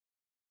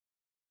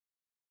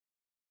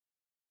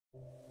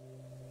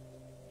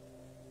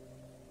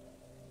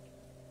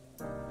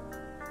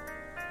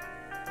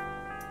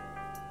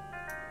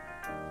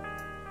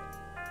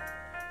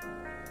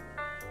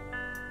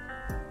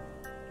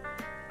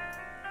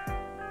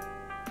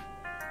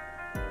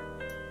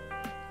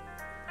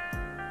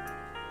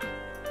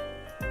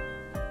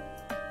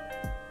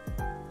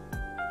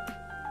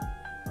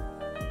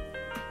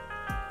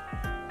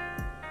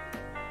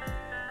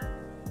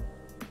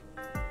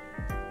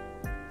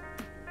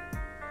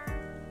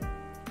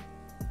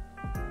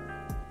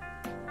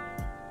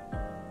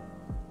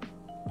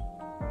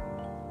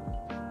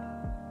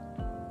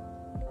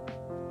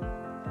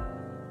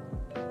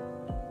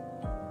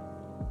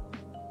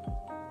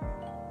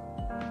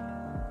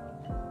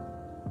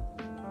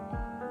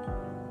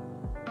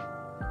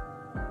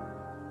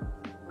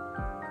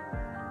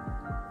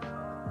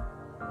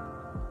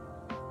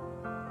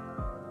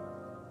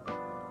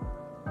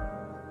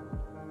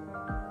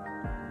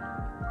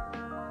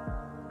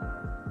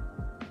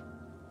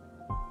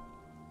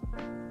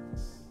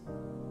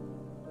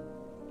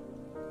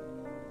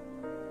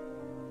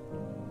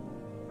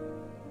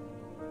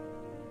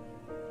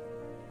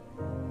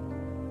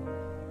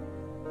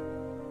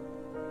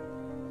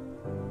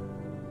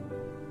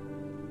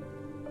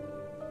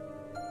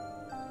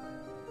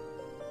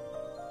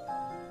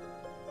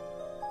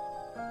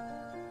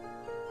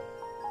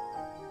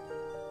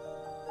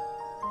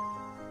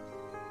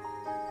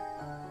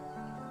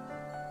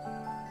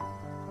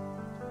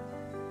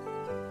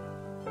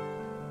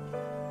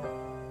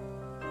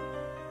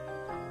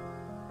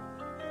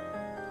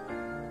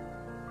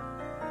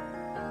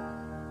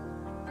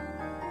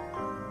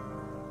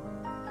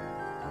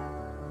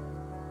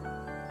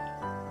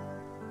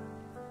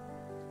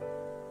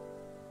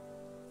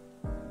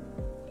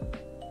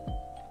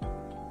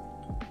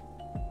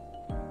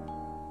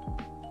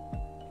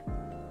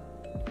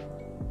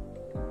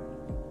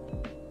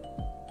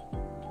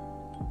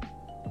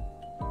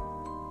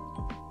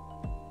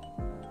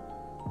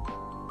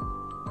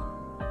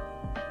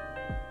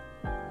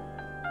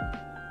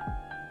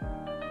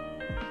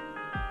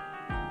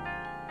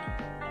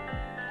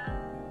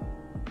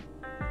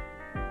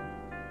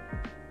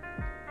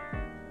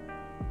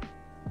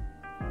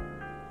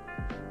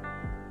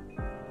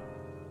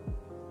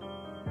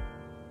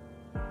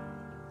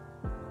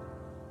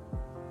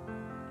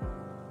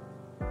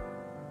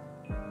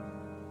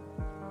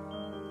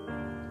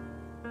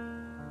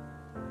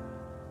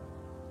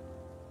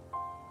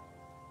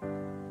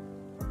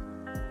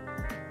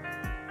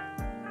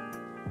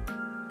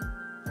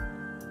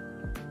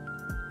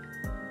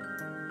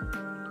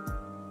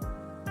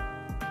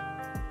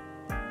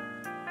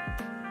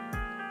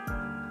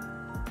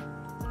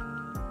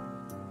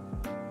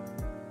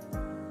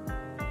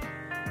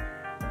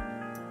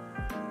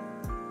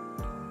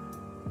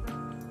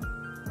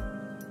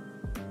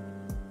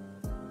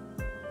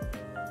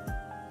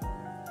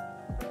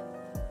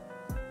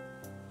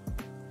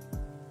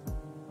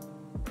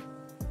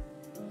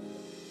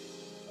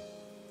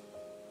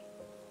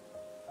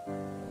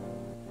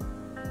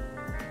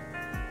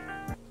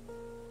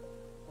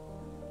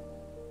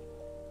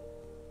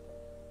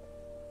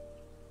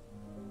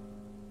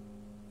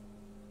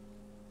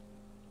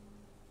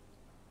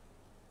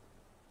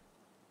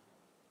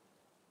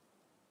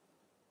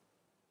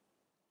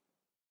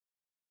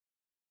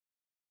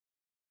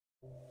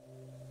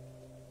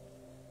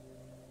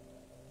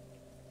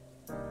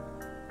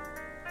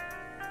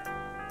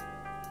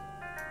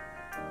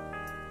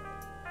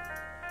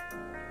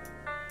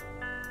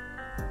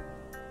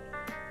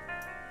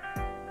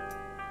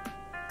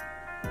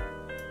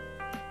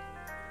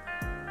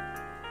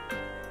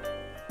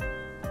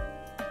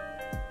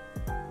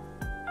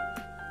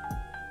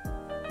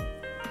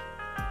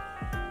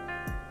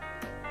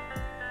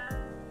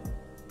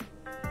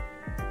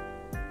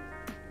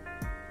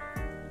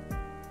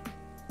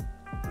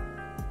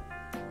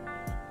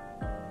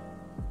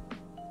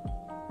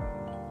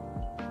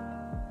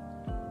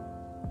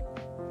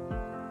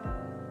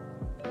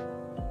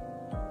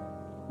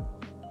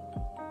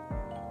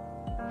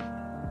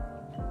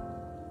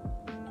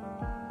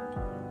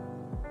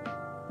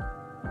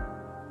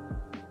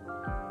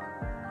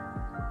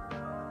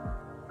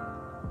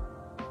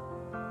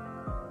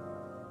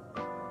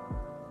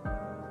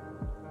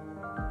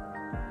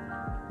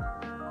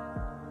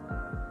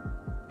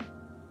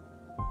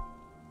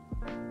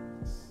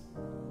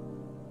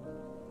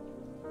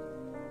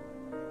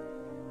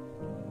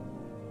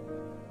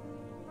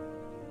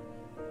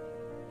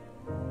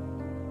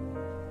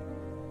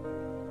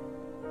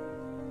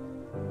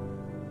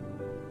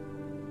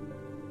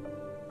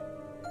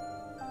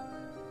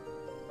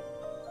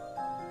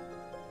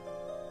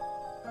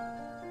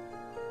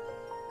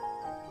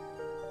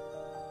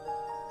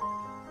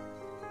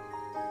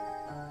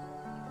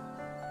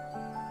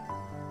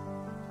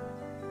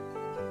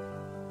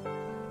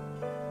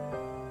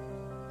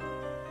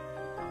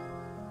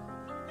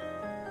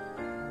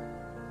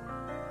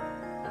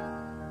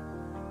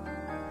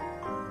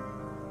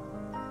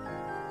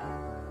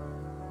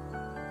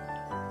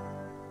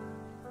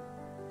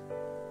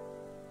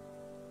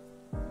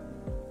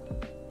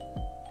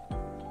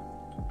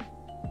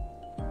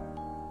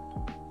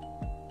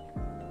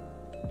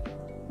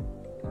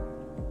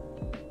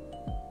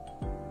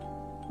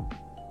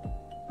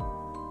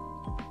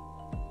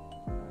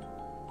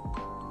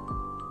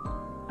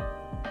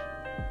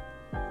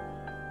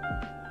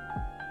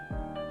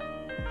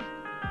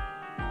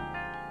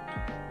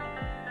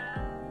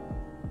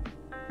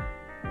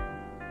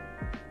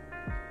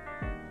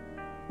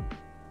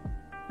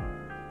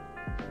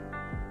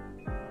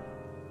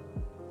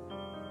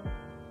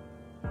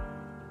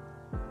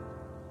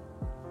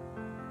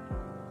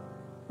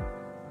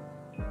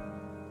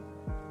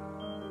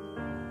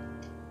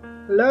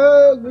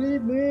Hello, good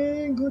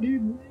evening, good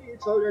evening.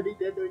 It's already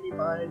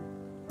 10:35.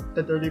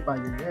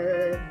 10:35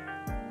 again.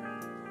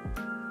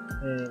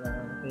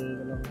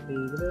 Teka lang.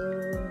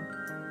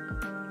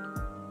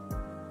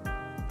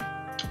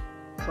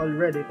 It's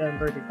already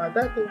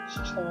 10:35.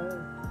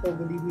 So,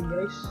 good evening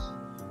guys.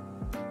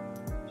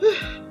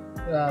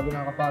 Grabe,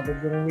 nakakapagod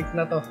yung week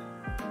na to.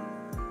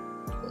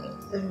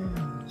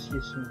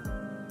 Excuse me.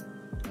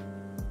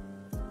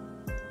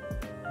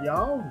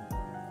 Yaw!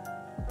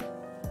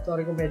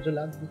 Sorry kung medyo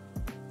lag.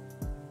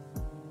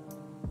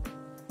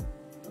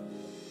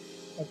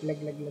 Lag.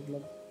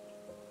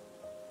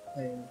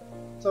 Ayun.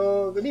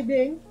 So, good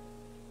evening.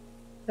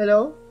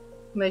 Hello.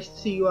 Nice to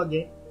see you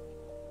again.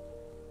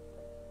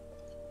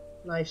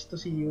 Nice.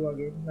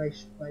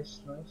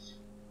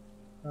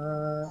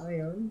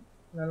 Ayun.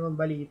 Wala naman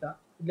balita.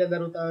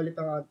 Naglalaro tayo ulit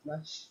ang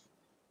Atlas.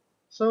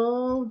 So,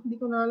 hindi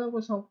ko na alam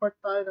kung saan part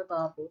tayo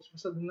natapos.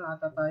 Basta doon na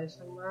ata tayo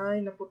sa may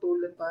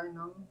naputulan tayo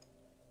ng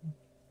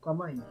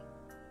kamay.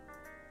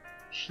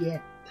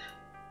 Shit.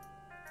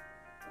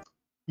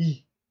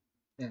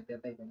 Yan,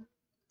 tiyatay ko na.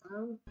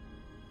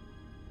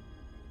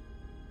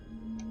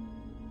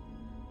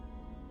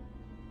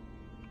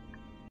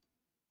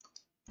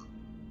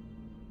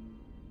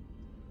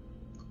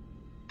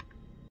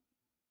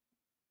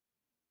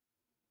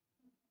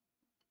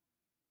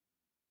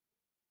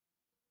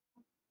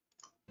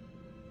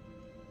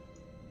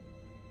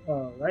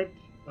 Alright.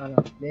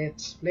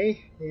 Let's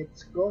play.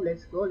 Let's go.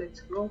 Wait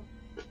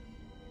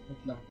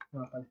lang.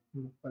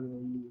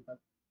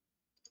 Napalimutan.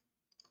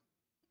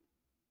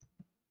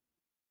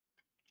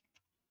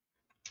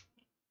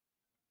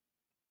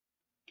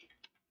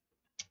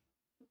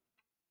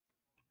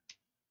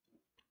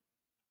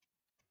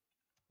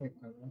 Wait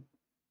lang.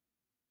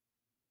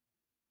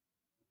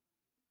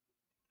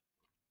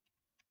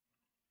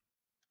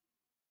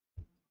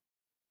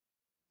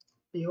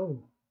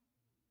 Ayun.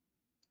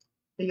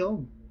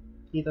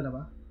 Kita na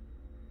ba?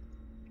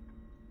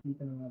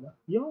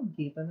 Yun,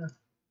 kita na.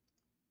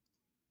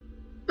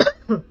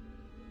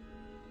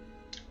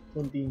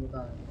 Continue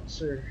tayo,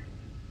 sir.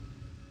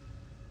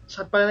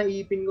 Sakit pala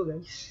ng ipin ko,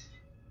 guys.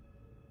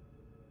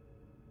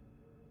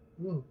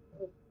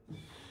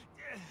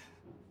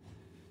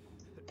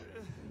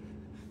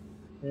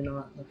 Ayun na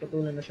nga,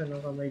 nagpatulan na siya ng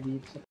kamay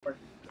dito sa part.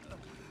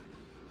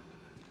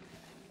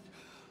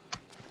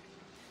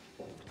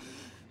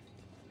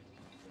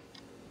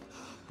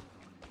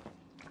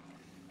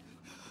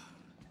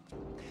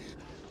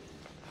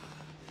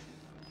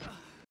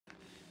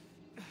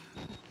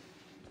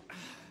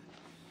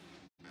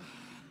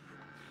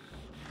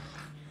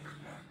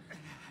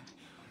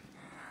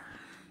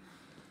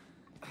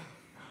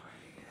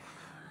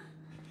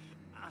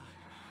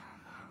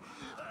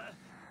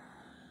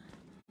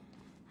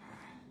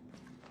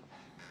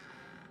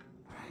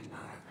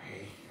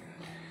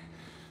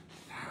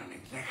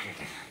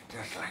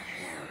 Just like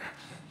him,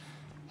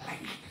 like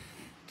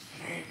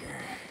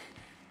Trigger.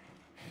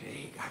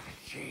 He got the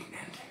chain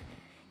and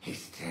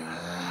he's still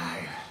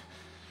alive.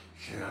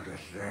 Sealed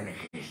with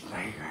Wernicke's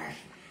nightmares.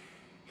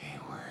 He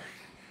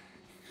worked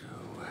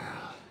too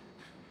well.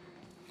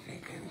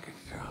 They can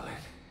control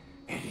it,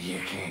 and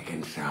you can't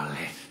control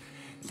it.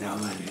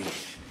 Nobody.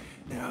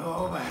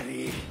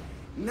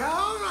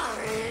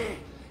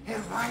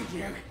 He'll find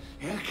you.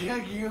 He'll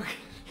kill you.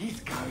 He's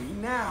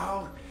coming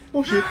now.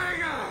 Oh shit.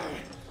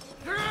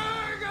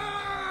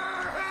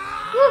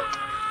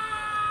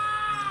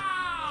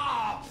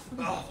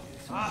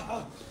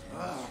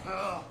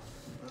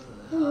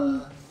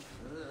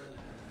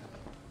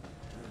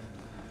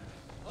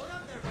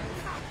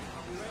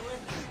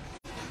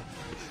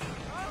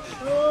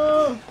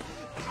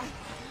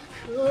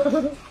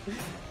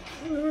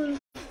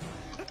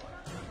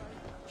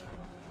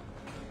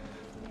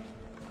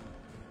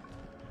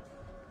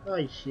 Oh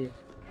shit.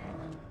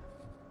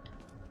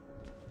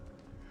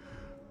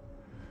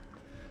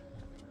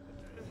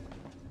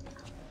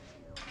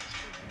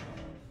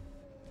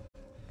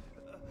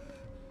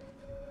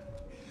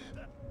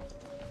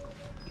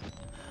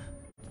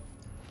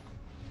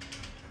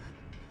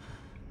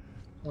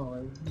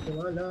 Okay, hindi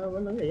ko alam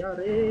ang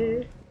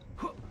nangyayari.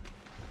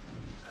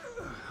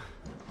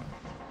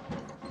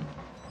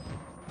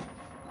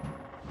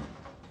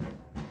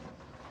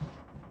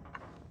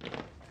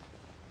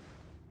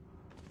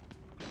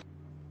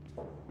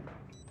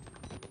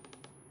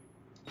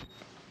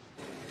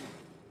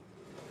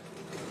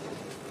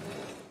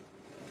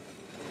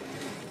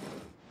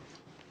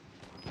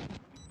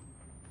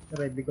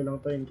 Ready ko lang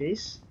to in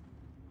case.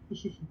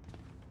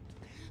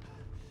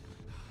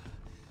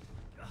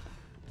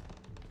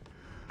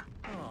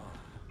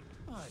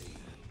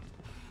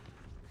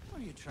 What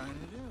are you trying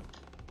to do?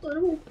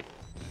 Talon! You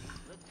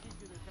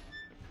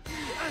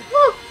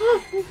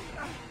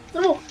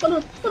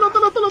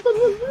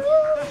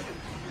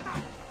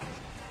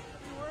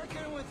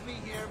working with me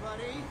here,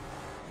 buddy?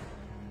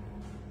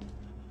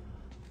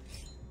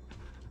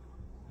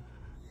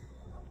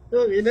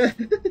 Oh, ina.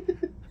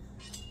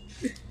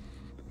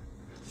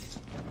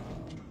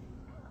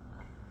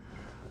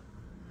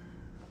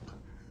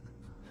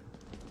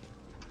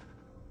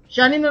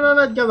 Shani,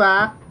 nanonood ka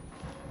ba?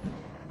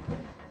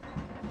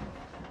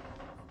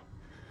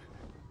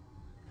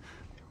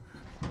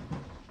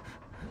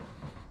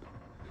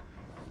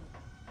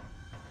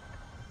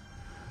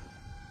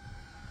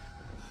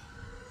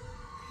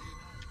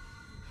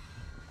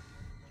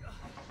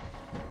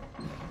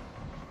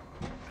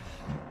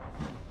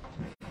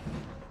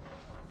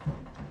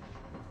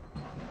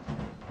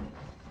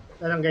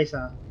 Lang guys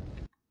ha.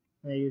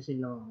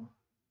 Ayusin lang ako.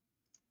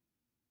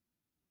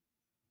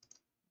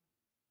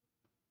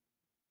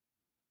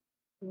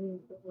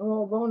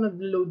 Ba ako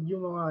nag-load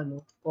yung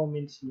mga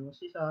comments nyo?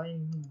 Kasi sa akin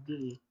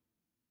hindi eh.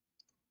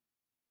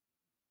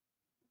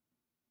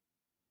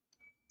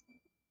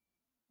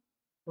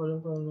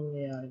 Walang kung anong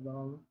nangyayari.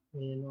 Baka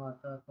may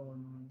ata ito.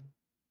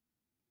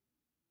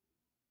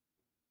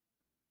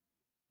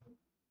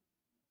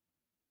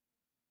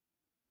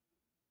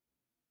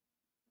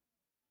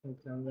 Wait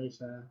lang guys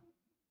ha.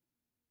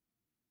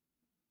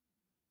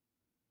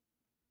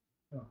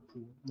 Oh,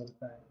 sige. Balik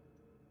tayo.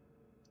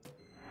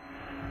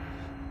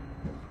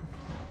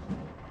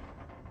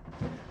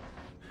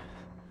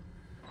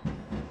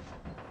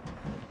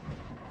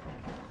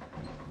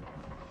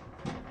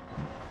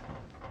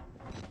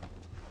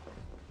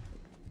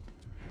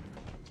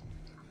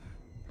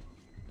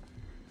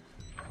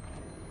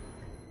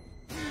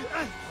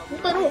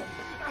 Taro!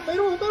 Ah,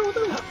 magano!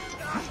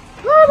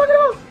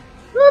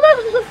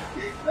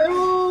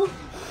 Taro!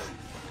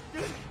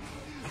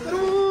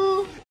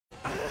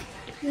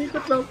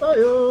 Ikot lang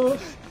tayo!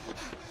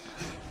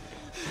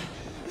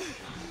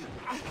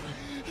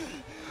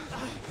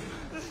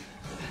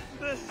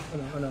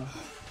 Ano?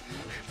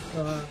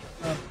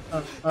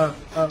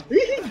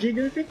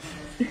 Jiggle pick!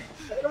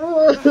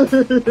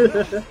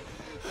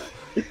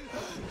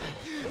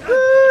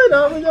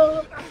 Dami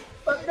niya!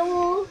 Pakita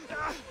mo!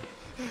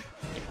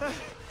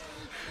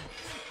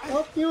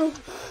 Fuck you!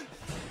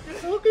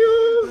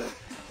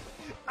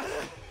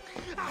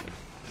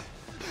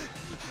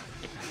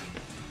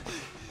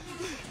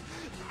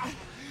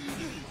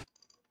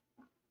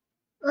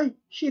 Ay,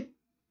 shit!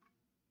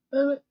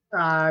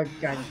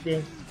 God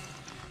damn.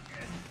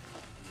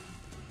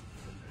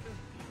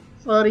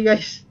 Sorry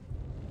guys.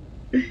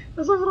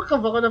 Nasobrang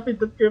kaba ko na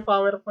pindot ko yung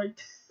power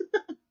fight.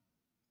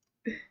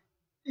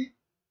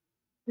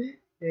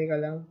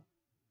 Teka lang.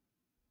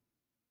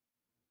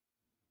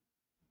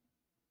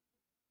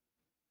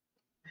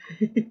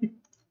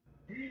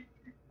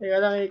 Teka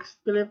lang,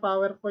 i-exit ko lang yung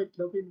power point.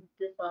 Pindot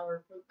ko yung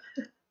power point.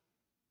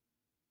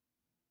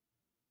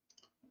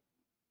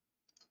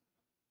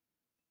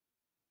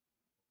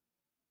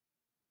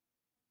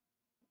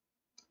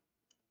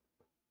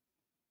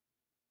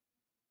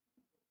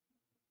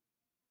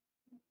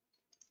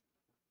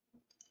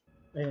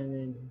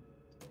 Ayun.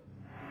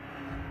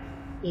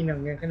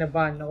 Inang yan,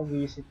 kinabahan ako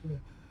visit mo.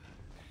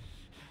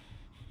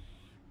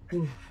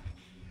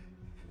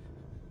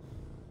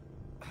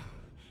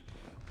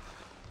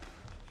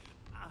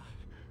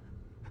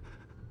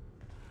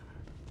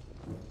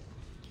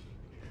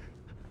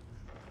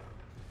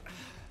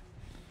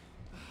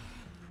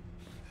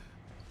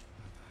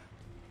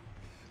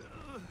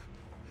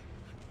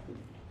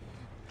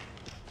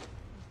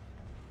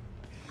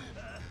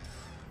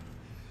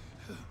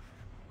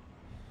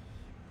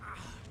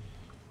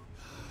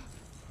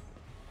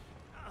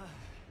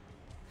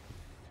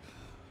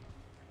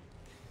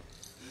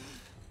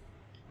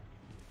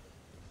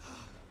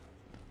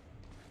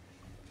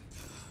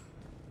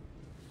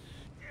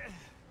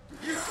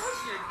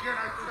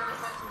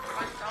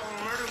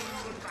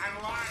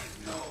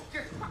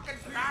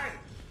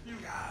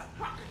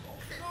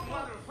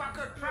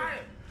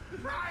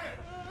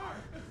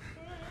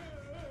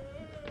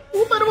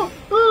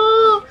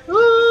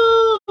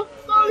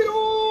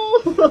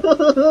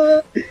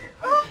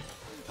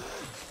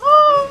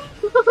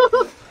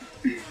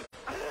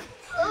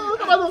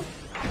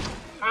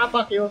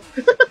 Fuck you.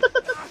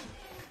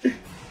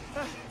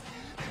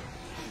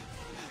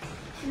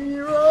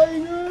 Here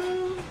I go.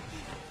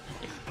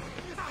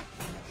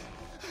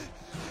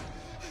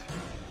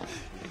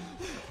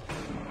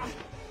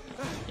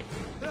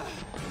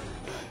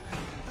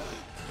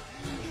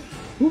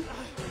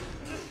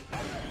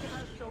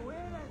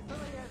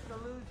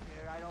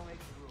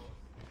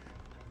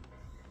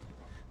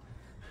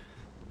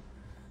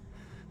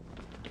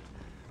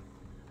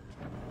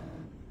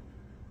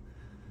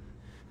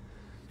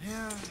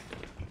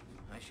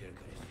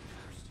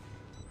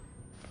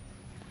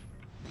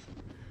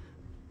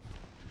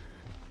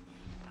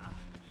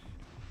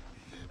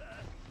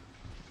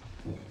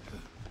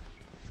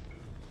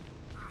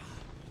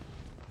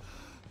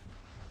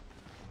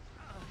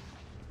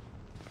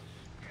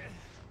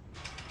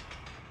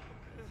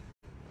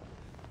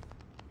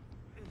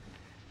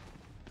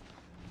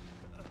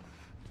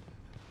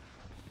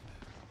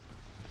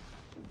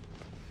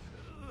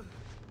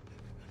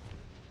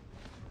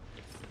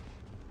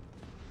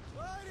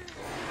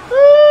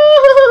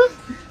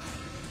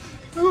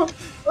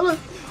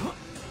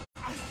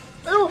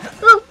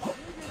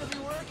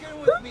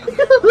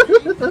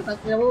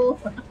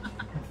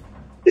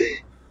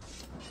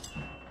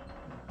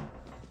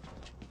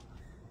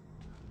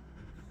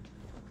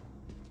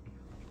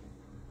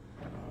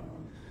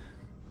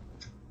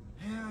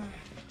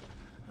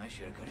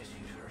 should have got his suit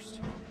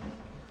first.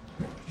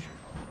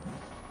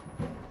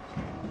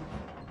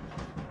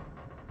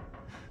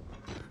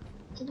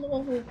 Saan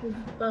ako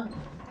pupunta?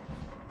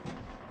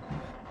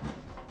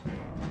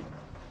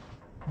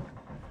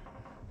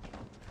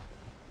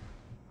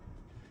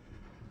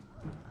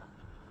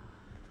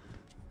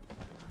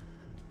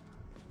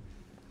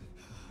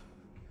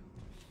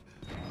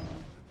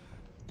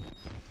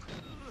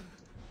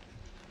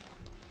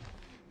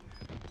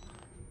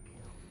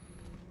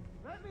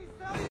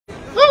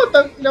 Oh,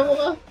 tangina mo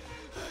ka!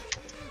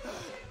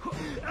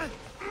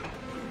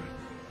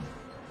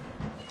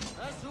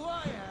 That's who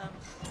I am.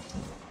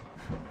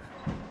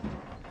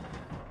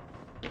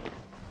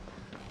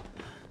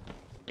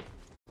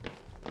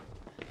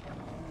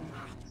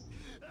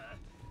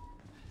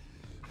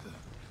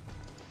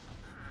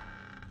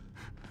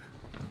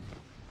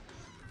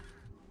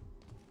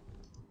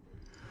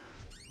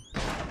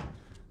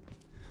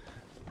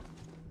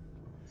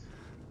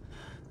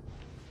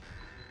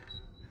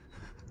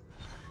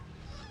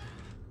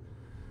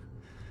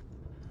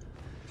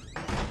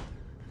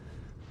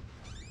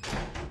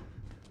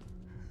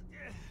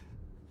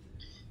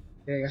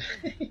 Teka.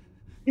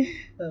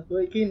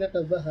 Ako'y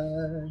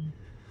kinakabahan.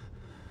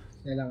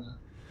 Yan lang ah.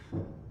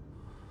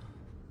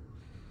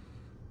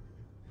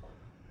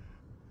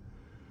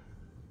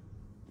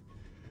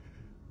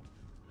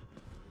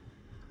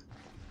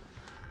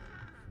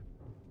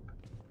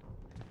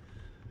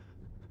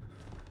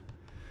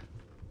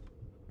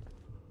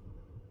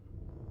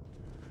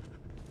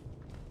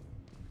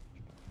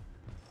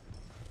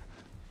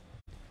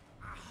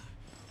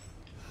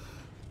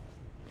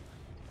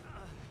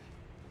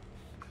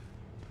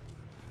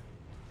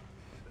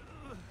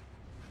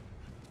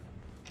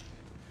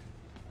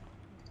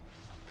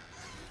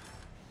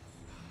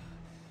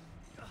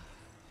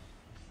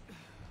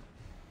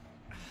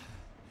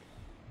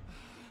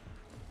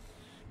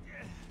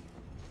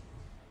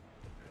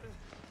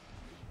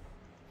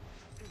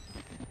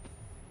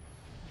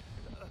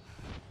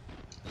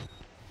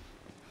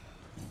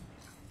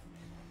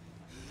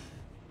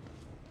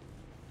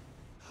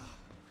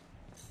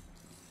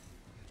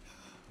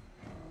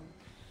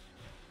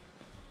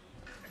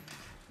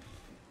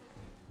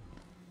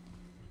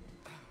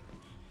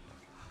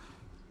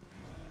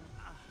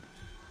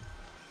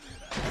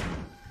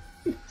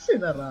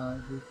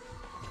 Sinarado.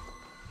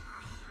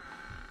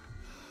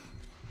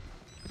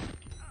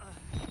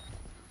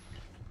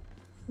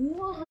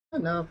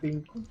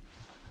 Hanapin ko.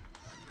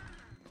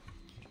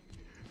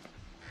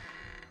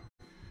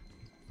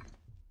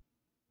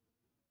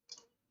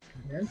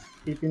 Ayan,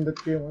 pipindot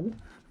ko yung ano.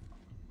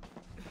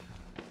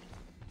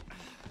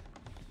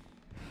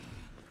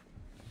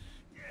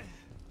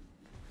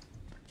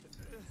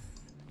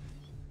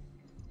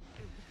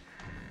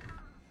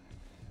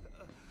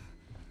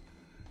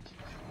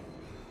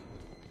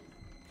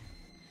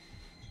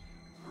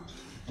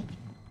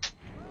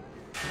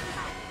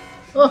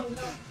 Oh!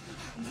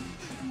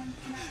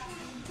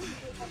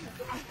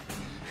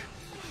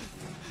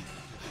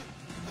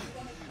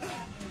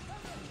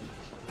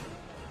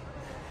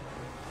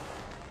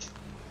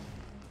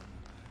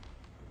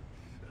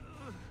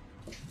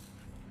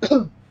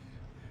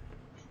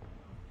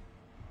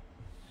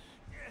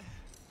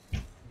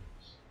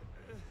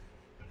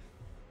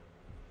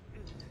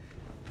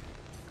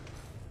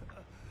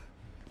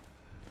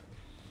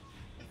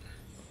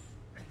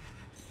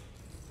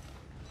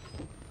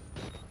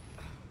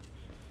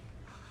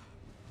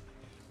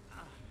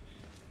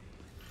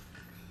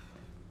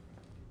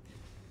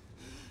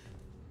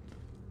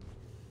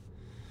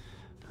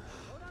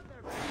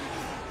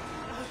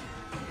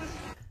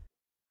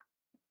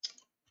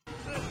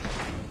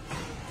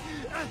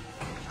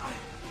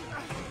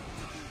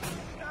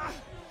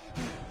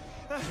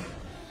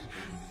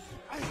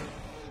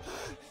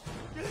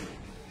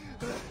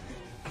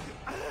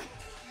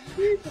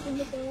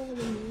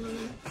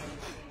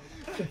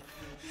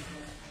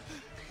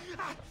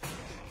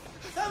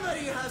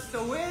 Somebody has to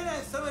win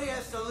and somebody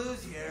has to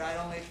lose here. I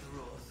don't make the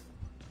rules.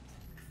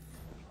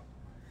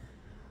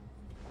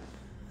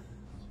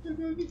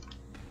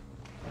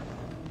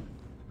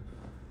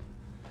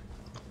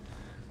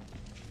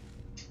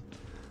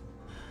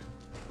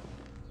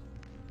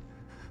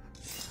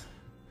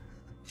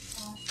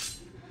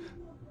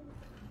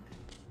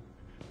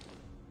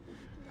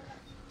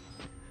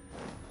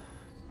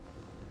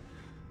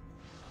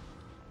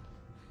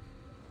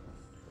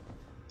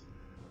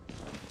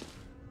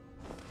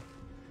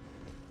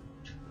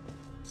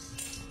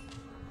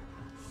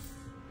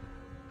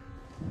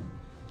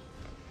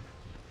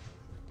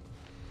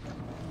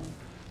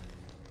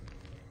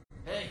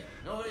 Hey,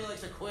 nobody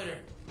likes a quitter.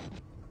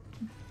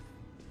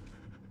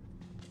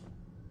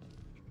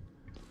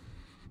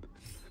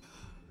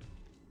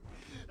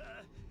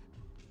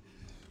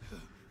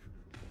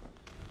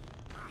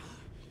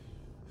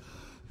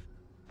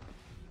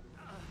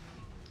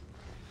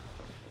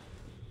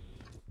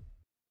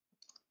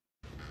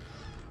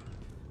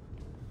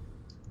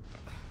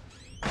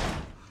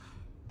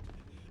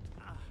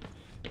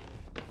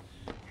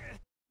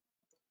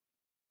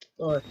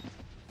 Oh.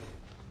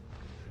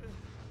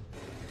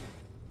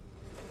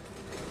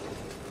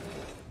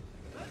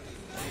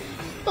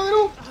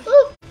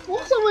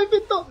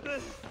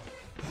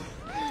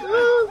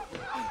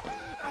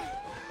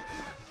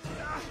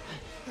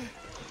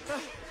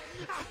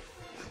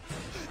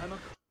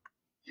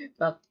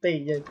 Takte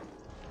yan.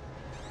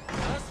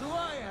 That's who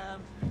I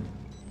am.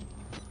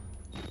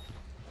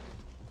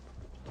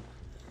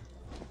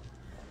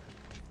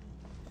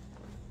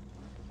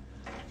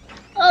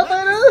 Ah,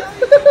 tayo na!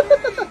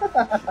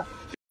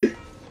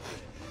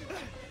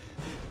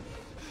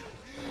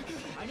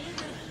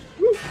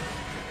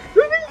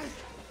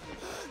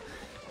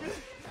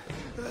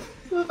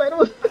 Tayo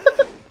na!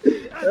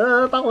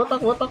 Ah, takbo!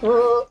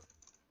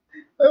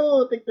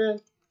 Oh, tignan.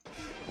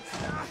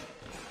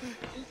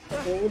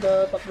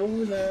 Takbo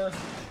muna.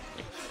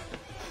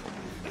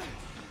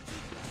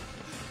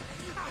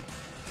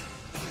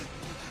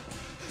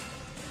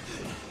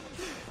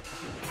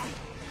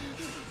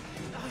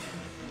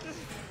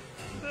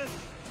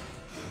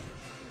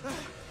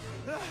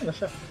 Wala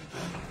siya.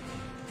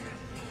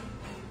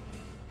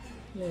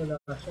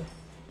 Wala siya.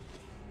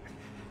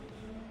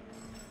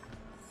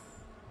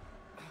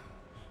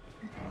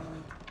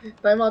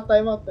 Time out.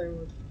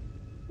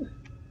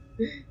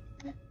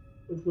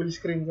 Full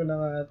screen ko na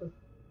nga ito.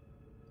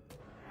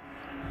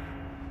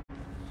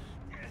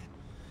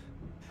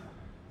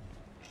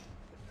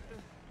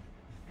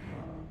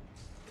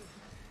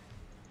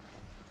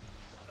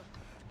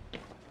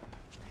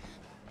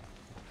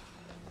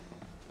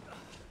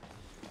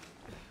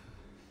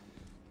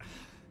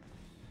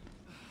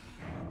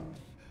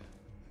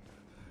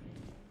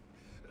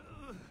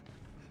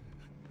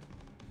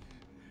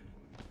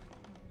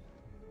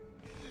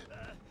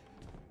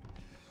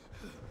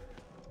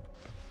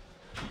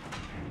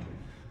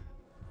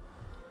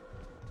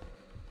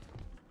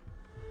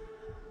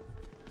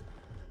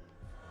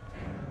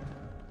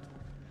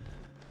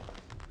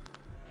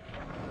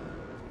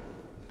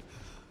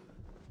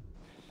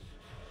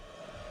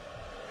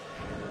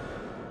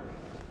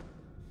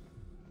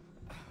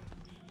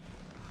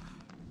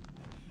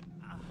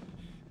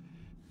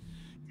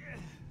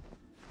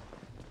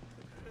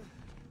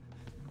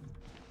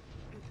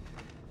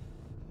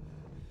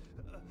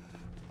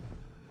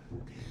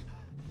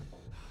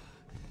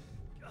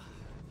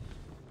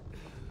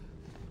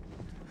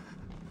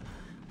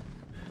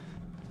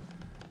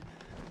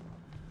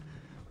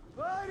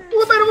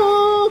 Putar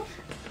mo!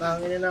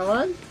 Tangin na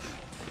naman.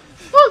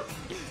 Ah!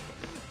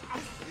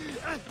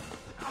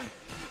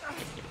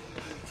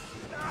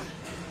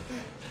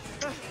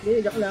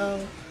 Hindi, joke lang.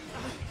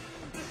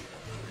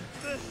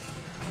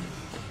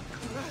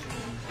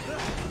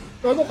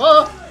 Gago ka!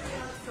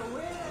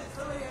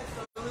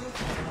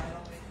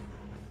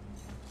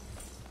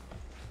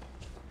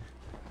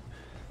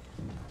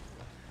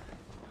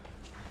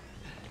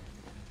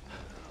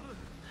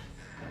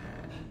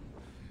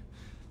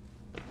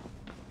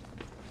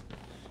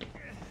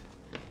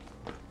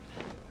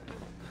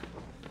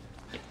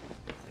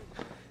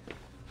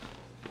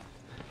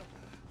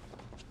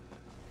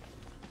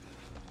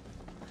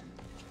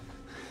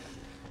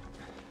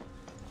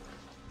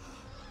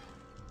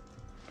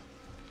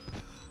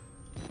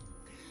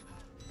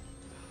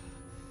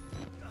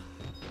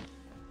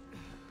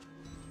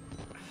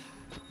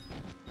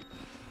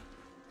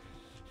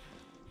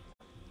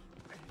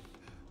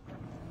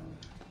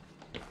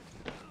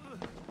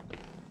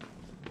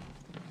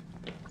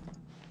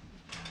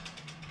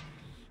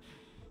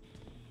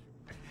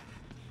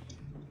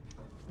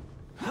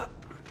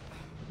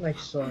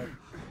 Nice sword.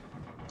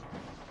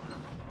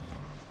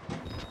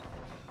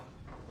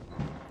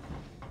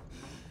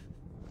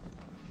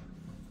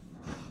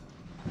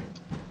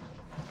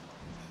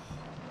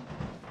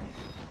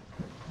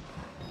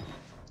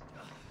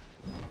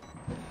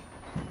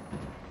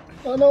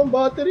 Ano ang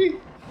battery?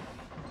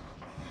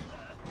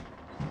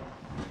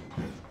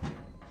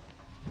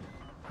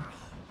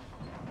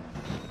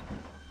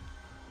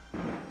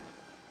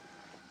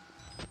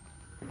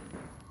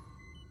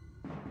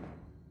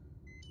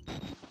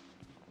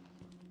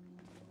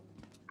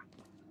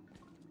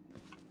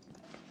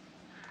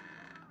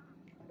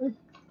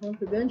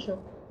 Confidential.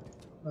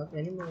 Not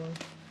anymore.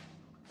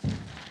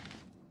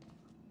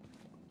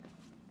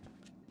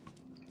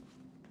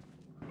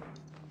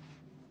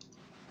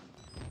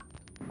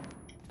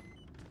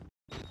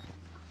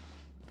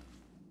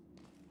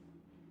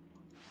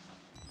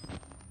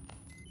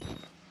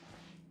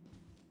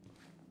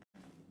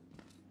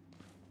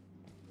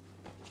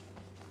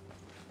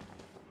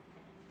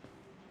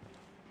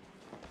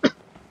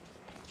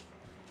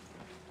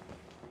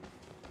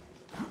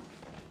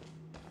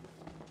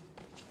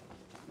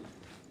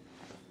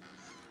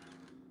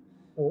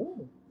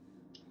 Oh.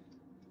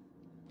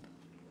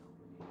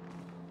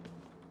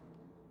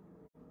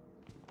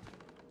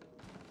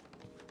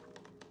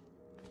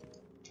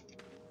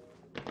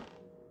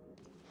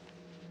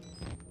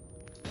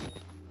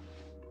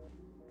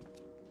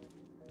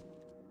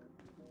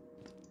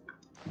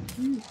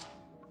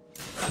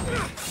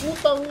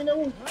 Putang ina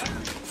mo.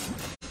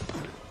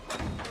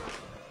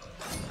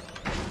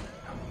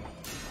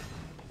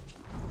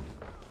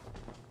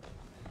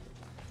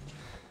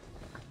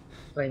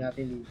 Try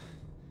natin dito.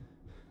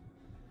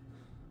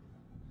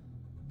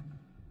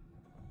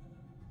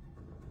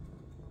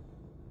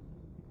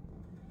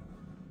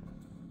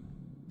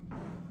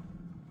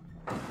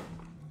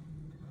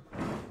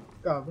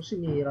 Gago,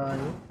 sinira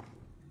niyo.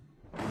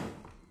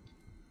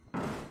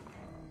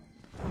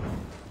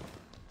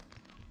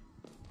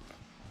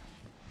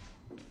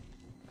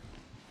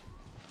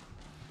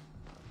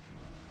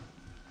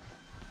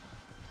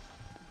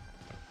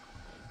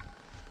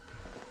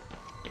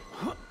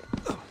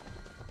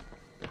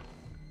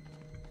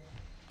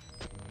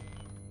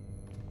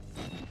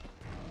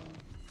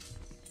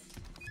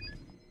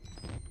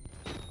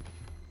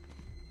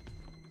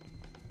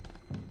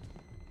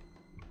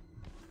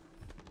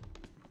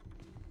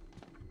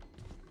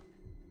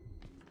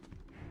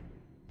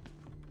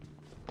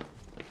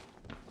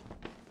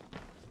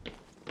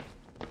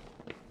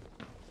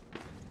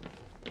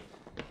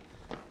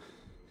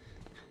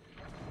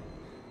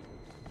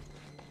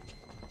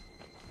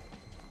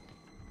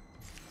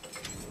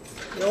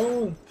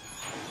 Yun.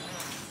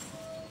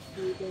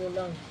 Dito mo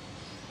lang.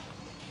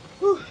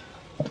 Whew.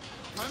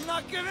 I'm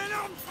not giving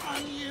up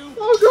on you.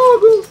 Oh,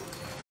 gago!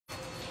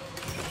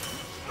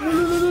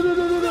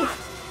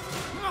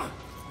 No.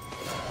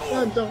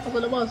 Yan, diyan ka sa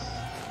labas.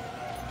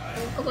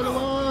 Diyan ka sa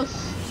labas.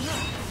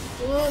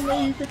 Oh,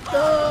 naipit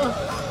ka.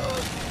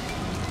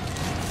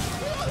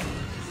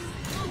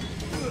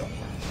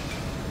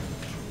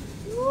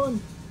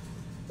 Yun.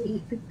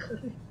 Naipit ka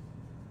rin.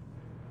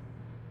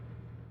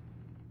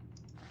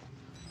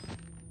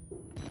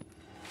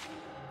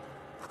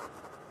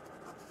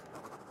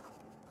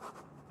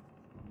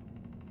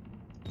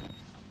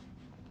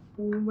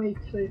 Oh my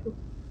God.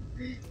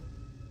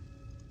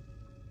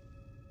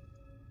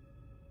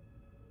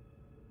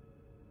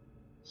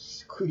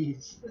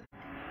 Squeeze.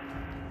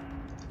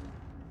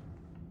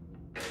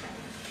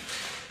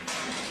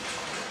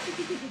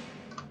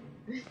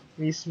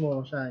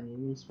 Mismo, Shani,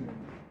 mismo.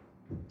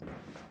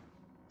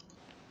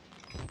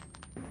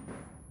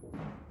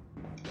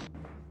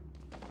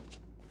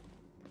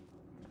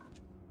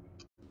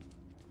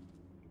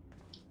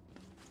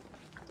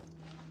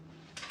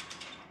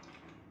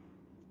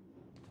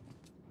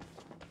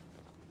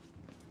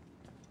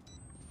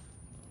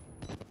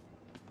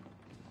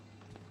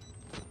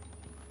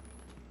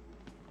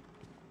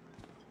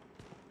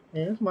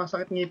 Ayun,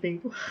 sumasakit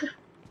ngipin ko.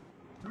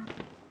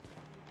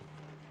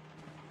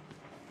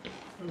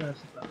 Ano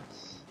sa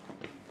taas?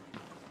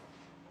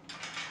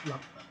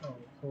 Lock. Oh,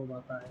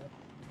 bumaba tayo.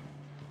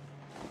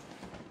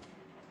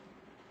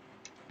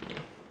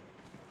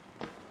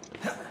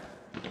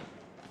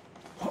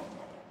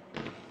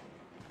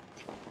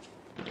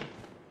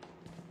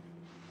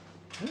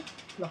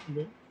 Lock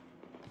din.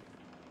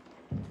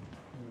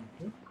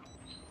 Okay.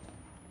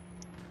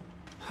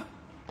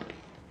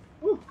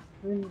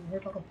 Ayun,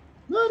 hit ako.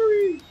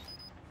 Larry!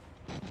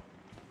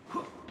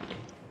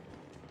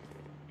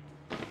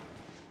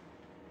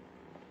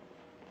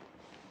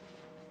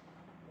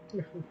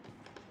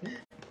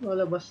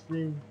 Malabas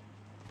din.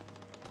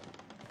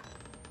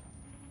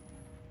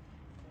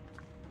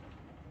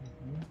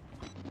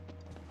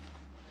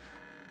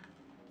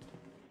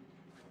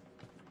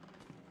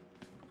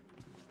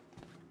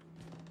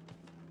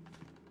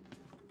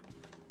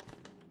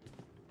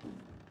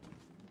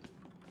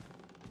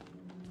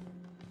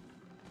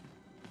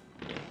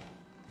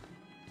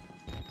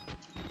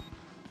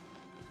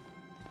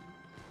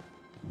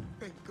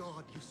 Thank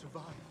God you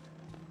survived.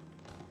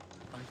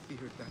 I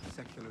feared that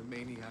secular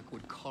maniac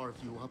would carve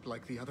you up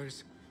like the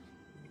others.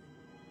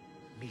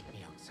 Meet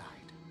me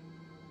outside.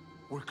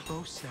 We're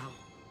close now.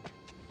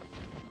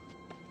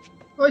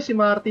 Oy, si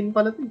Martin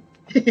pala to.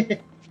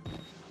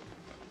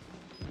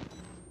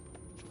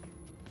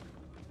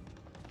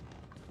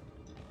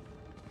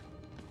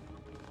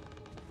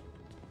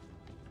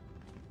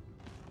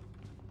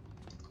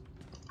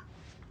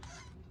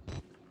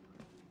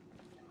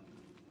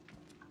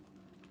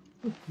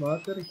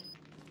 Battery.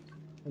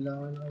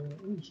 Kailangan na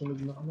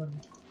sunog na kaman.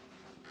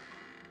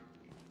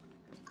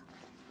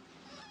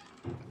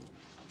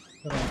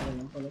 Sarap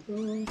lang pala to.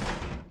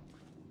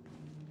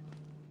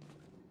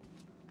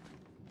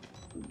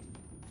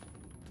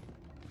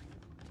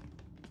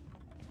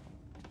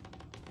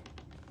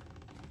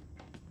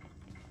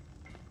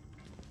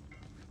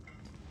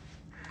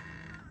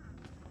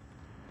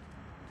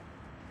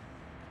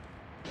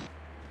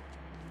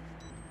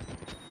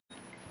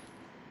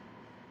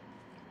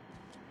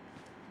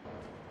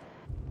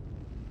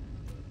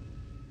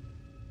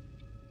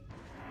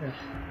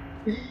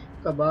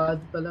 Kabado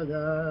talaga.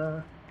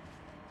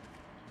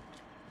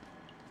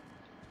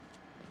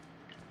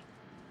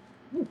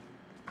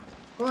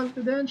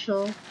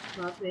 Confidential,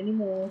 not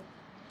anymore.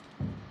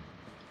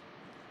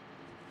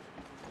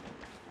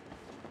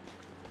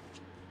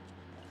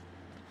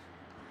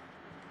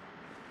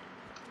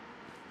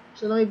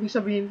 So lang ibig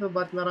sabihin to,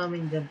 ba't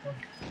maraming ganito?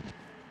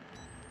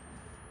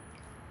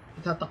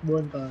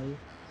 Itatakbuhan tayo.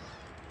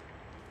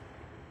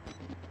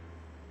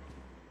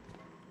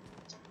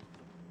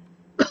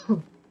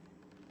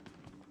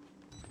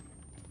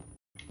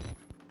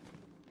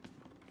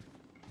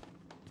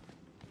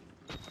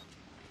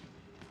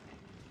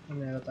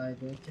 Meron tayo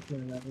doon. Check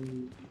na natin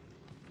dito.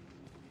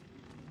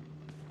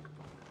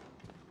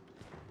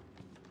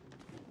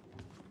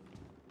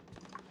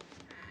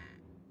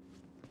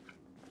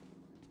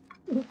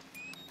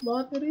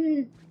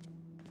 Battery!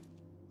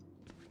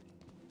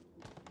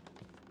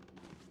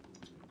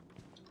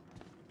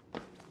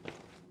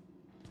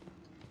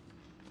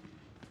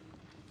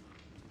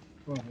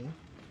 Okay.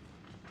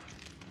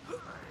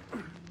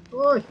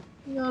 Uy!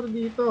 Nangyari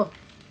dito?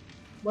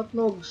 Ba't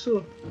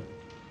nogso?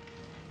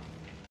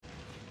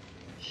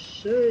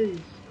 Shay!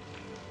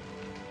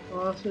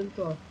 Hassle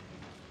to.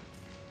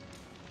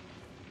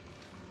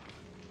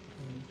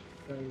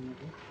 I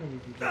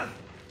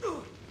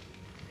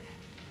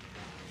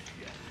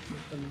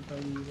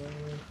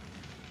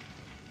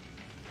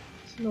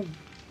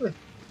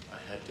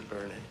had to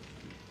burn it.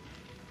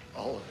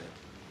 All of it.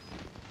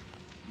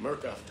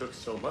 Murkoff took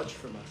so much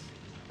from us.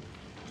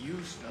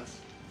 Used us.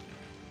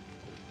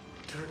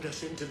 Turned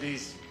us into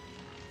these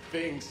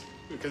things.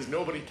 Because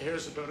nobody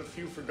cares about a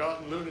few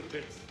forgotten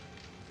lunatics.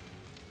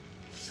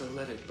 So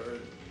let it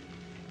burn.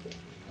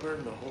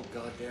 Burn the whole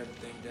goddamn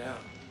thing down.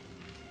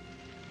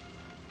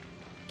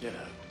 Get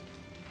out.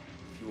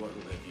 If you want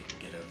to live, you can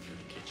get out through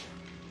the kitchen.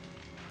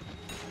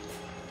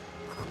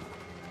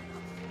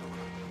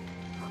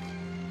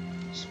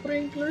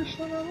 Sprinklers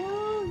na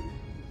naman!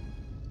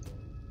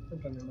 Saan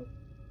ka naman?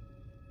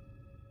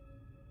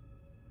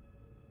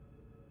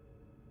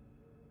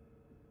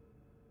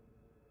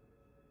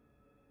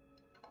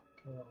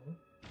 Oo.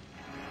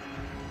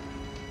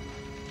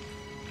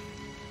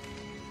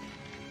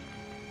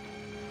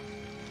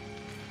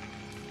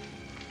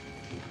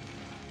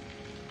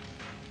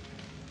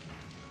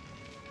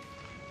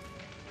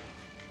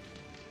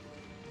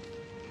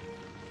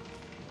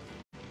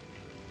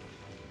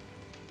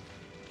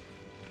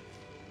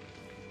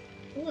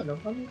 Ano?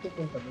 Paano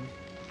pupunta dun?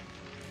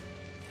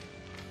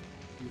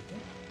 Dito?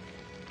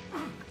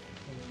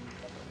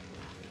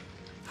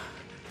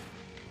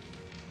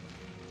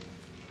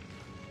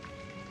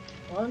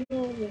 Paano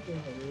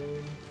pupunta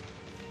dun?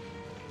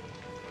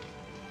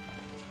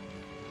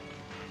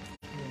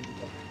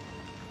 Dito.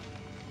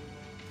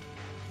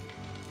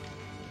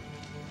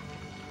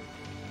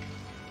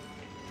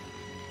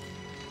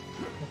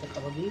 Nakita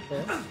ko dito.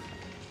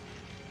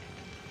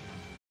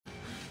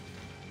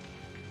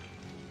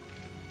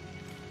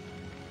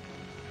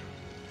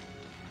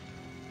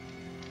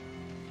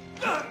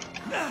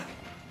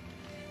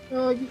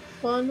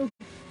 Paano?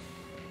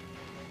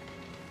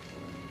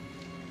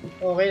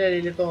 Okay,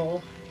 nalilito ako.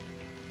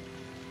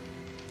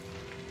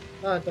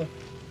 Ito.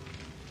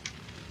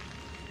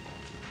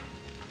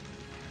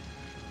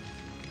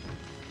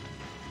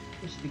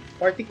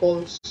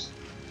 Particles.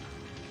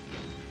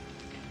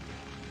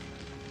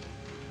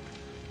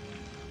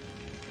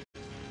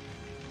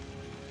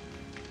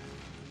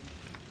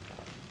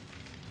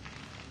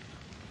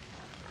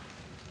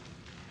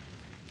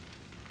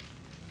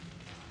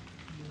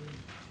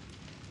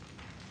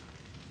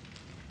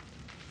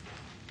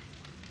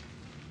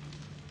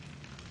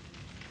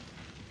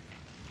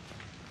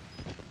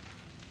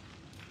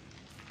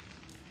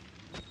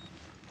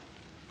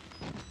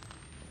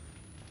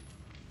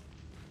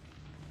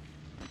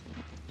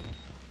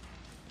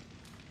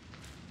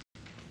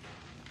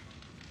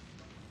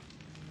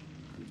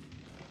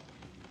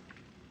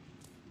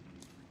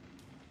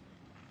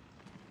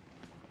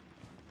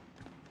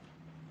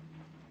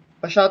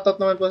 Pa-shoutout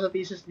naman po sa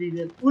thesis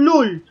leader.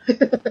 Ulul!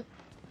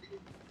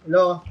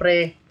 Hello,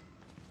 pre.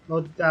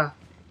 Load ka.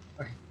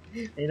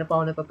 Ay, na pa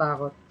ako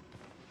natatakot.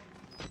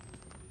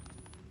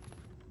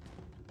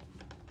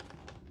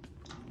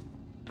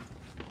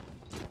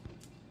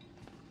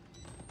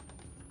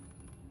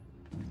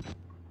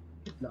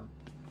 Wait lang.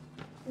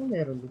 Ano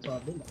meron dito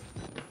sa kabila?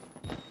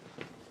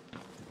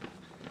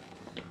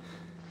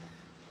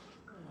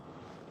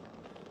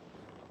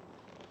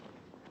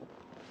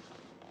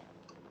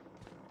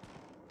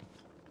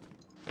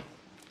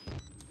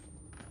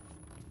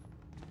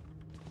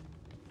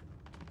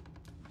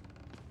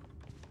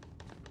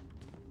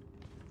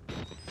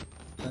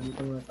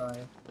 Dito muna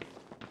tayo.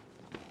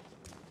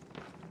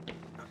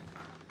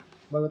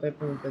 Bago tayo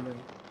pumunta dun.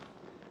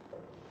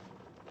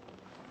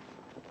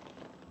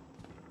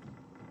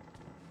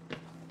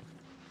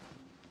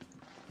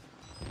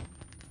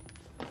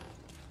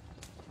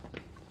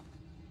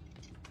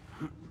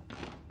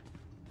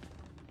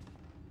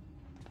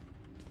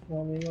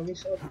 May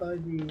mag-miss out tayo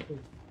dito.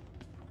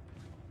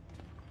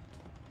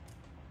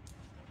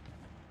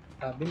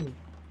 Sabi mo.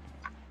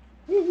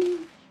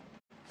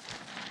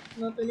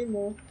 Natanin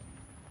mo.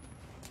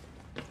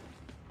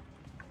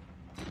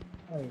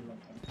 Ay,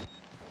 naku.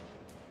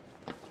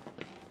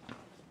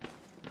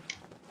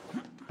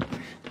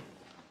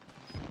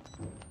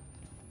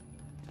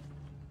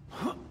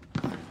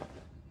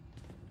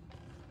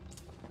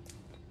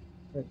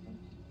 Wait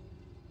lang.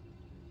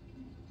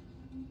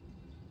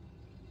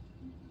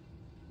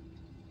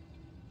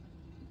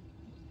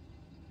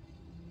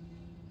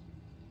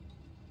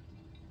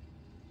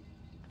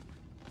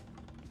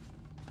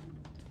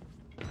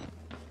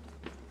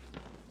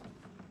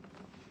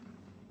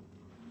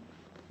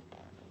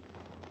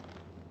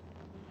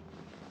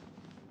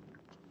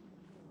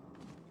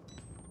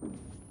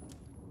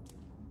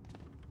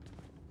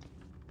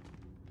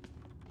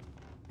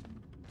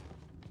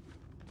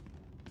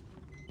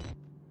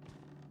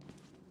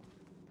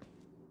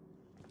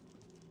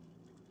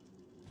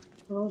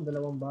 Oh,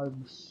 dalawang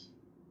bulbs.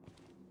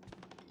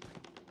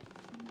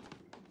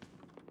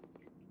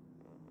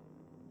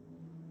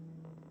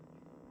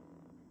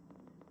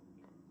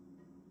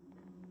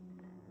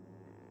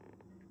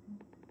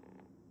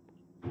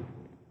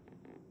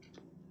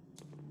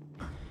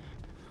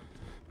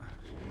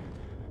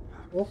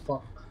 Oh,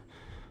 fuck.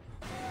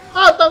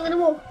 Tangin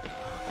mo!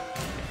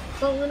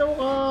 Tangin mo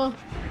ka!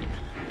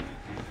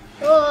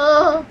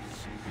 Ah!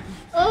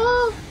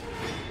 Ah!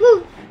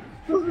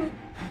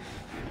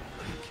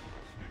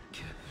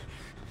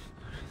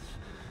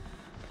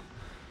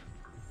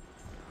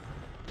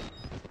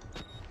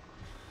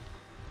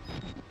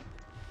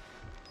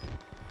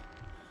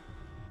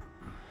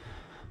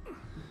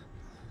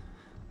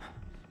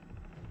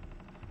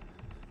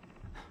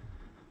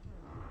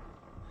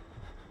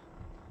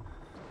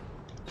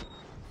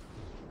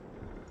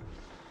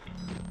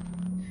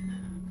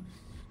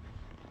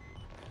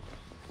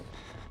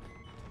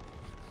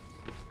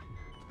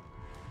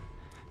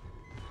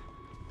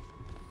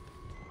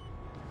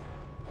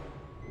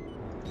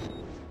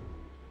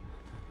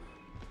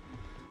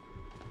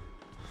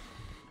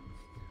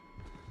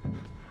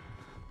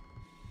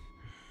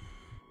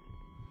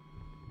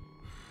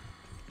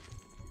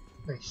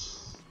 Nice.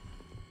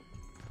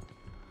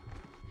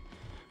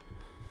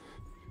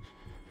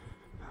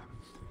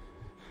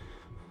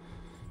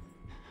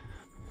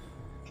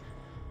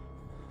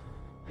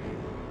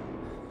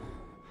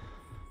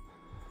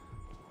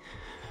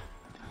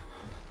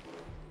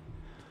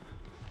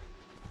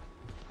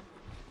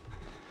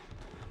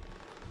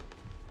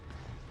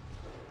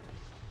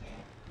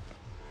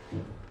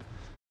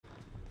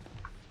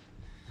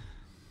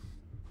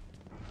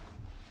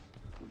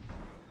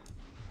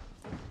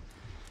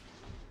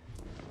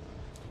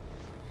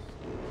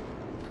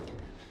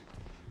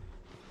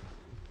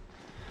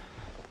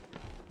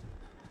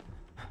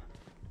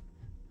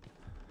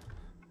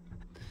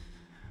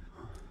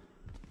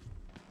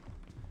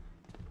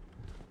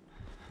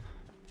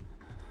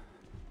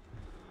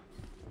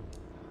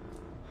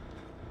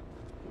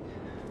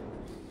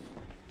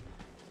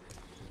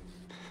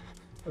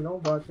 Wala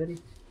akong battery.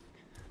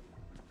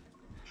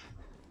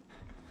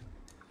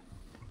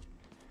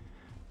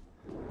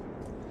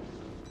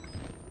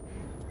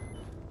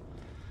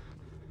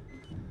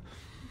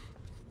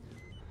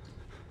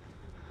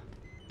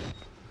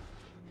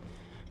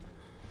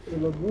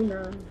 Tulog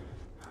muna.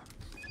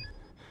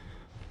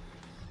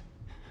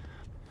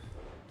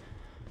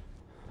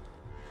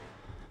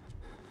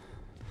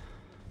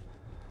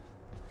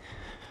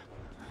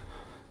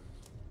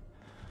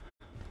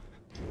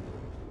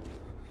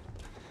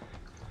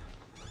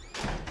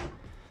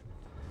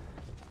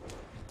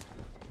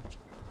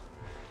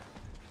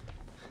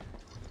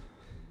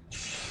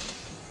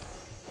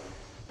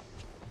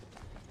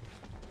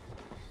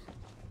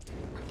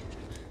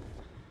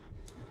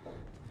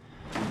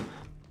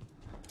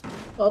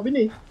 Sabi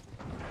na eh.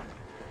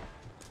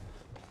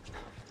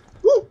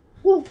 Woo!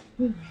 Woo!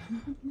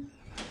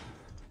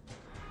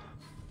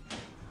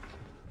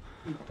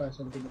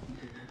 Ipasan ko na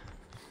dito.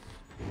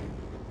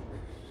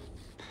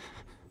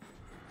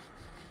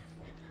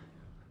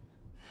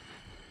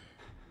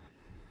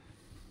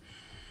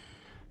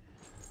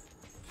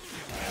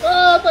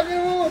 Ah! Tabi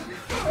mo!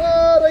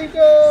 Ah! Aray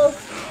ko!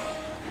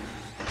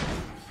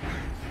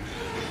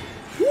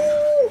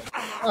 Woo!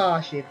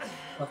 Ah! Shit.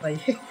 Patay.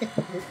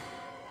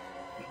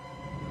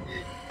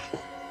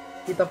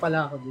 Kita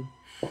pala ako dun.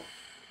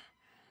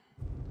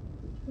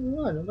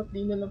 Ano, ba't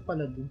di na lang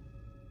pala dun?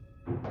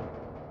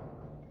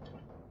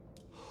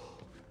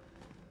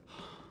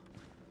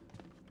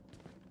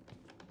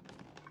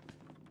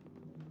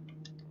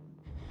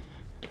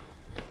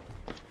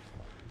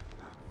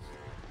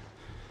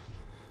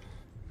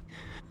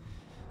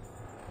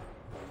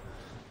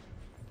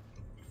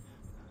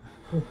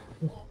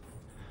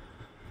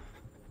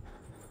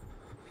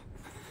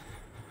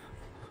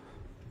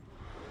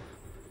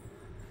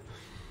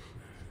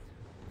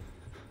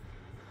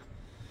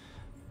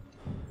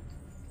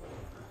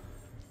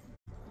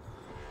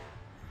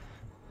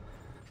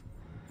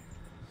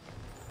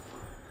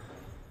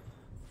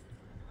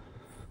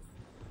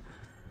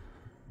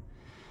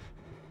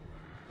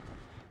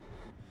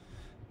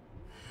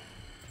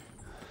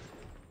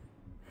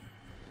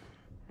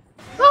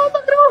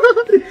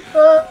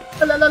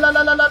 La la la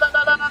la la la la la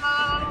la la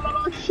la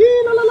la shi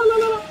la la la la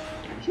la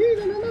shi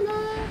la la la la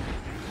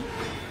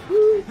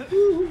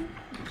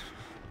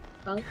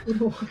ang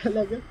ino ko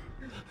talaga.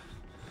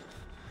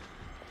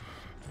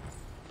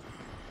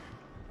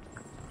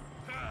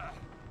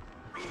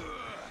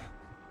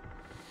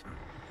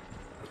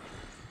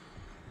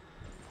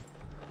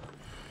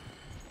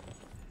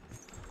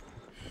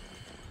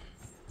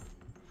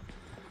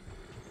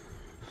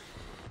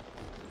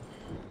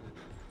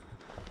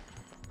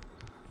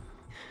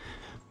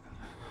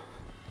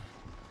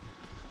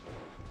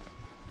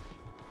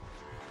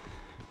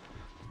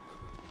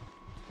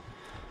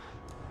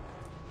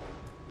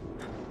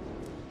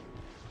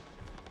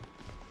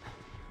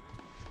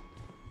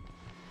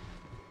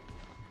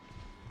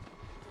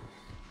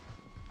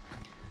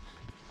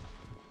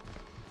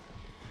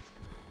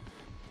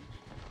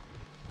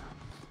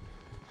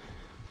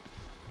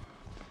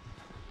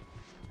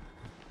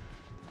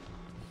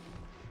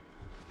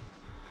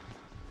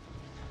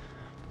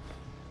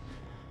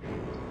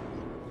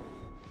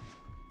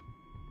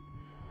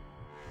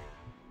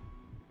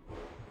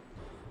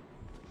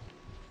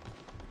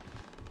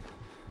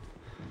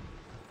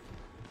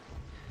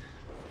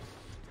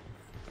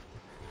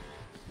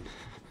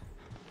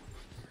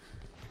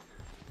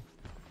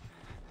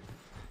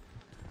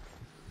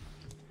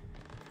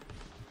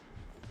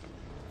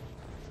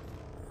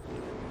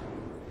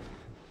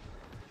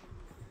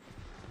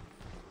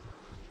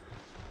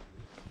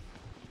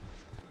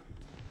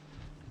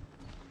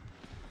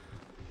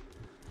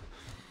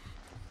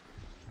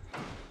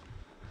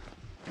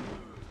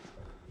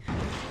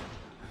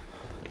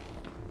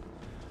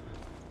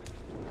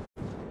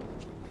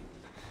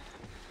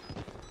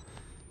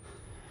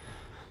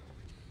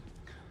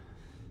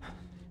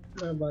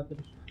 Wala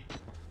battery.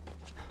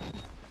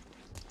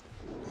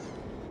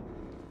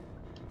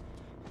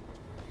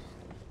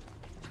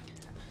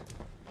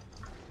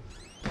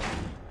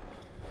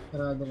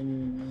 Sarado ko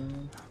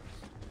muna.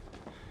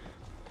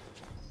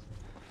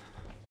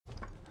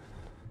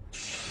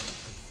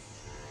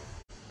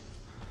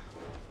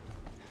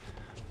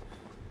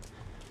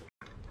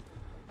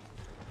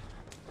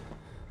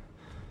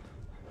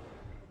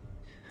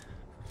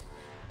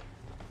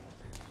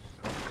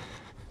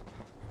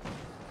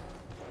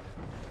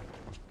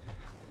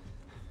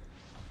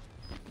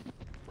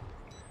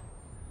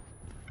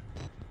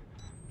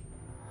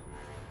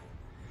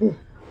 Ang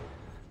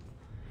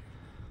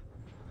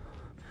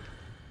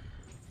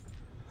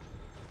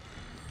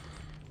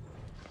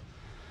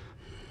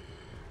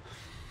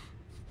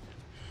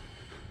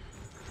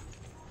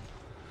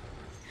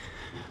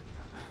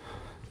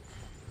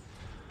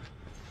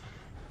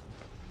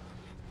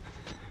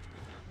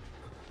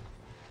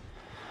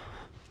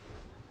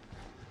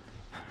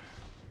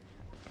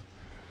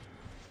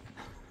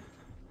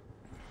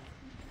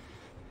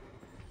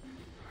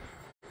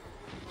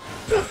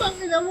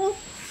ina mo!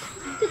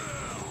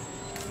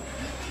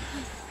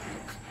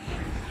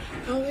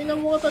 Ang ina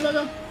mo ka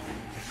talaga!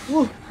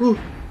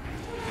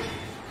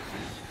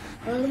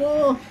 Ano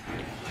mo?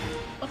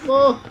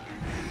 Takbo!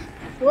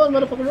 Run!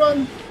 Marapak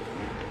run!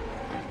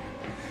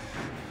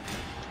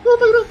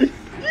 Tagra!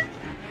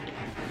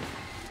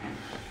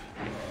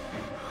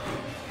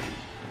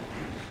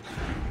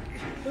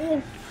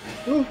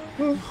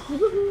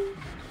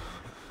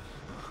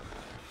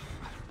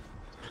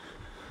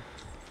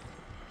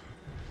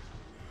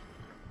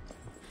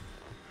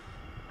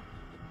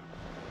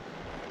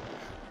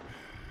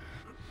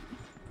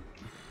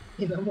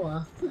 Ina mo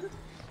ah.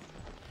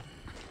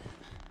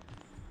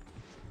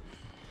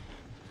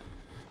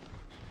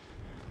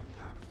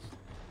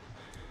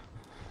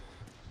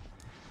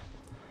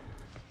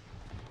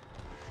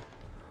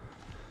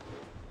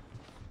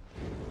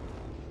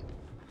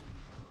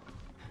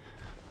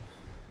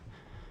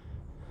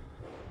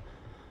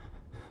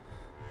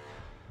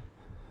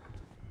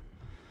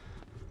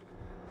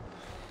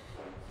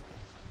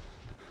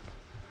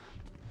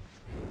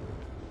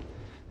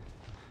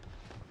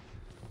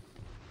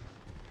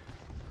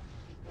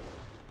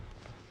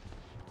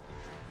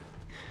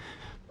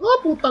 Oh,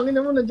 putang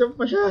ina mo, na-jump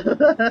pa siya.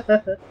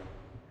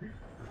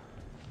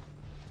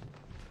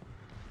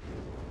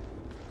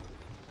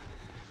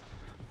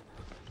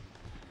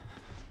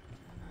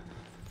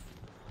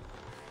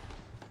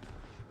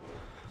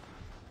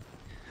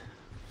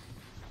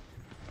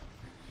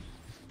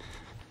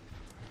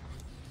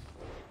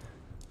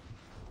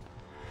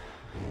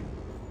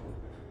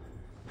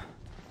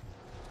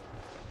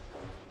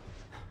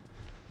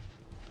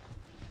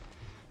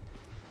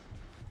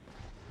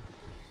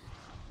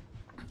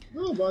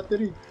 Oh,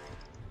 battery.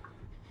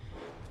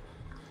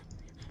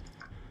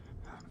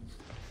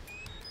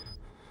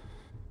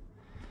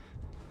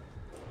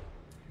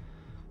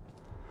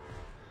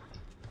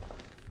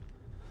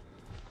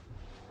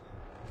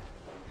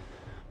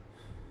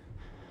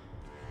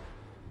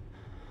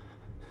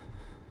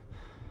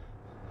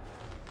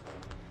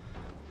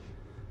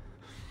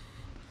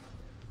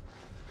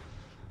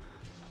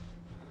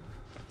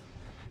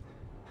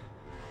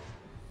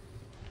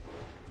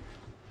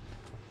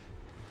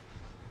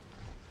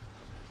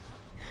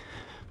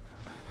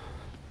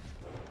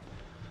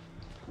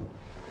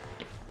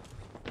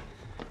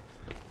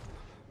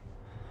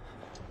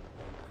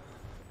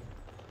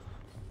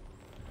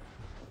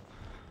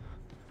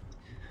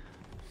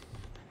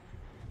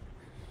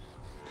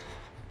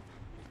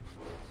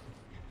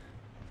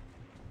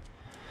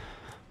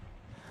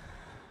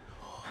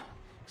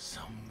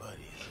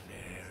 Somebody's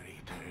very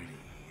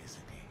dirty,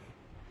 isn't he?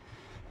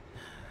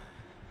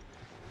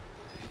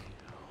 There you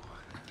go.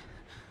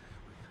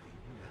 We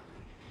clean your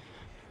belly,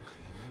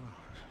 clean your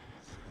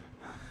arms,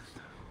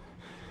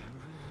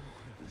 every little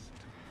crevice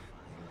until we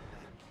find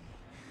that key.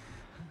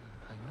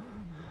 I know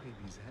one of the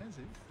babies has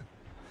it.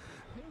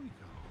 There we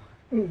go.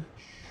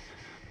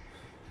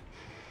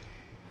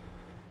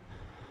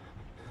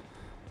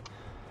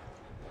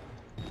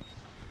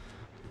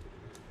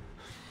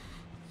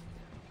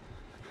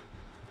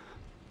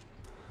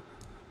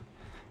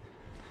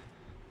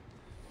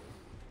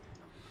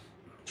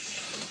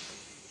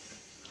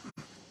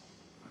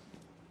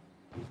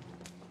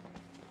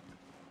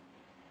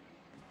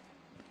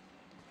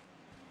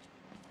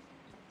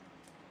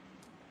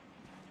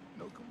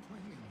 No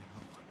complaining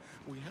now.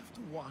 We have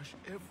to wash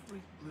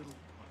every little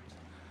part.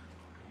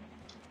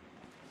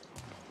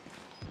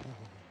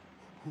 Oh,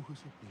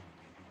 who's a clean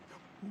baby?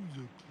 Who's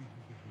a clean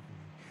baby?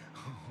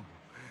 Oh,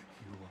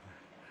 you are.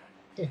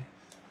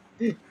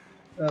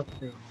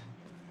 Okay.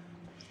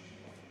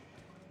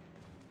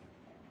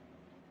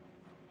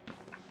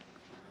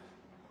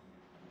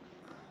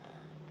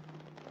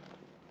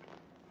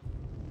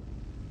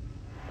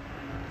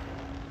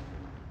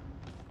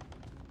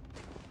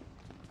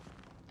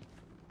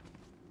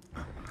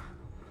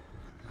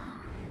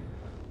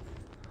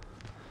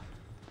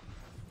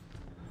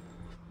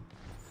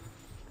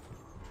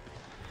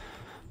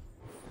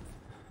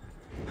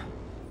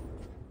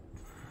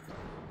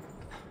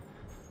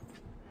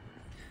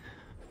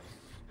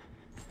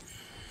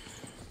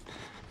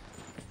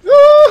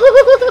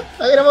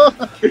 Ay, na mo!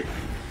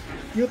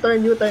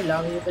 U-turn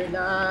lang, U-turn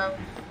lang.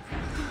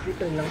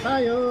 U-turn lang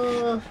tayo.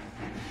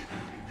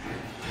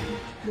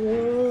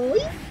 Uy!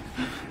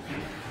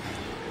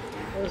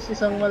 Tapos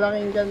isang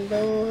malaking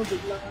ganto,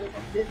 biglang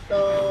lipat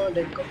dito,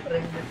 leg ko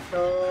rin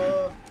dito.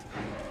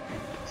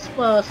 Tapos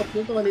pasok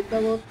dito,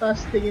 malita mo,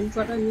 tapos tingin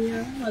sa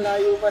kanya,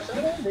 malayo pa siya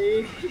rin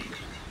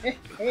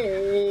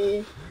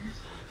eh.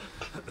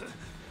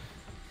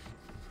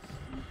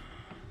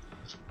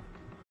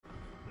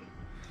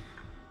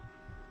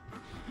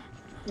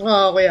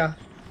 Ah, okay ah.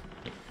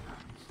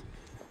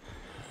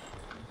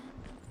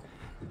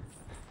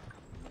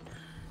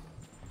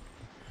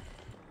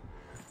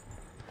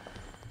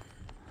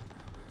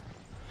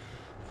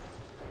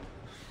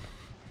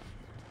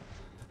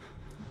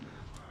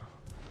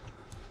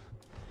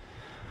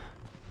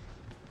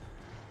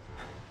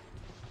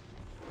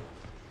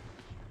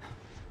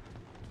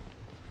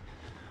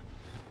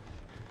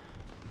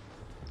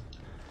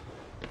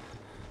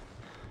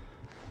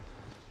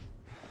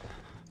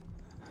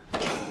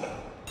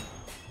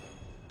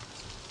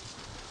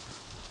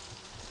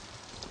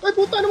 Ay,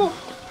 puta ano mo!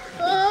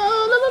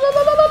 Ah, la, la, la,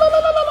 la, la, la, la,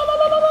 la, la, la, la,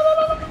 la, la,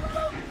 la, la,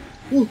 la.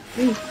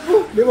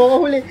 Di mo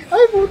mahuli.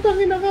 Ay,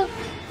 putang ina ka.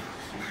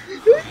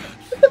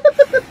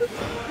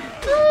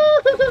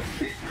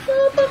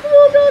 Takbo,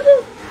 gago.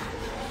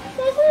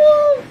 Takbo.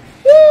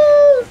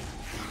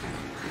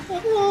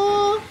 Takbo.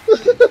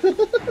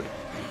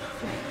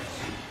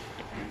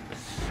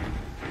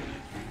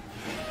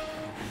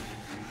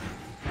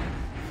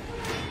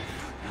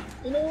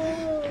 Ino.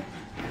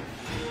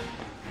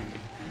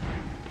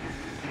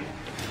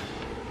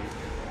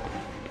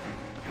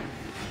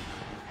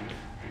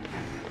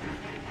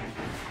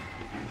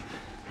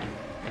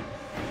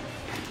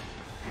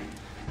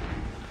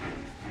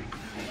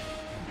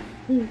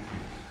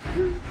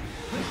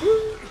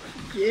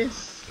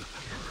 Yes.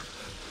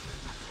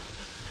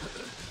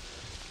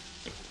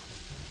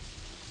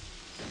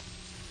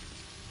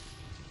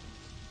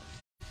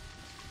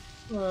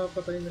 Ah,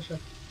 patay na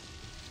siya.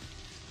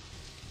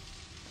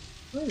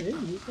 Ay,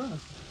 hindi pa.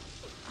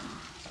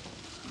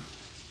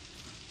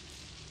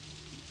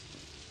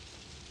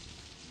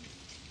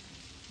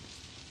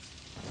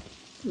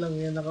 Lang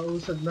yan,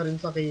 nakausad na rin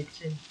sa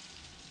kitchen.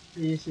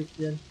 Isip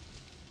yan.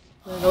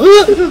 Oh!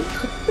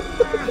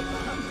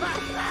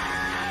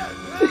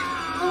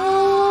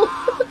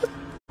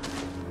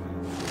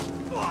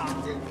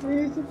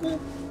 Isip yan.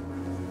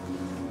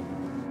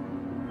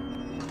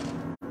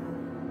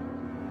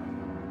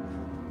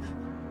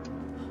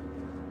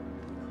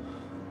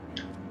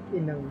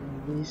 Inang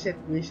visit.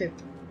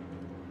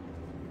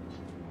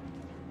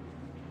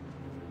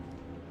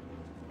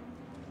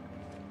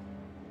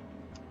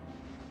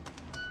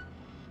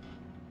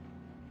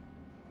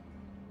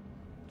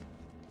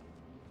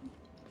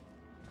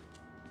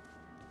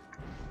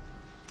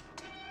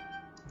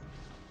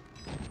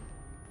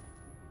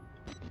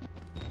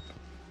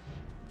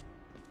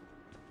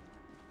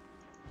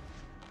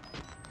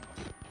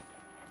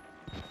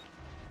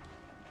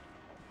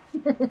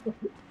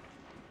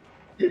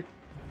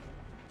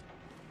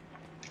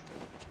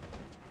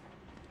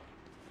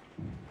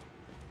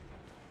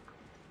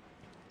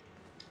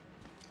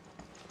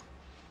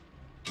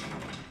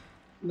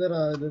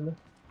 Narado na.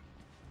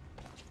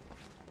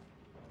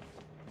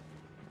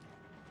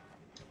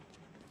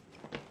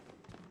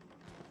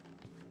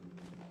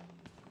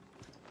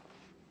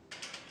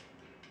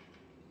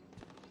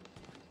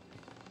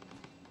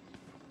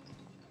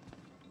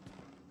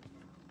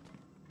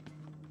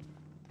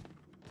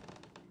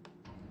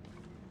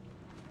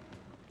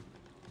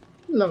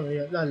 Lang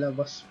yan,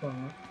 lalabas pa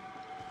nga.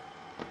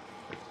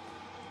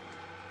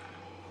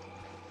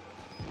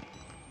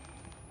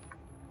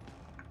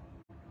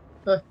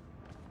 Ah.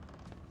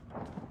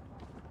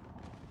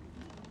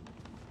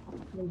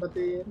 Ng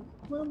battery.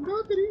 Mga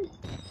battery.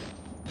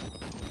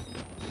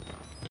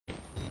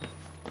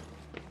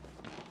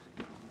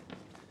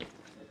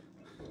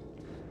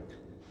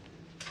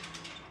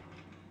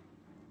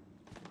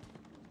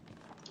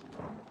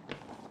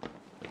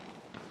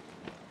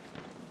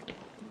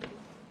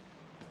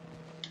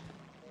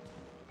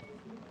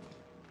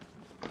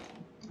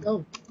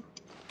 Oh.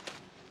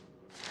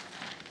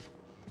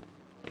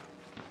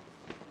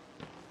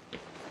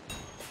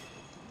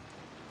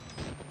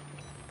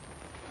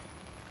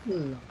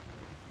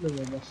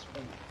 Lumabas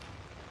pa.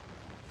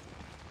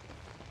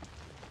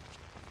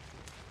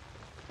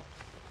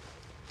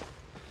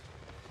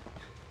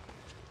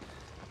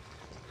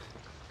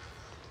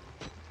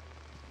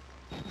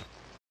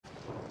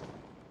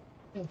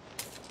 Oh.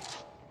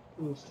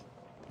 Yes.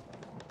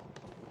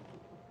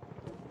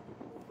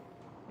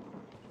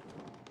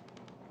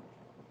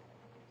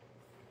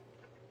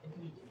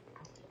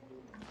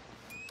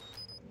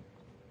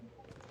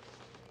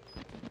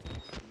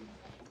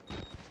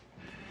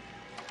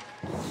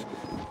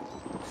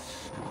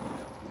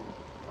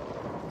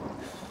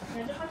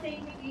 Medyo kasi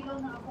may ilaw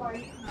na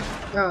aquarium na.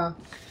 Ah.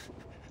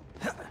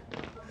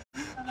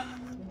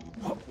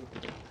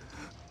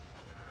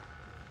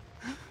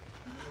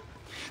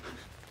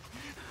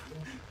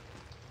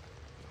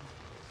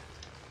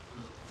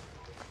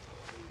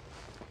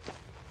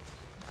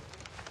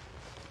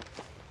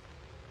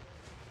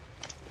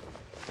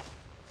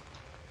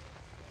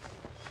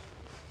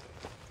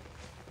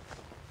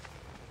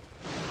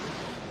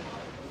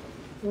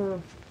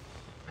 Hmm.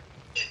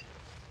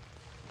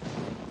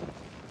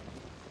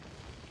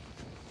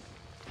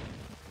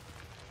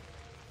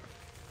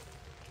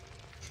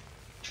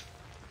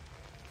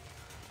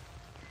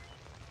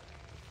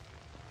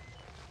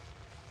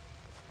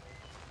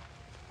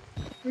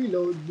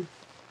 Reload.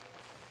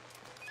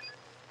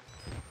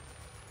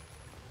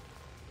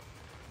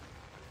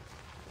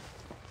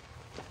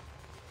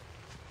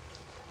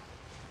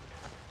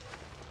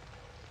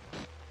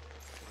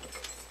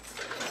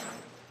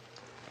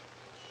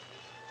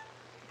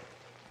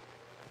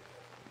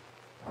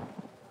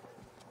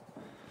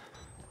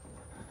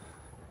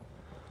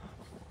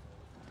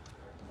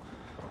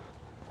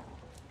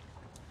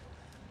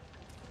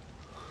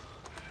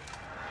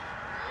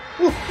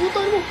 Oh!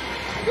 Putang mo!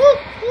 Ah!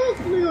 Ah!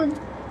 Ano yun?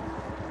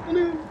 Ano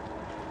yun?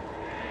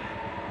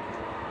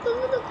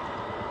 Tanga na!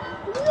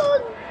 Ano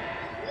yan?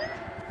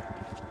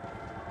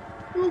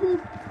 Go, go!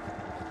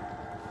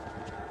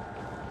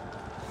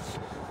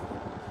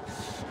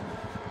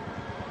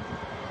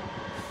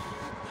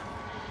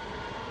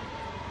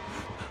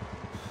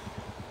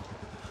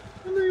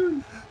 Ano yun?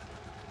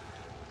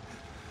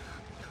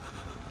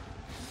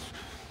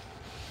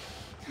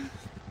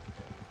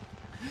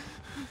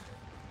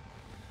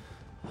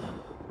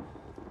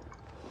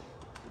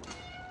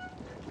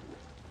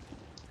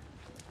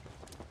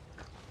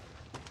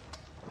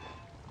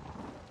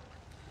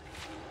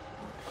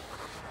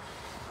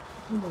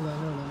 Wala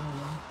na.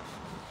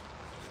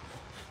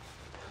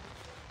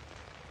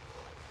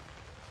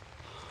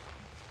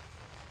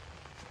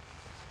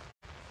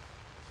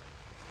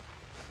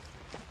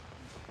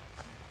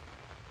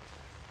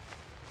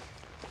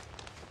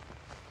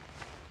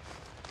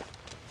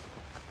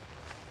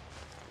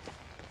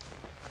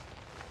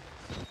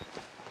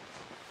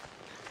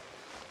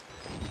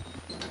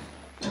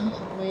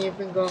 May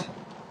ipin ko.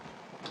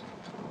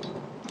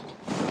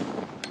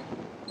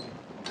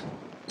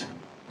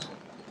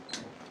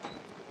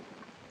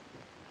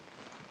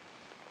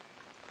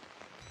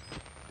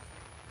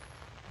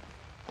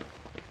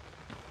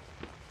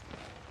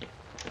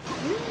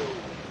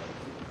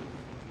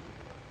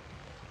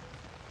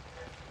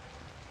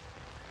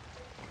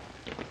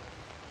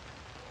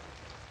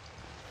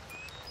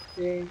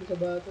 Thank you sa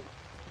bato.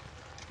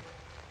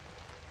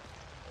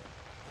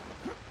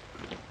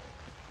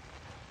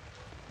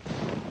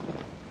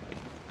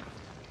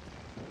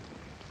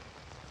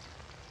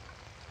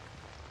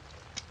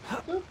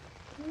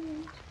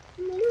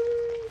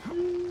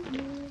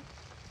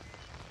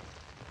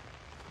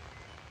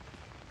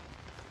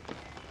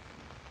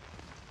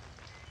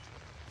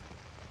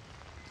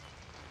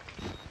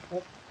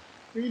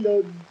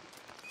 Reload.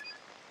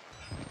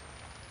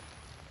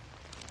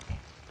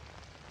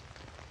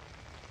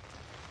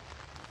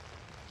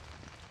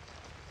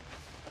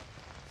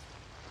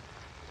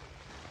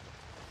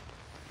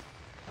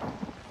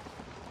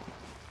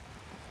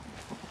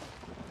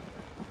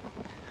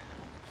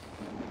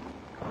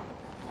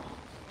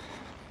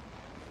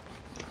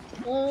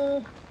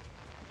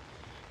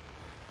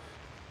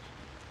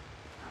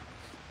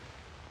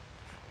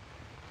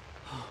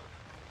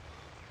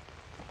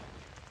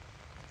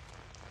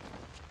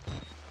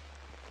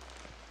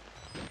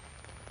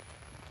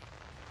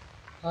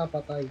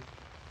 Patay.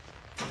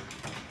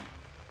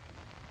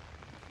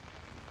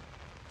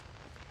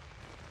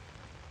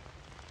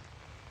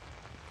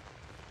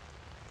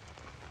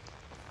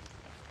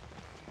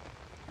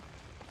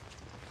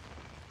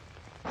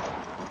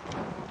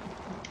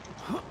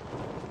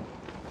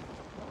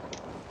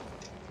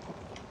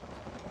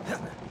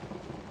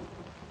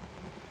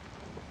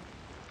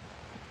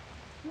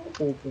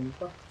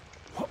 Pupunta.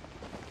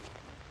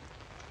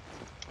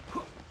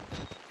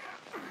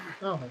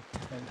 Okay. Have to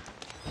get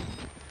out.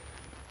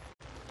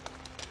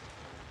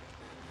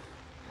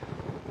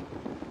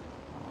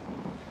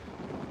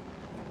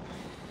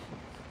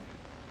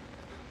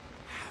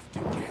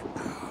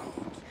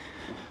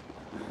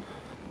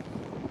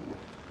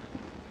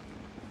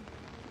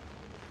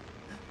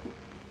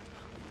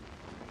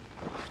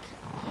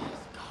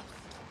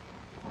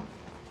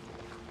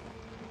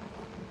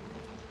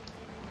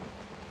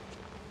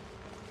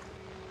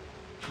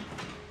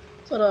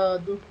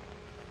 Sarado.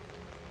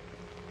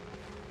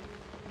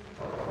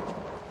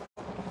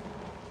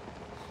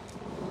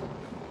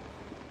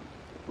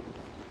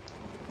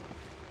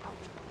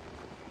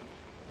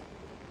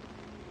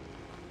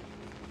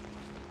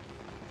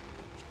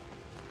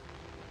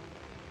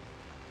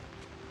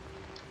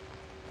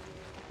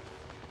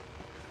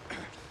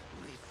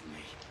 Leave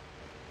me.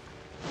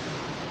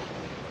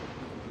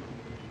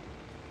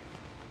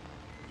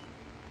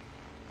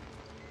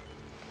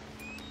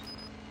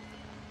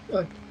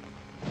 Ay.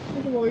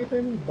 Hindi ko makita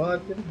yung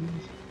battery.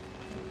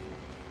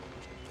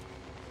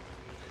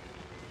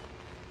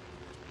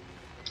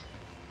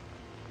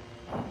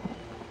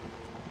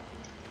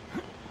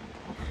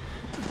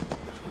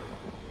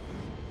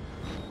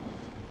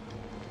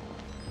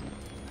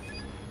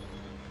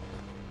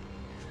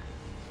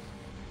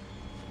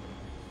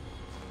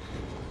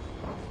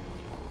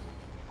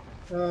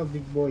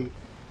 Big boy.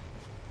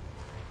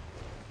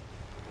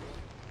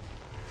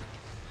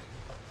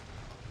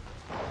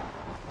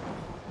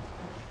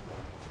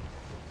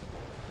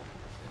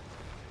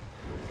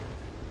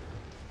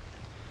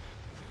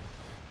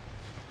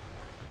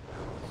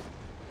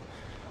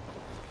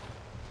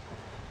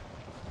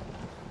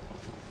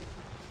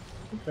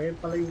 Okay,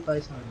 palayo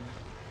tayo sa ano.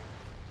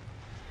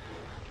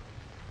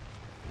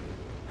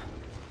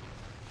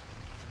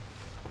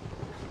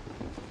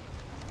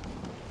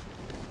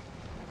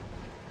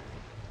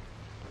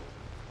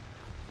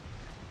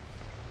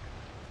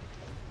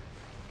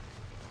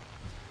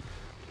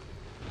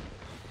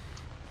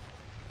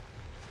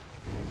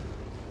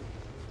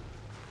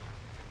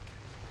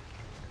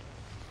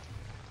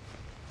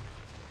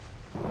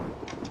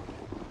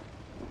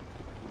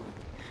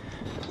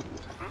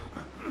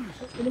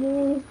 Ano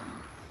mo?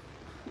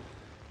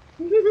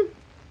 Ano sabi?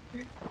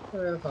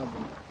 Ay,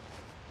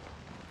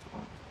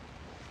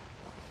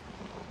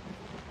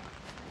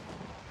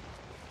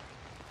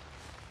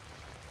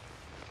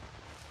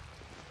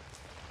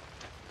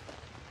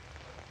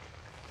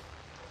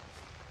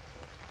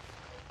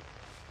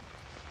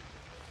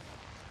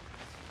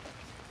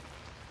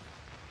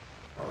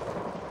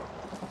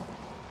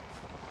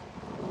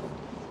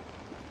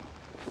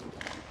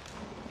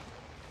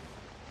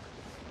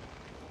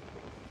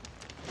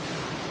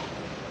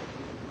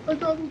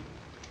 gago.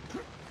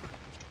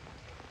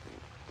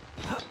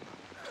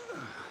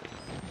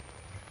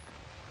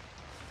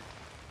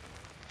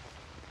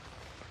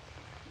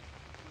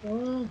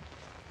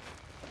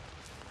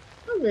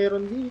 Ah,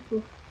 meron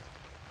dito.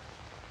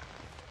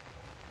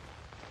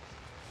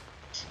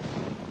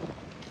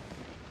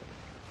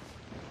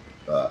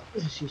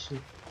 Sisi.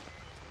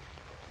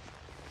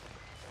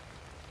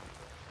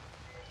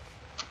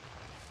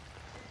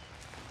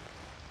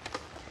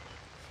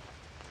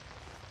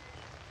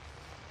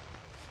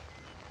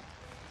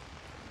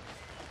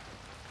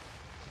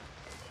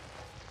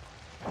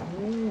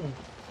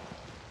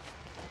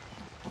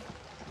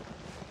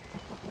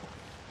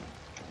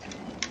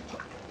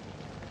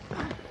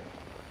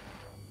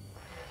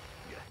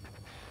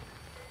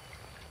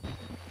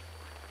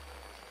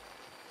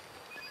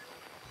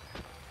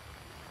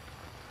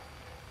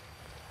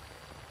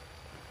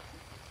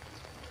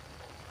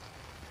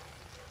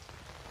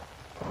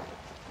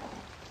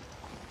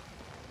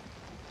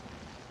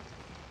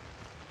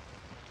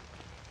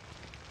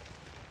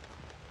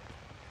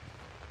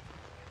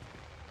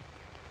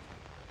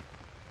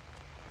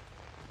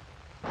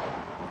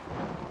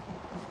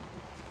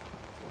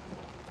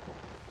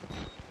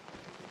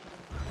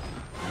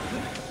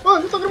 Ah,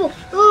 nasakra mo!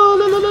 Ah,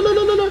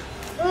 la!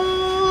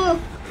 Ah!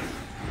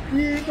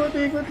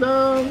 Ikot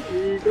lang!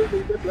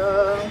 Ikot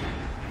lang!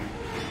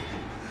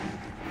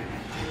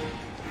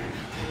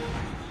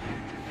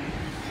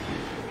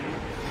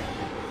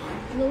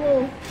 Ano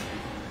mo?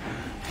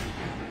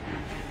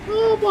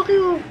 Ah, bakit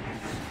mo?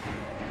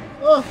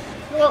 Ah!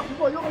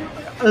 Ayoko.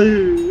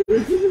 Ay!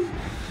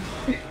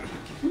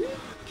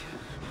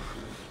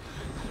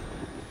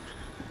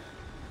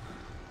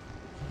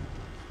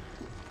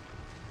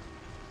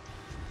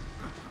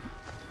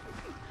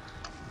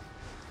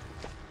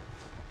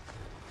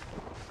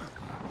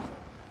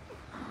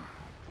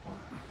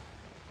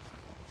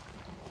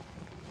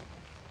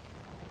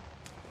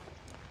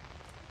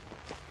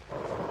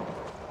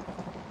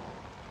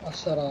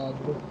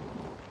 Sarado.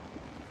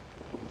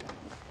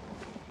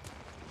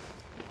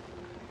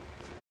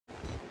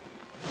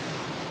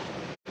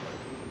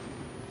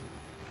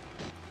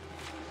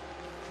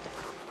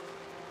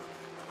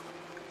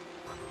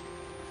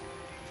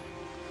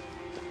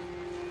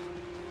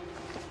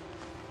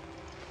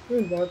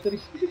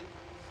 Battery.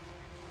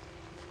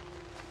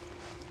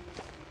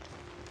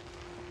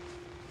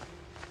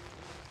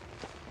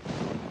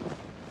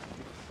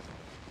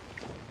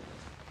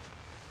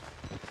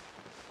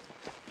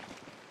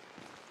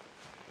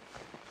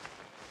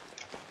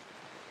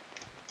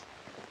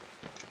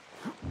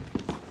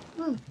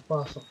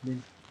 Pasok din.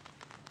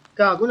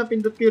 Gago,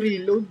 napindot ko yung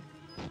reload.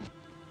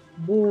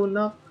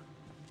 Bunak.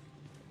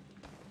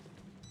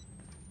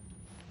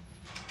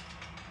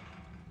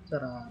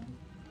 Sarado.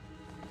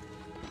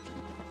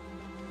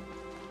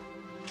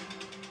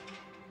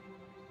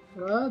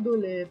 Sarado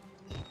ulit.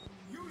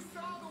 You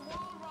saw the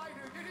wall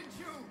rider, didn't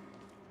you?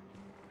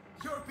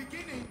 You're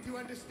beginning to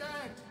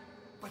understand,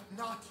 but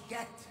not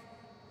yet.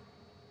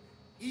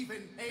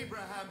 Even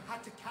Abraham had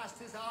to cast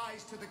his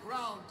eyes to the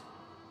ground.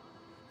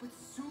 But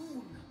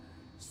soon,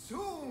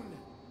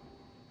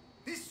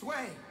 this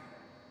way,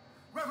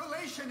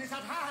 revelation is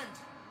at hand.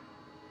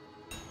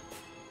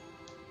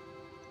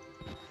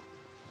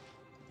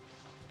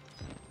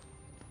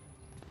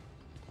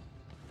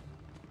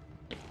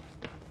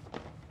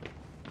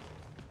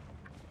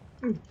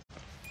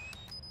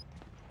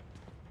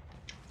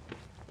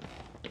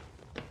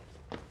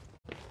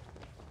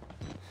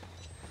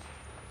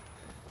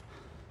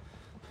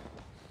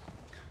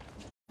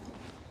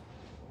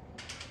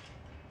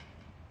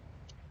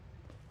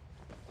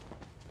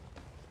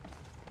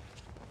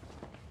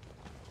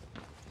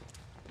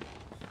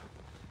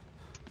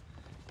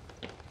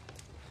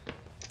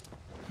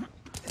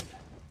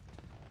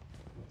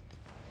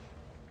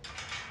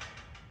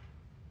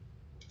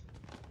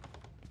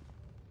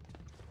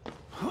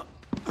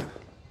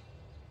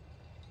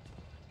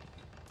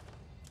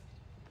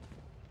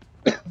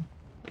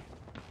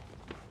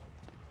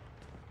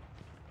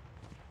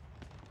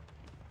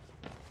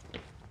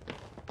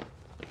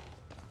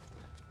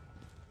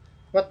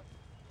 What?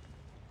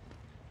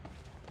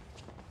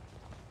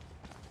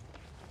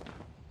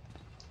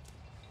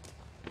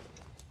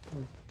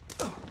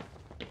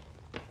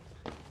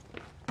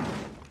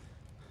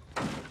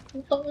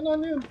 Putang ina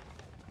na yun.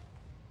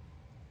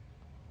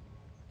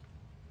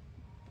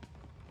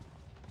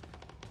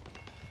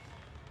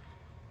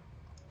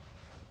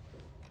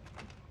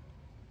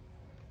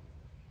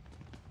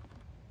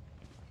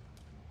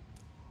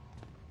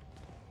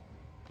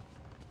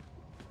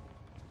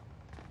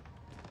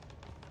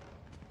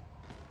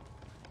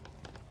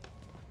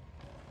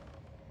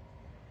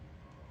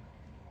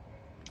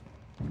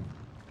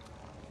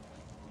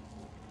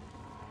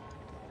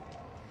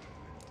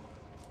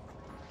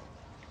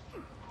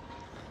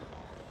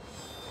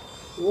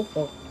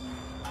 Opo.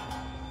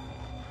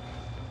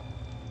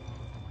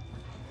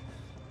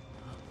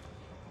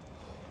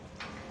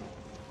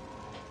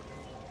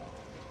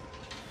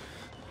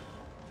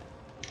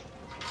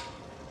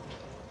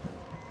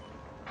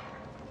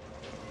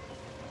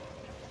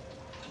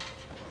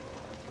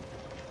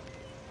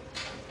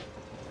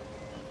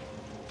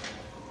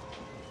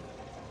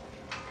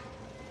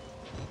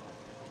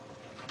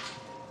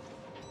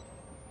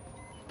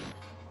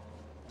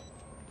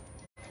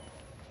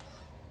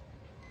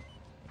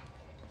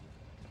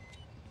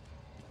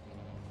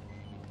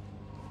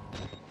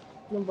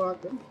 Anong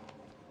button?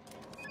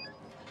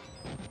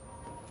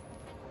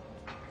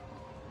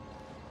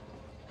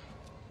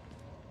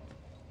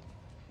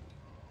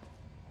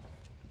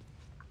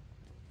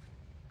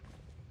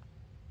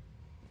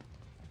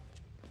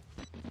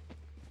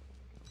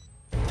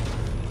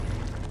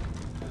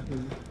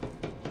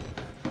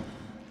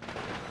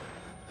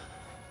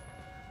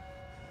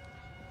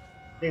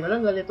 Teka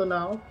lang, ganito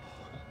na ako.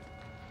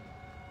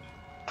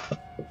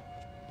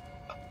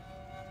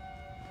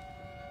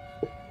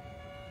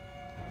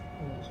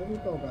 So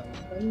dito ako ba?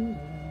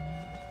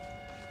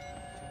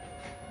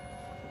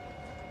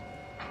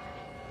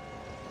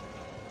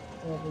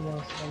 Ako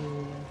pumasok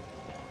kanina.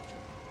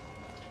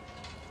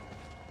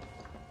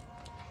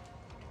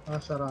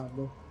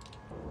 Sarado.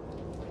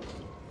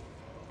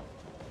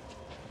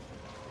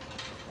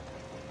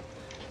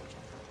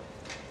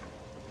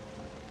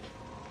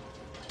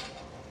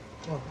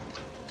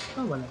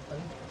 Oh, wala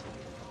pala.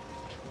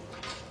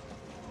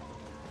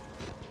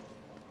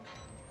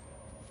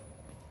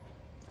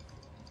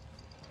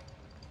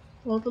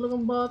 Oh,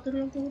 talagang battery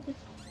yung putik.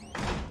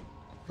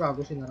 Gago,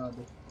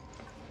 sinarado.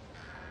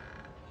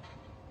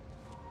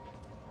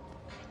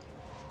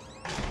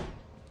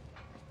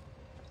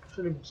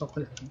 Actually, buksan ko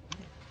lang.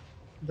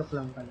 Joke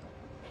lang pala.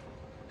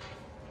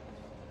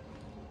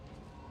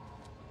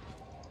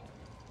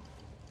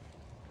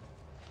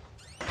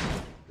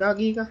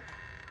 Gagi ka.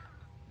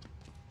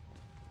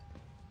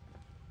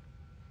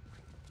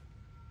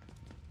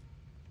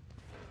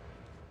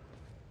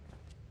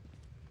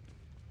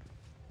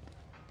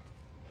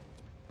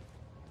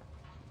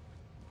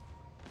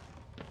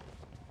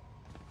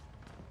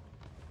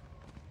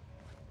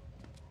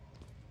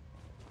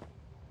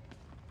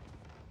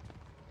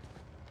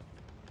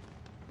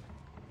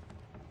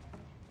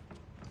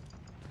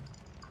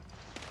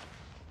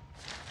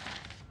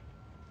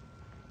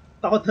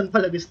 Takotan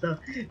pala gusto.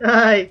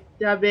 Ay,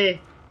 sabi.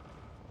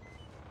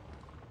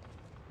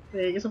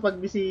 Eh, kasi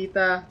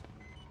pagbisita.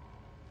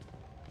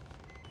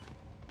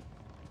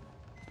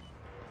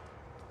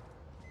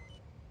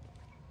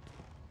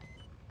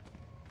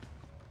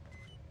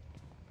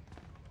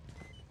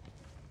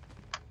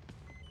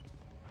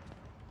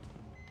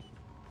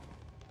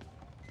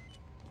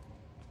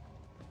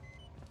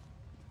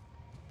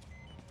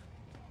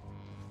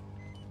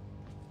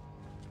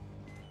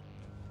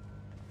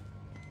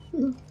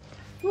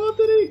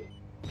 Battery!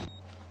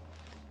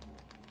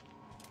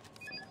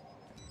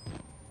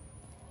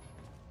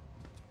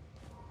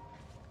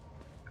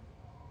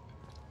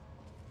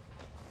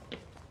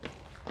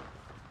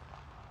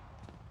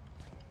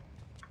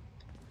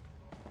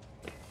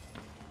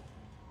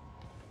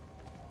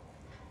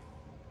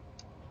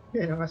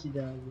 Yan ang kasi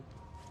Jagi.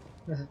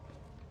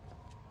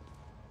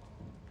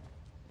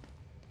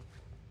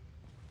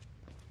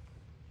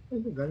 Ay,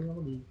 galing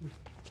ako dito.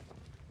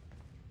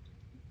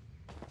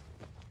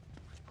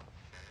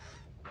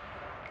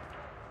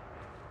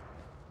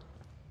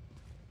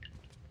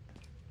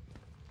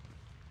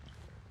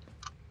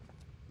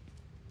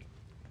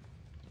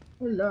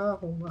 Wala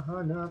akong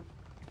mahanap.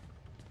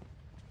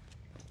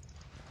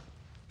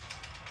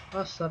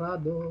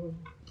 Sarado.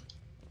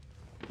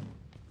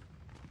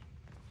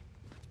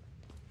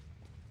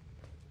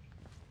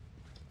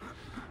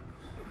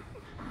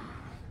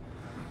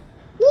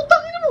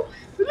 Putang ina mo!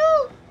 Ano?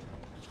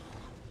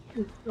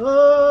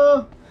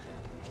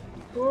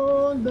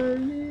 Oh, there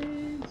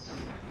is.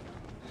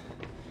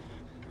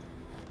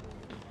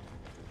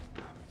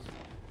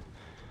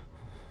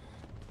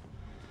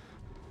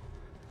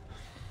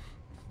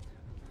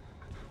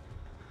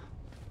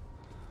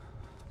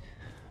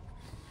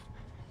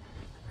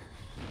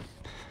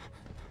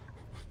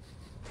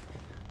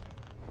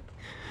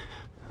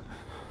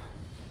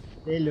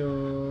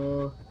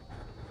 Hello.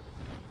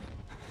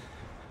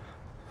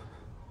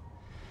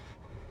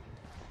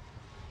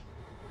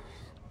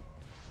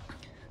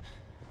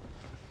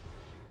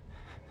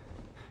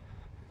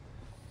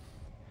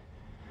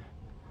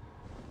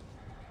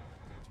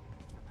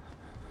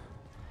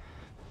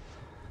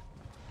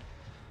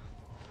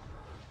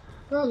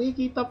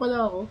 Nakikita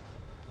pala ako.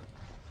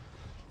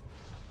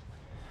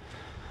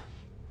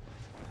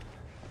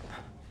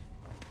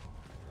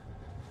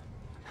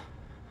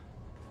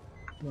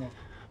 No.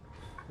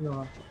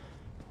 No.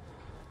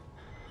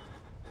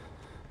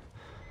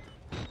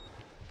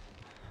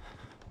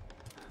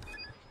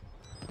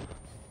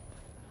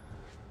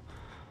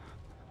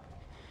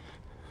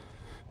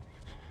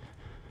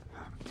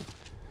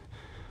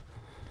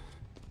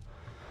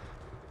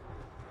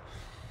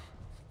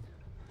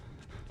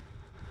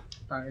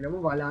 Tangina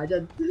mo, wala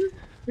dyan.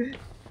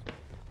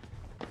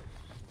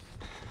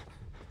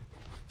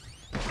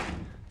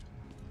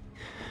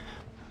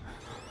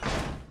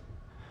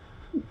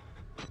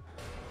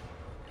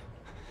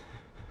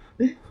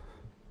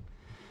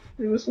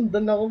 Hindi mo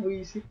sundan ako,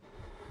 buisip.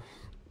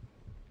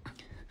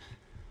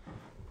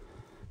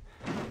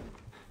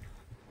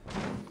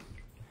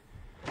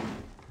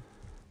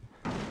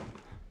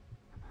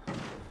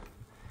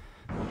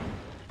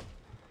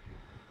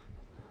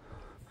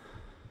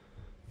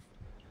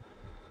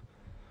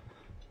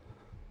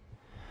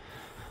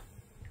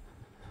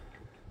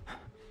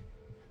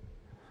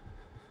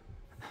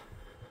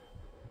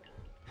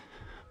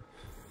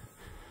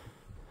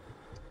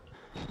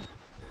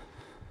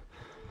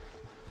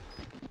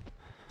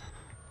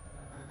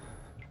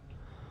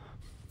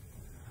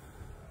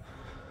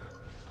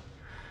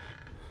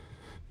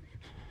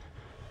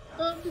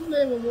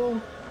 Problema mo.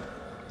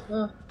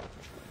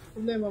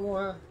 Problema mo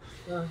ha.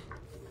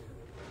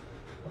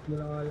 Pak mo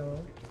na nga lang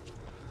ako.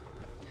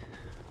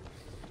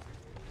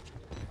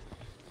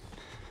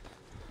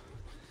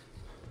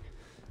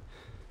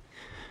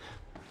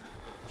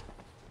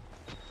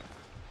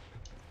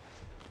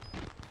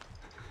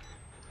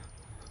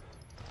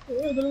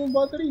 Dala mong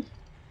battery.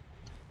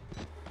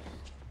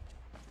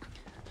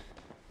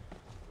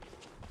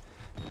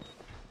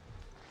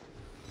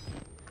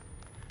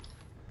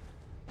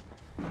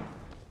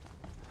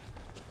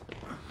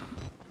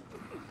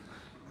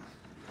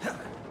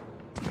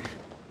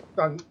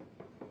 Tag.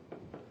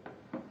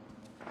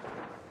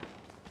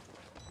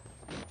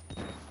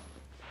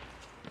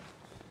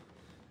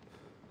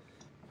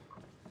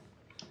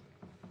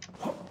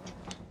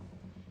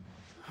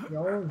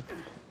 Yun.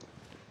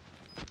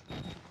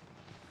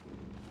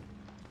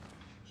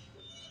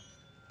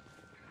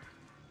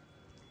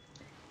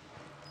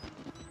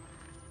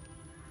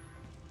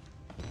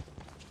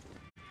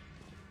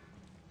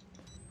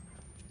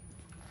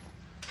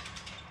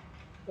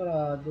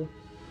 Sarado.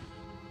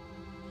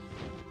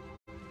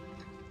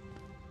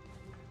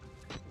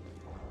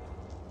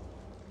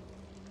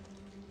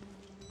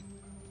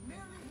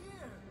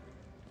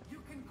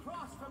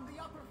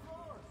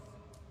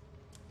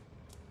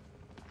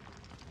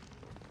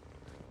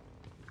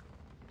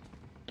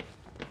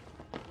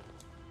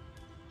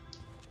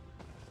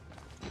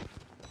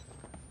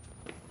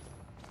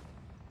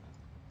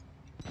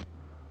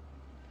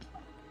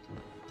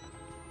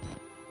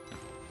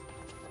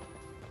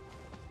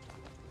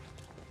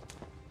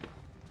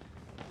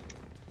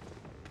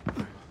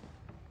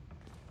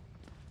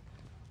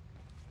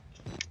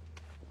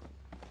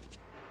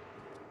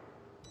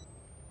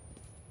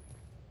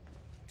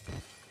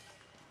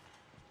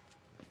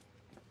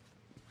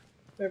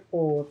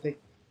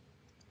 Putik.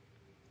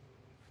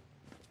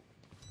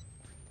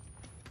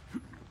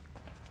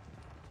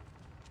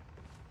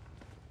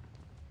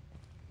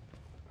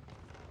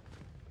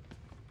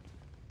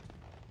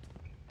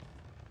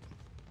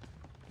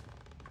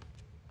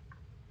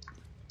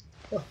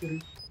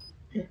 Sorry.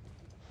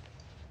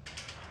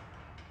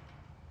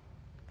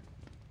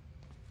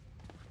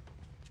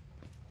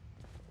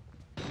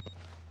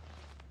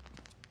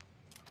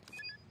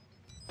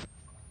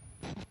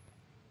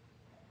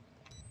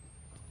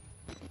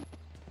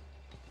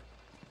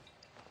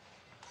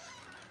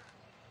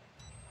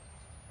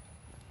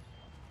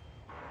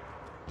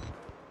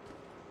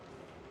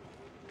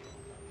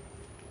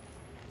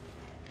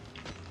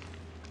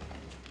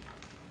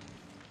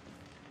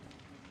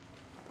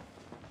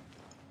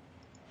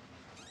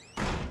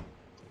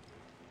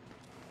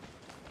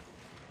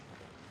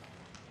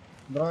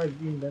 Drive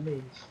in the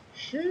maze.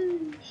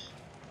 Sheesh.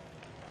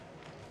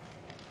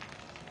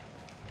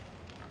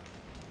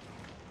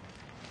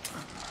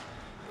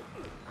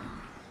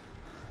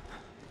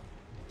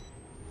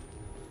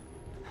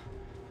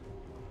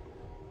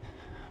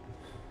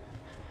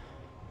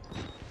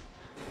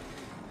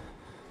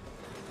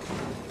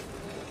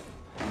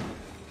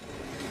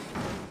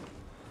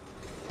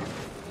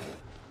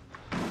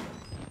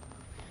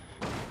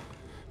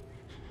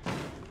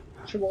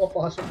 Siya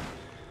makapasok.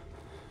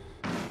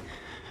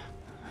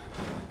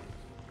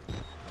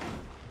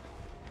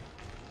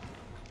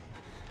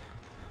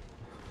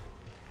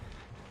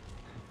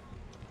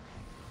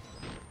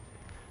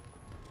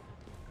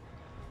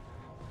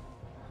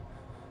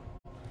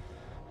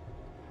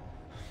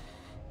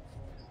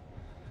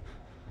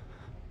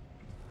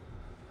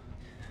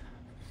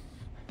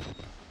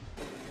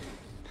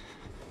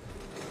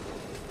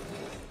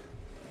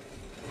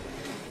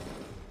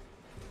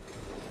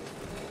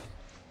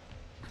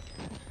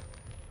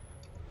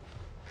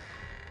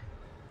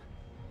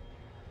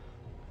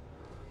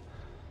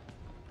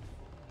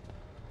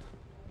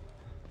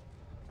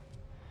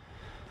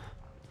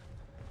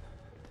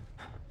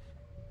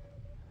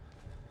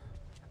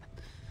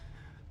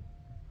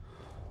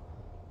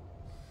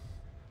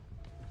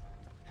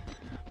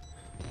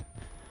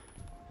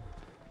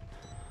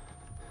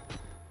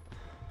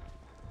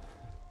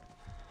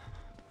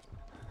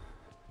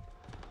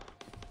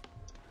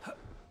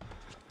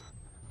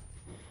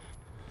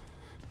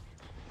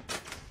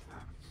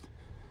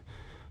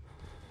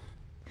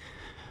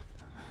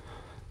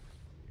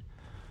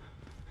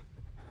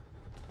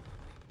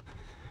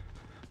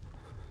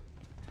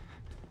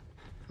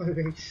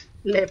 Okay.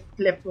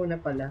 Left muna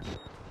pala.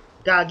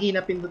 Gagi,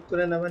 napindot ko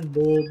na naman.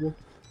 Bobo.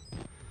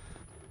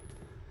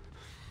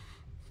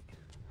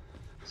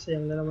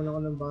 Sayang na naman ako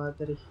ng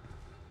battery.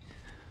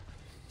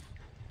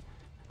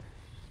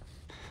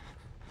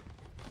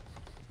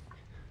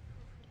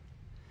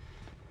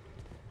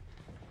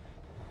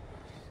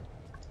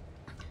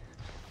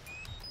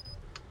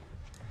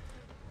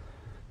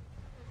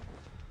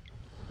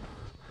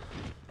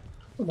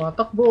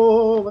 Tumatakbo!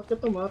 Ba't ka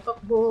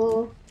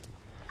tumatakbo?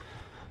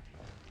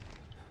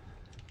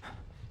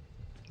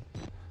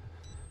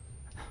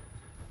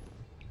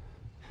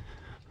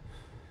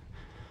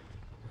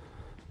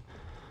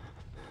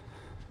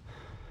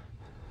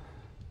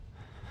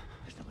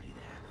 There's nobody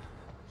there.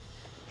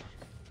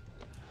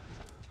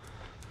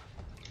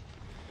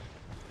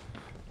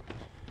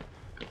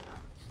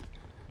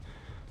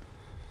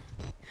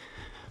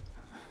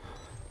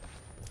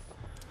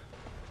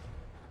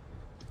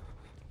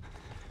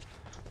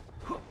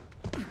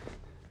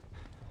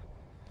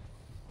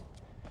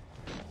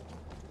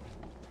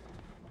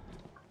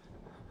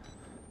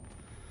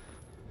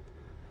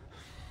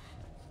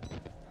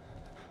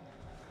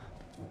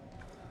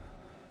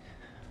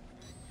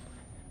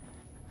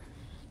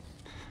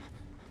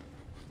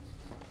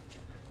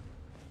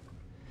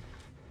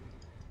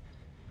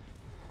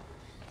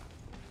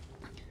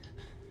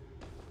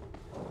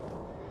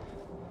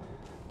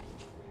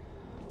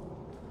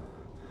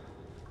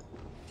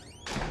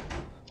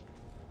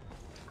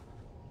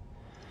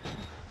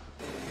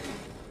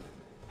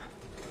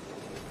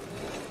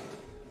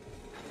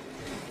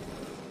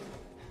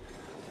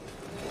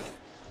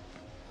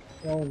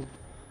 Yun.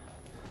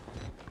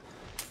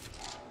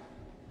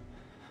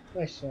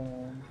 Nice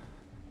one.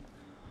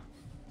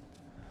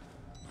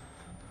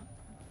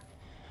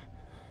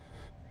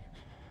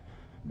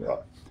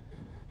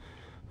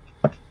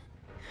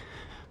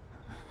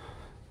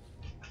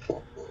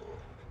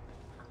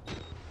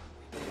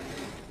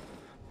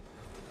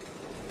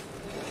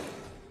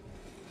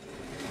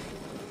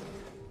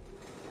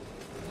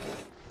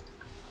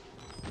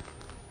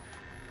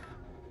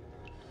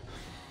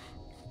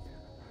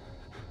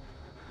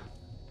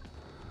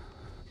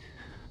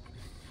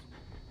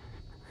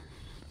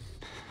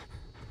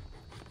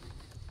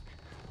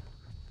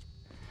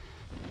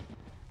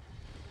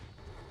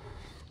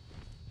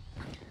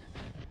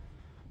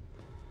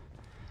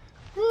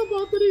 Ah,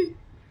 battery!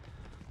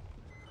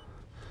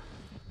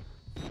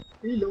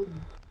 Reload.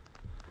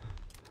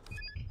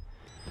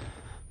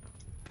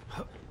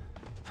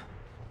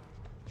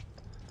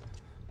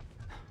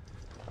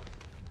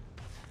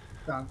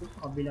 Gago, sa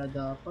kabila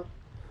dapat.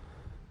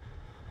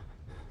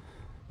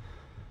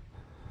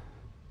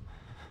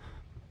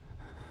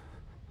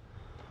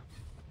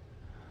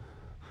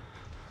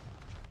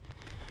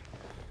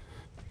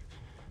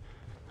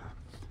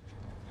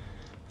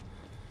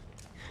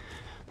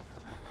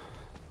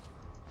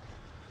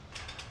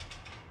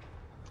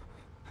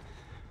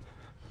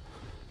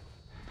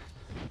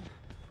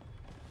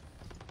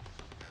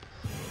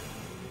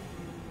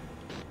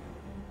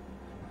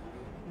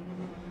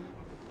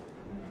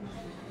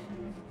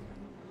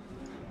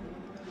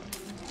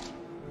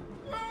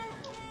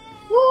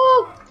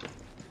 Woo!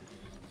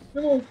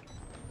 No!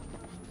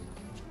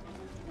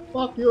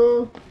 Fuck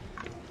you!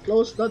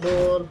 Close the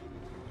door.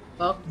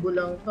 Takbo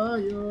lang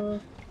tayo.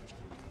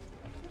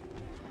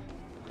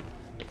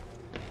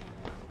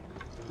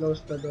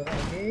 Close the door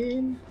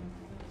again.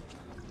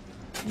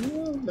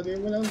 Lagay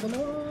mo lang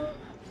dalawa.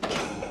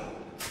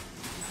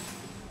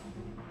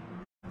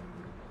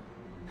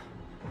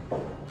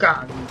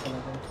 Gagi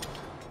talaga.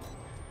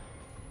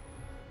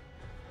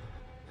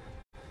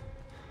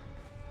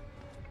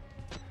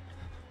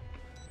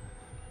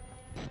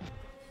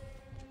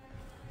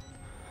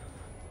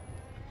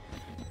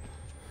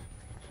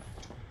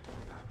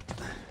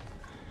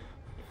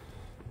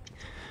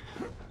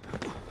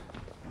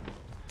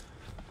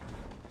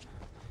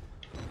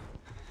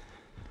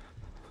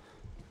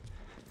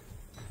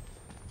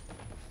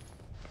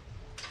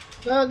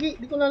 Gagi,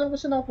 di ko na alam kung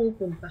saan ako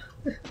pupunta.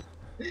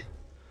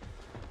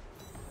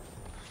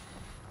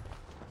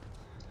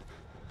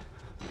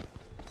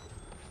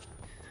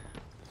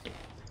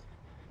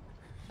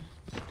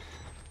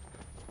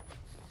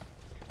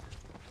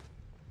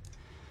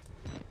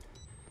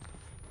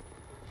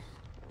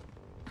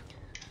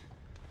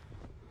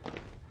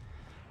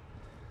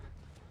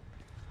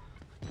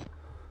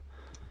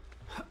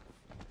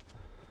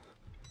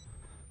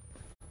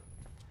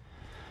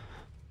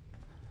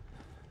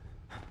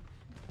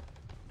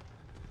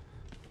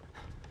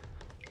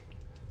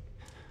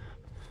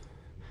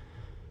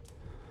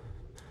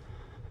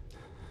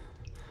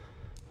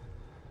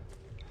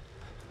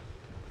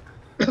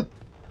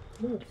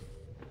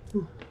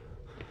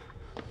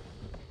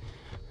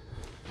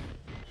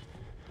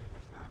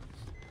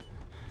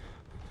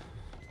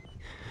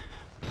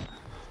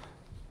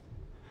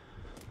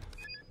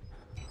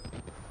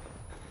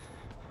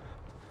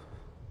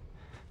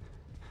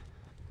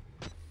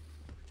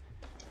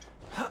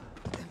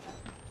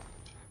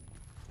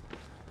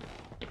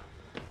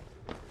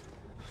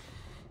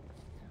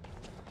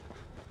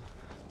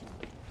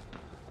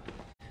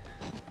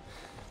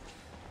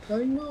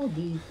 Gawin mo ako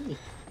dito eh.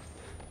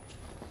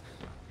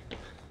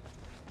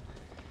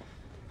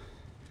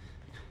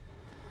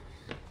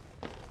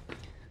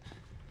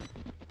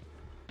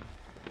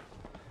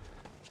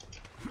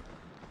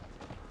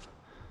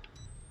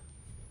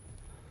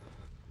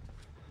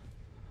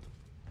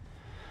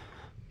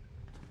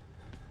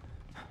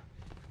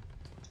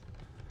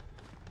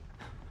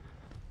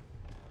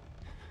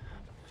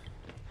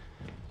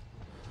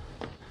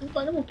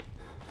 Paano mo?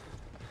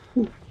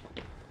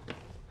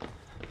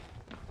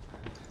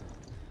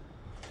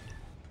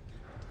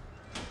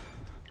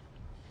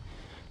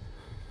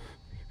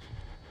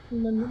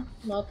 Tingnan mo,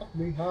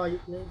 natakbo yung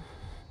hayop na yun.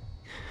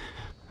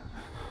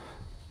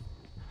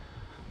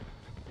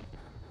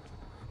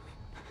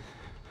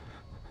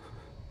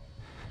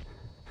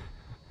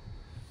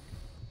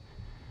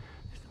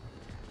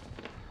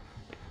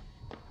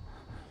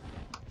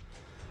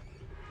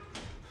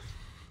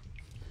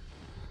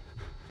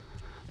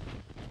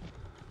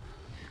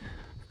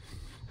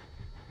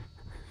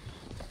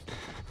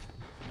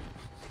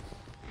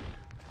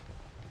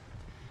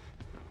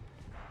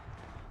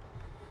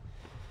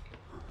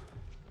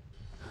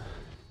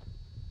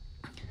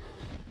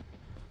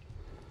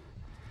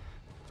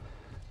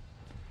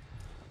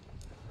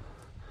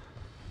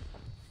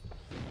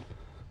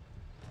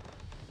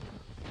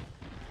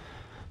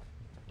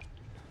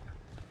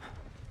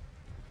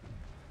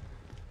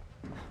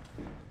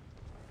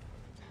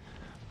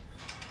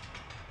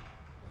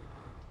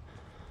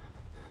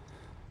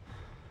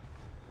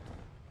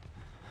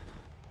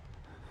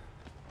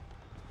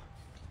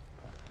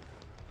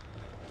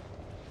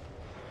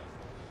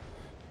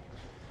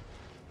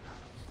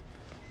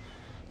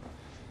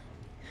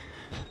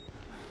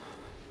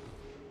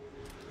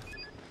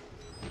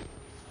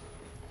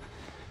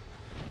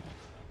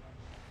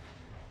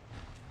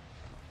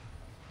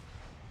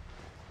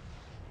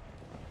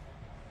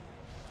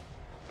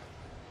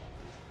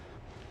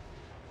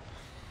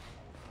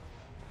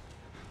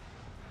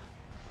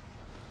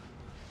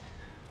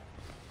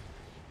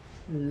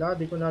 Wala,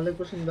 di ko nalag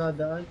ko saan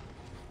dadaan.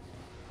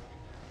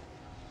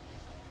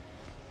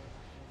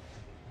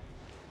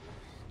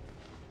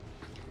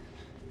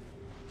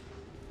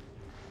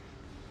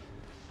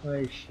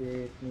 Ay,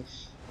 shit,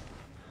 miss.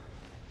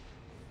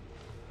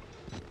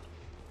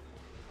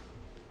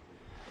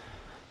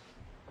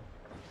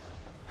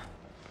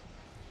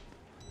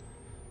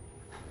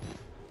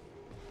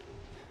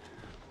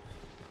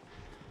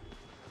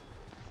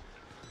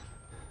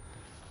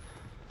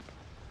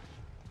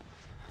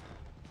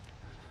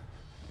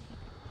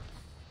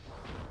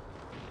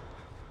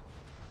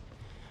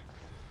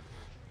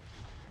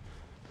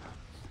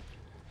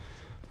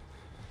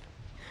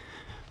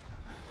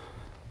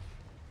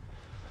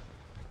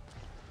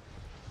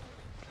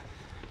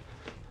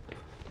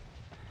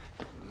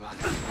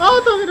 Ah,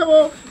 tangin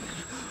mo!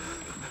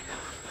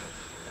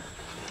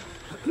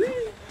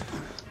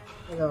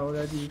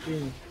 Wala dito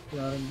eh.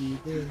 Wala rin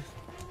dito eh.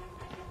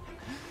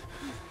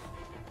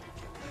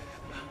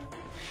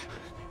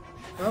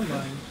 Tama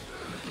eh.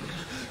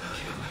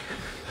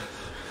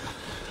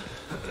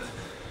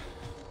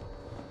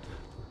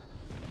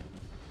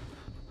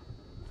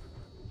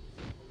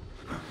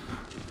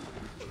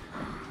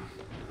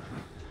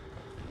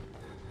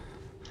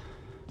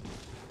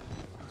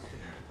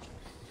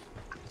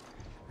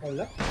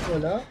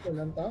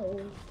 Walang tao.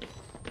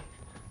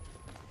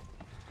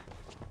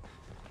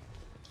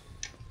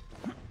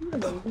 Ano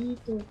lang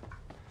dito?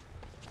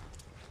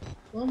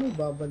 Baka may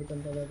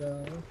babalikan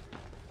talaga ako.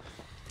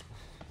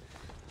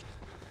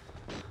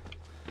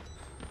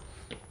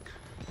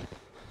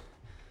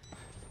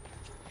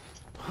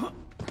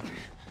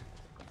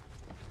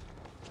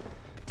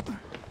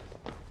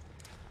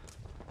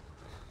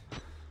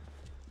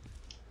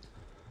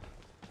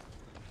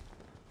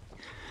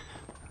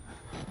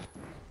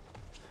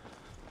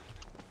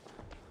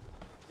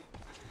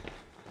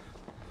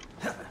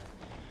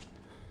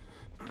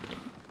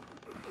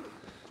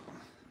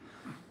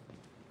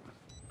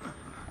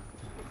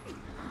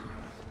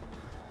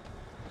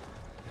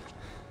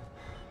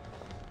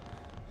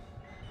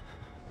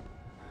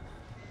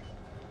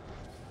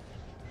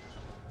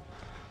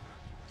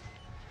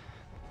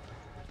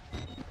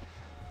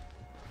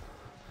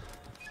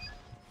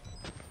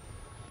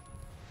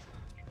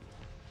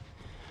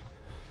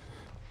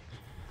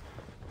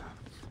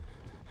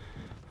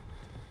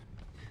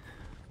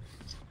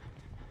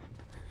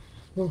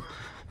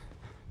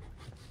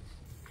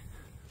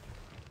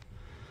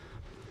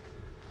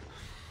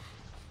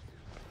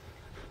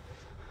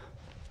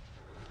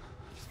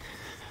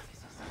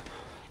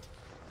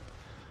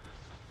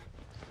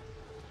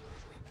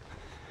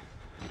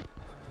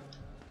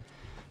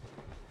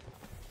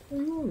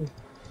 Ayun.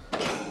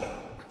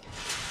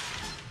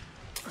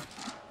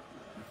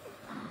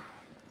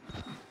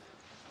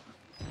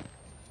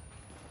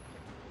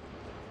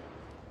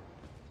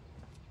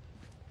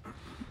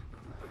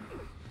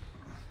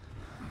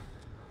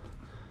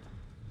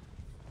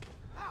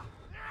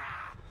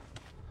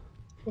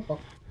 Oh, fuck.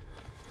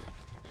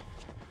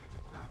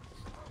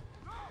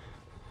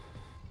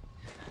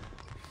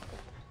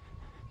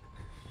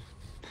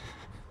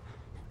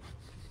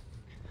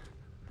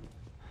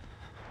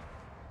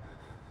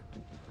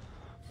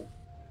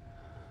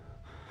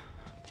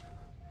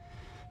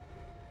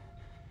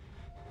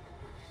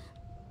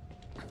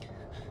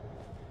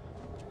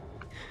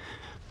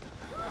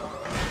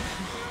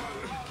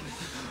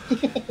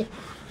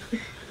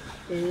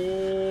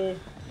 Eh...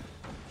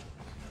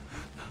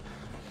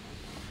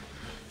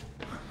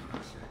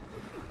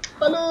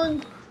 Talon!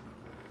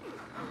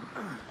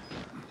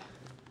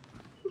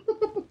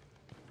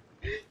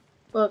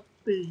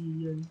 Pati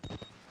yan.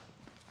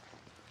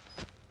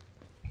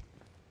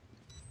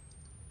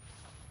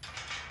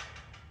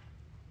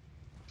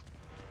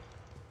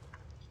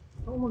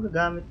 Ako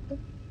magagamit to.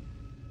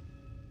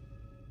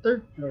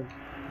 Third floor.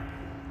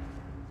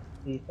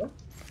 Dito?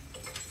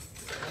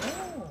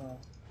 Ah.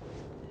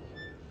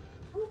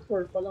 Oh,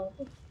 4 pa lang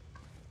to.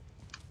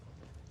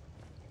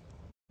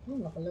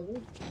 Oh, nakalagay.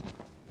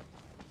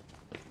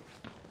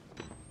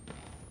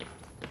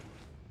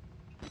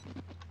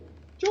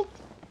 Chok!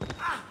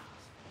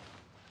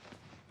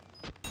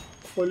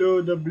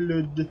 Follow the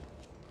blood.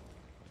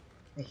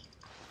 Eh,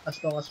 as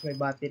long as may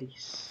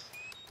batteries.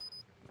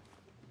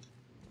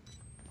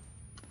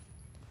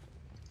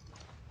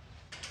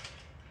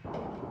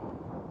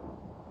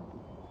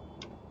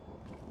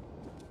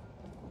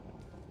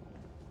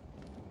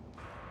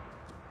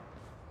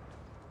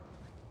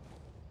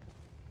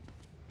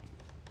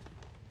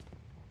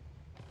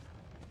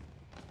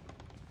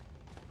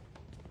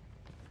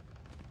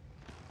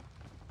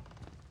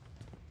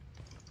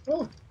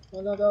 Oh,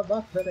 another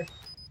battery.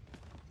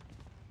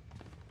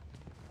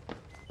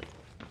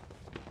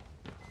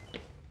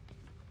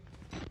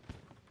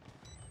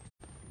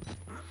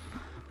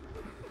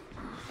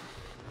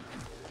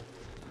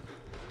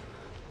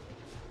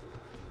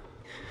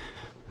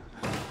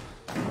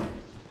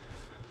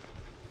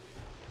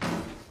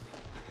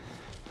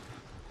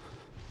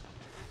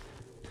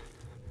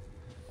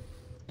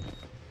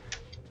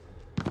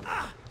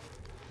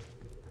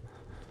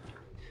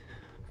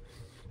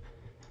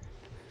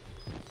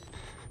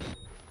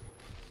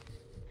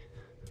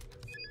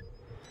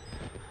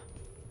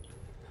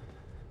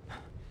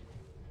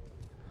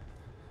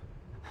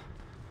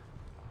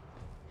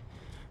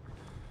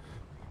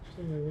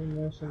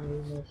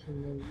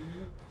 Sumay.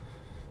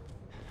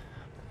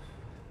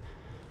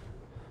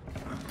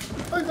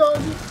 Ay,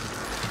 gagi!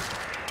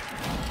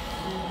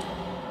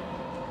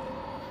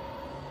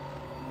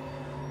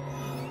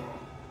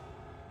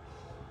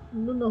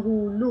 Ano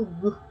nahulog?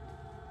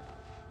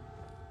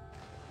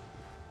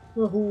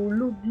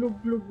 Nahulog, lug.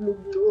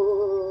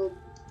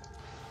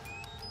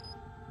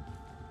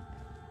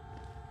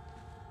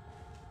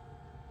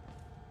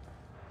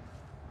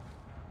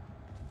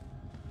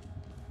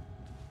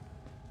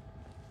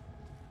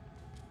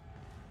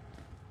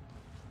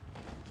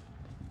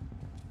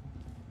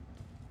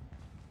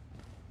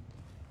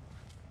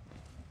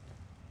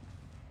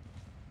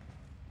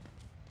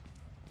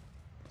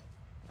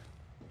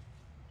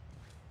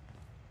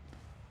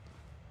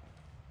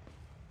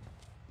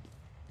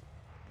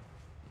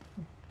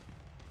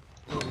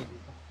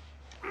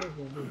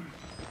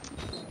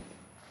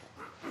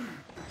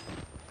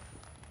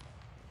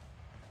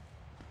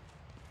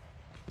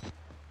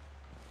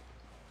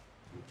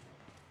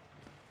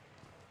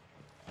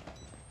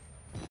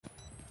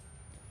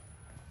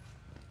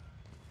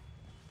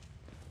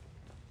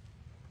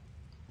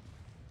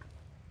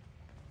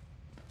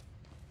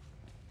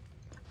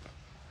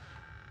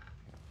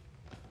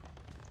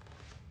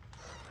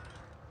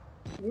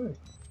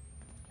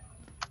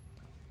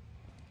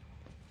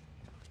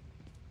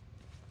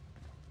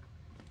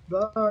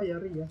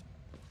 Diarrhea.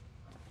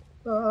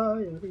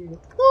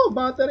 Oh,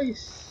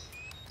 batteries!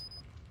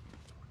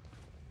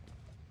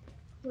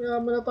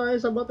 Mayaman na tayo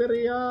sa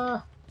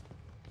baterya.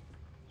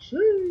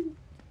 Shee!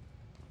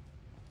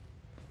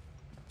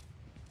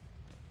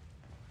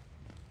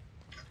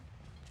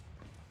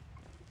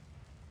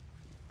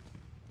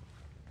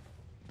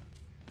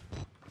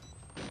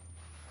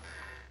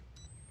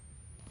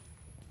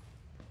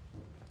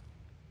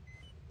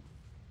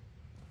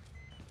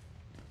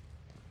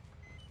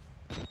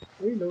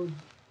 Reload.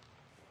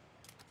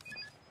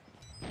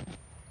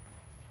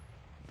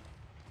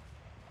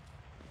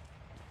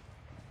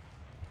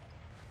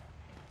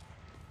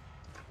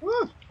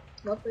 Ah!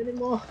 Not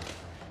anymore.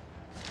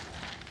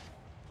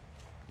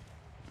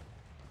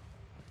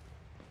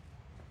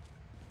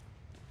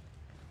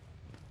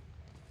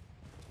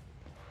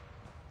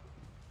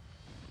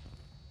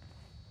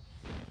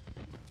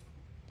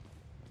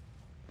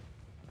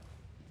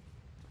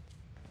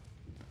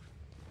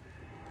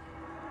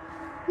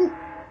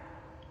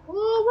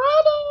 Oh,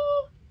 brother!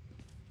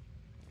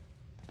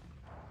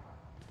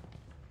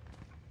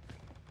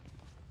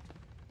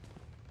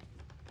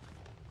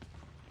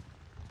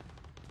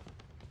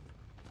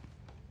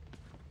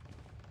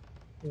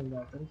 Yung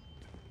batteries.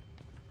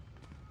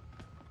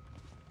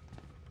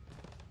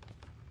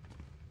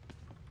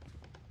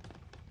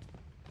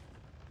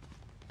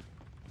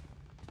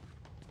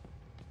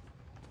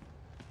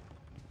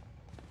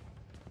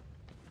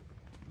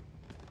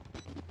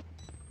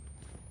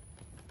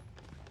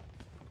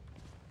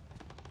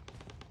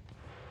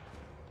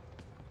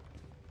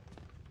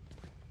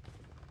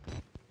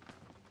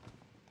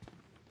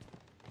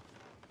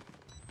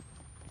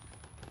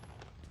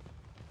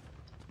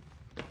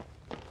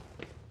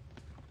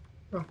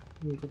 Ah,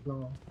 ikot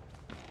lang ako.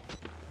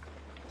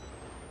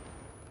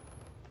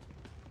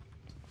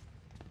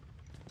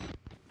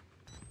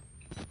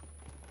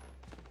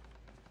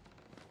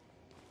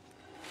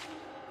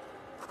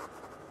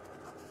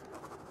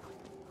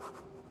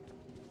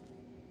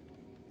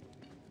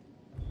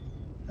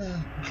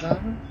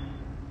 Dami.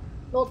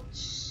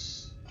 Notes.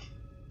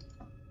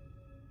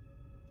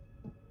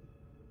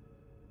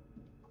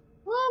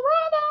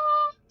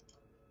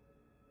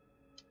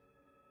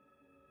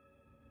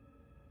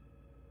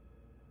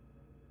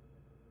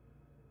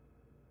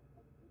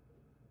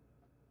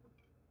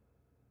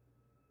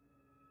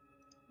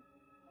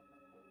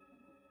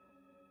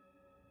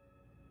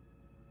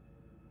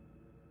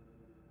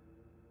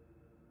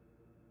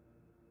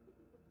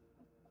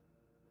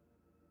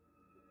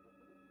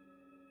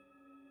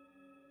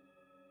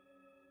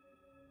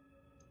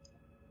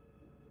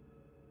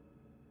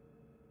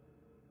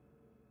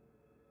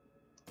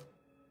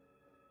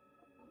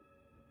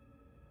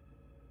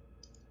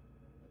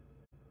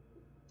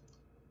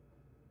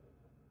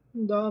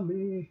 Ang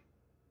dami.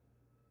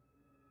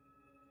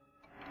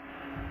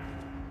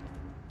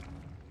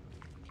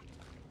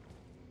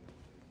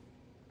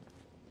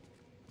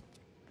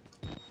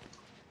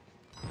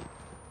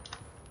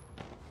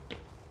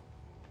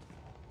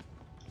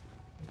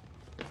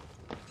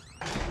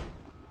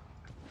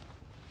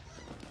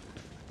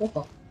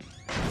 Opa.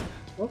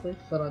 Okay,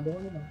 sarado ko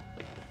na lang.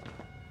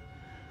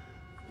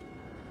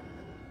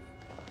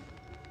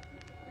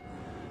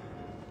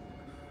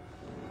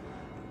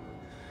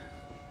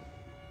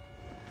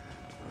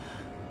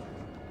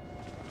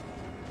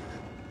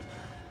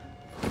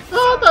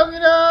 Tami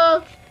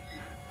na!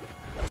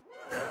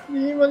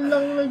 Hindi man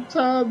lang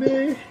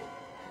nagsabi.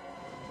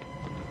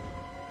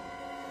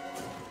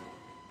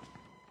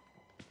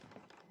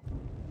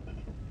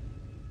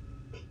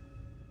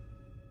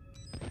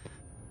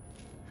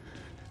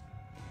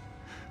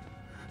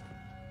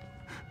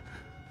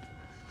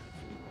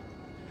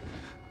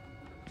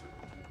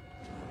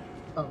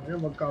 Tangina,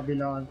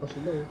 magkabilaan pa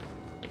sila eh.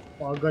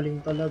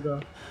 Pagaling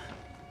talaga.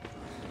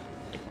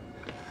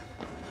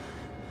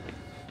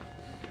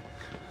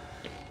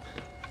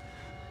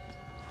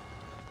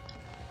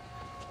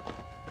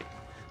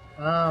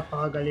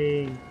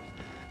 Pakagaling.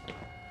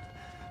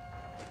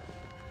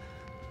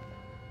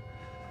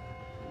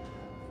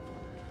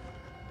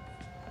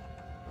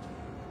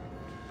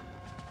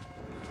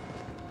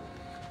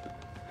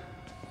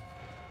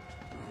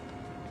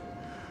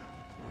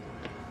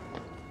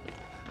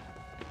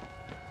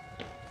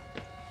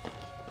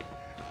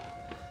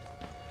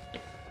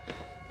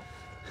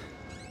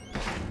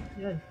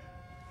 Yan.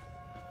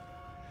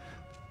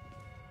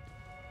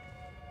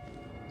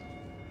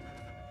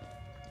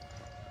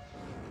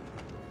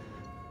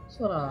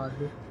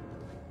 Sarado.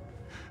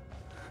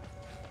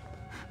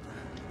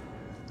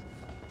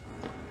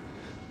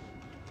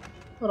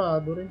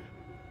 Sarado rin.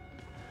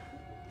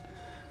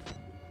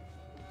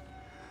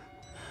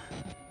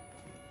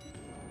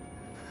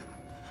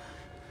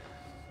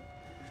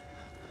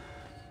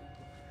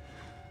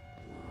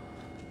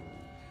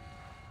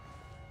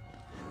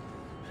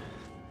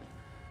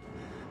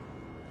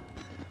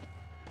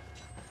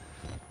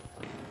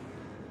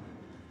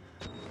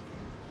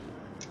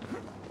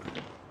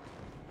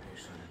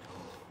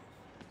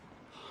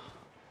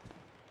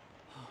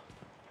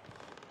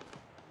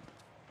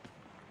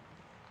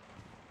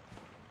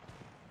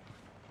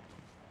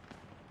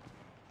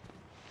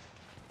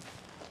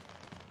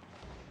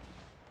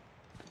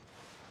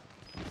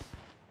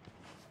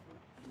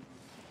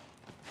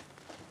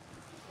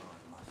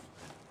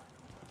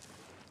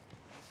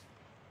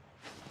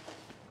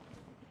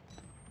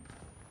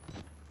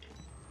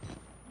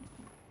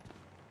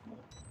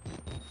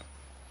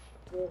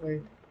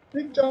 Okay.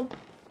 Big jump.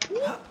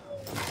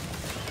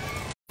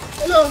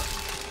 Hello.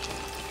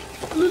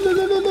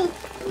 No.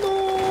 No.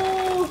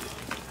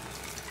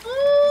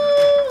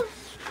 Ah.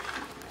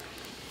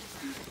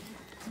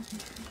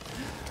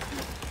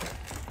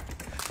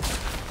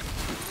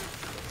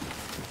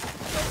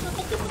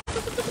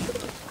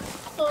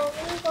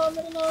 Ang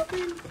camera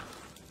natin.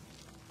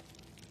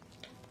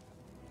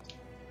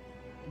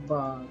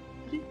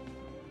 Bakit?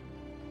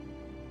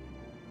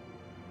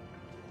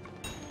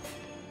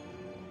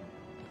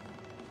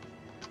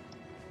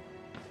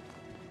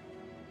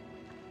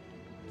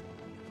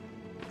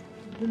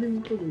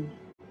 Galing ko eh.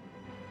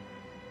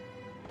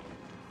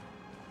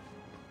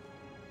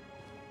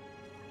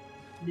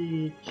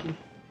 Lichi.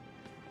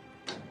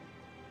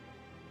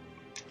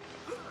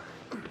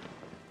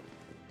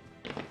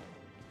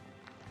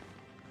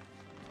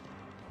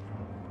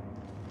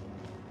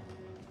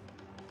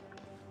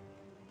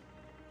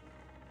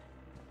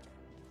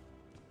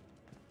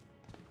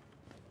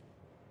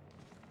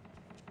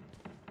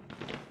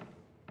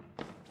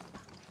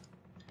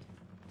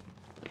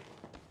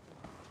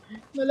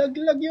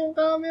 Nalaglag yung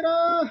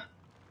camera.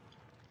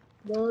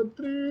 Bad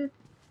trip.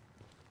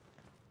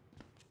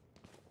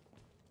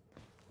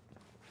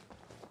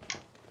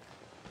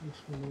 Mas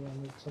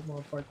maliwanag sa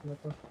mga part na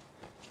to.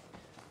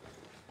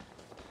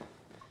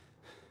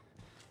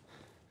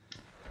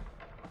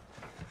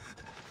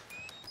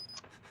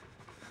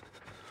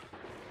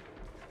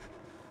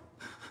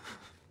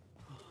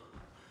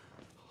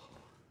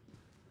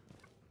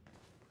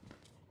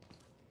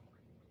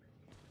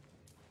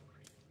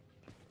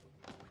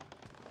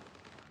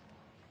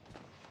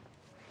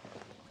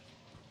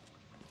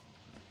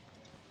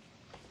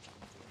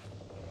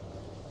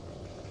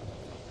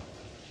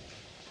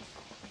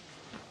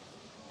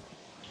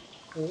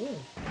 Oh,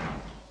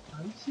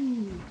 I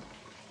see.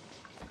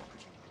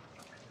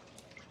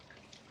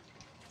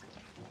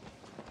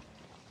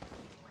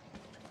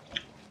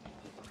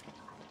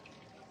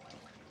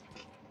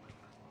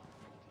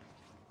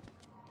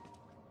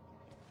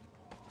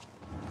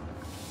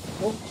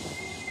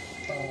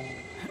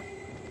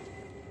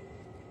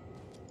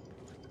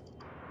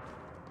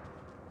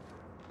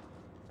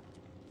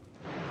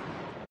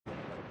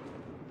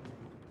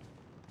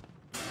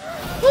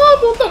 Oh,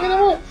 putang ina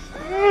mo!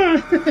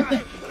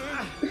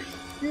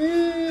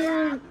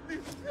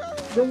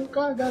 Diyan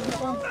ka, gago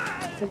ka.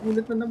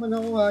 Nagulat na naman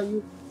ako,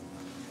 hayop.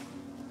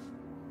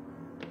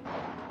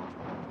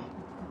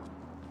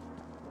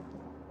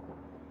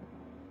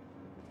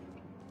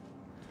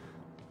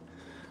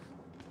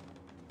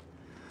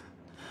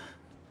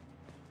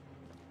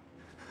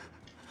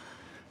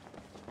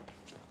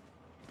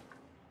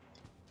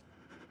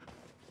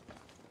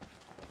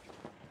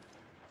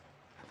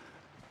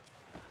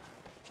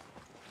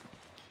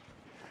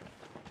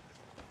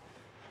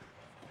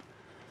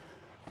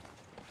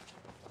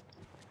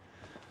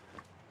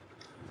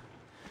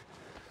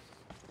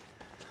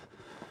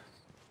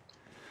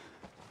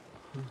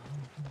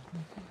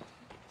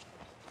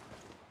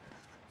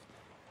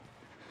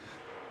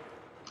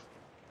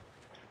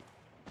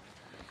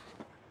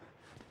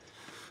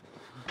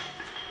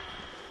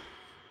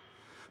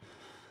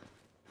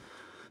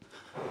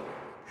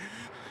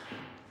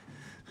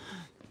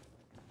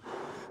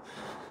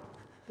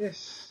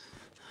 Yes.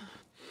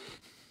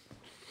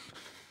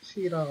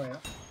 Sira kaya?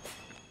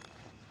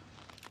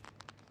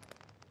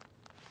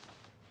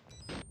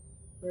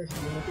 Yes,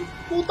 lumapit.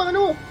 Putang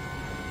ano?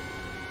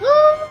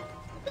 Ah!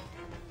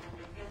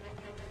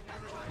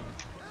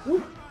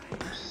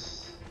 Oops.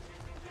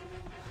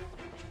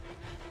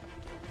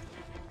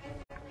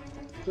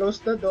 Close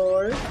the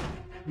door.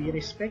 Be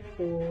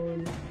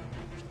respectful.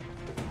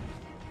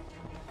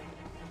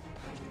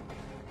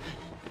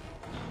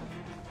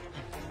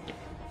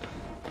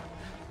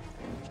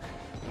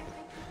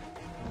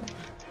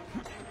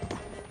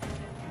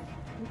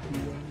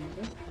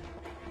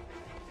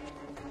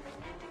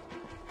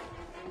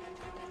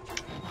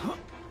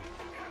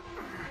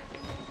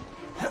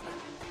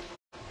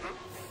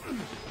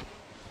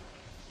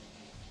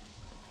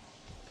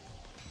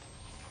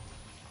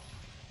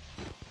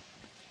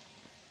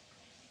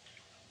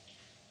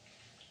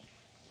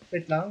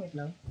 Wait lang, wait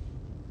lang.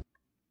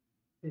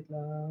 Wait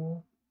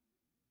lang.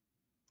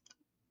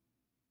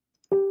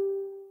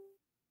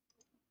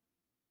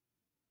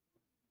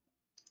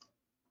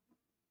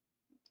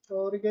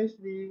 Sorry guys,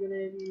 di ko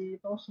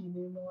nakikita kung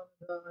sino yung mga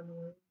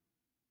nag-ano.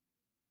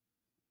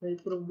 May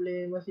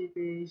problema si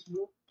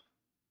Facebook.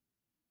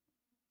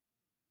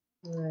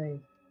 Ay.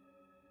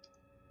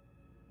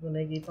 Di ko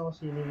nakikita kung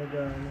sino yung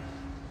nag-ano.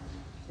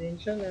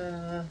 Tensya na.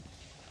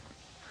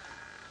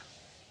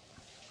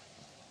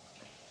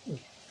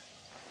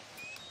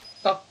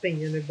 Top 10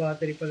 yun, may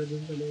battery pala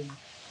dun sa loob.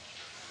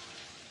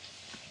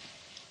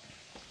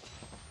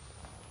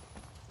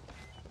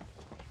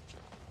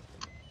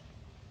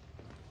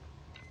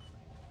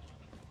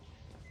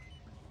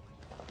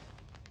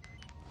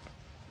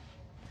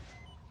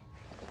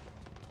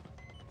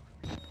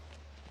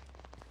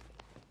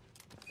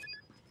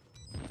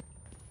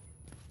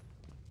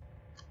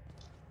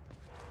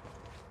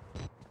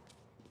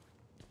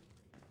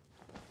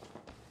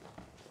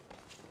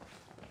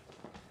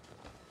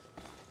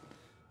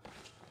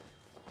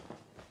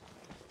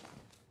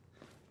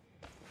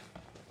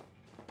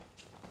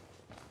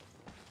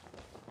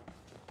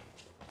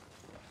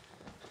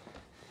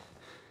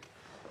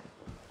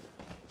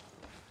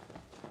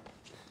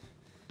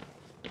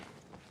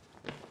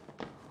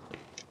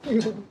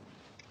 Nice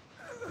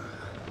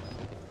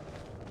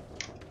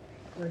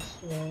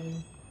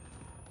one.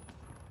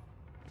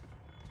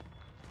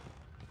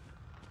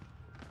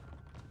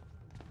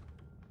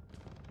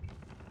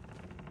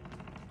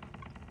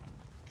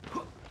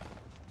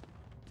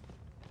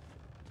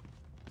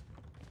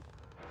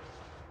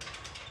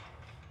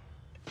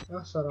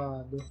 Ah,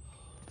 sarado.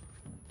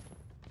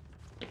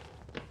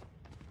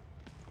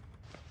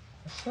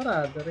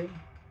 Sarado rin.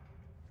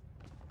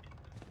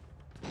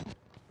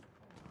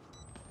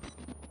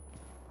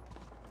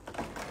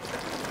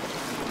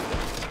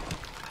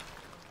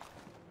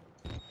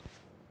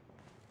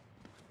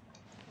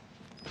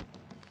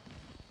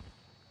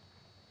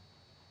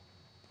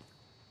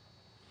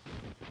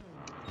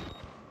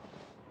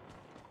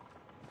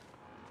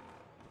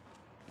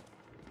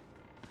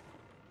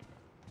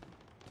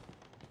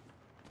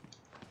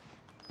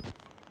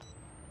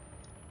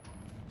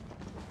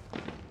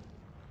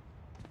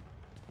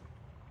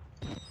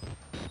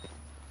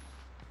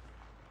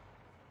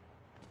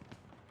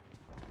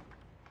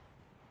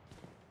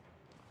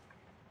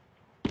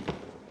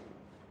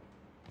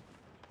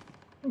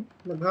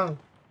 Naghang.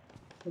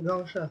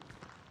 Naghang siya.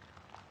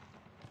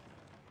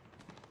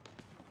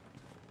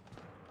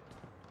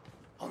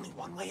 Only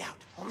one way out.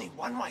 Only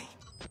one way.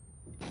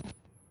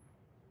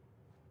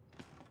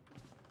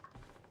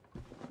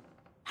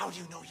 How do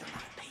you know you're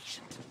not a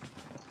patient?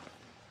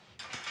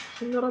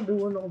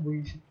 Sinaraduan ako,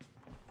 boys.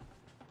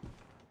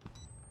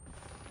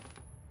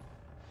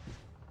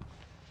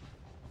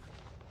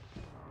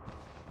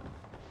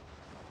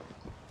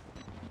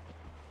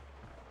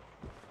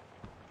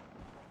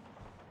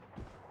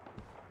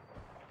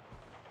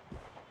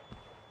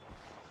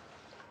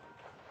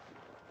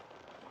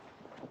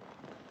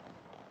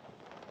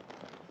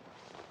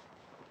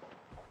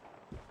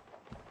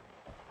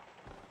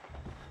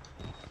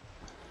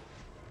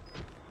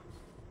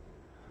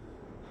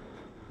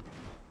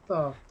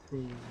 Stop.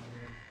 Okay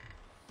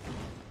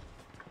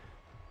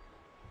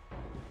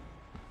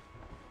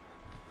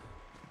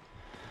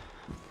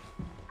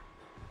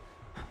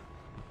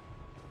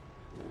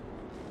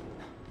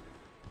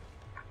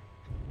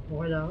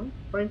lang.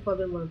 Find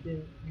Father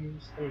Mountain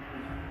mistake.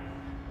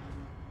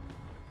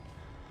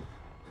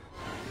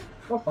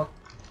 Oh fuck.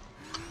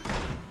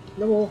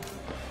 Alam mo.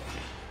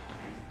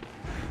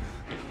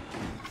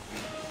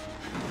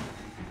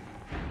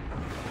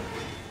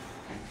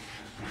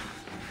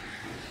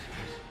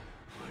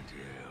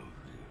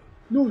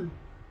 Lul.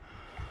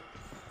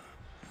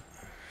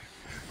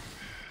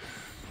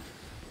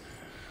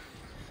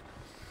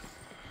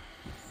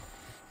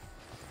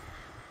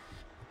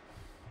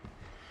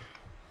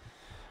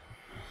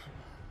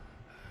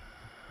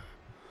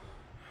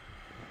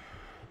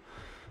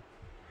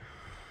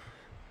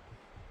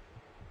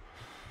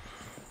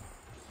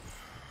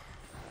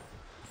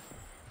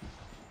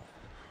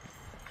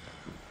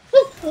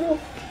 Ano?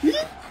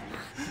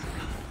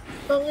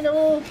 Tangina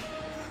mo!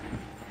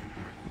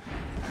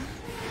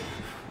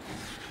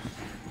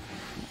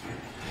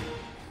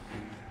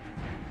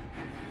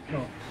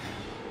 No.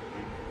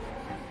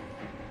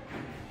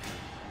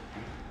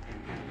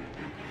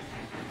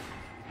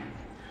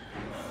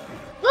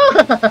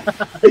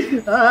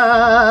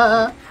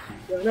 Ah!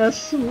 Gonna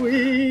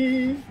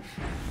swing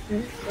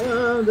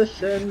on the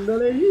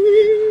chandelier.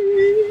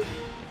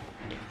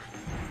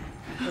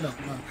 No.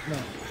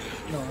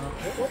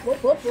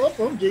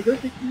 Oh, jiggle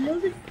stick.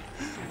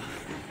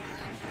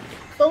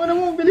 Tawa na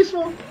mo, bilis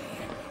mo.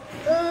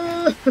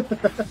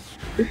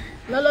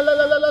 La la la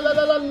la la la la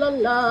la la la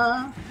la.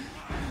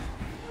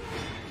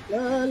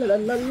 La la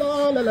la la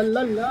la la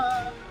la la.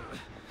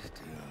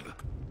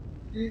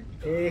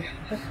 Eh.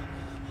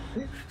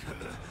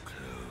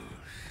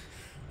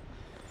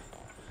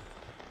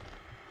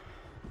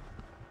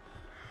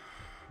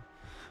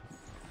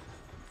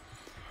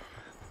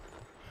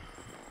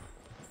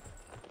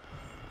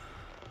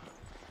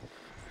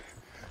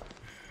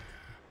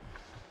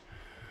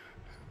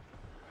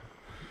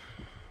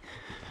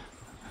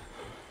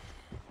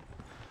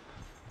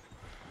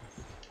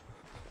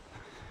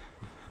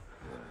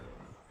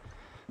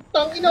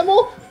 Tangina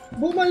mo!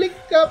 Bumalik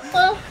ka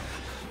pa!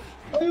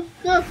 Ayop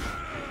ka!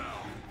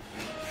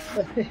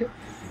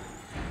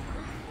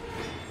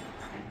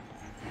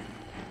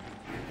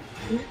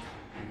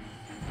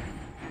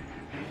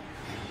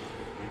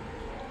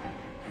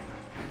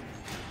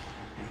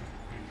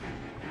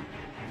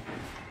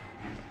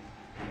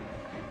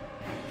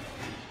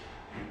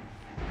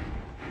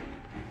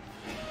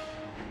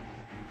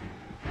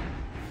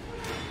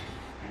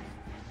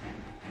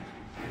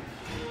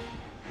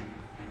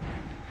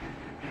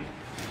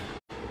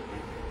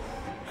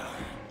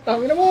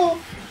 Tangina mo!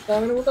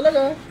 Tangina mo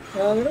talaga!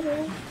 Tangina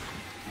mo!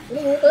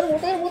 Tangina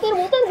mo!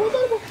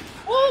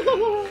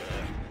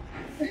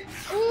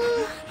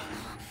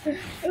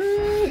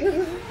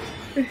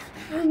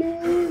 Ano?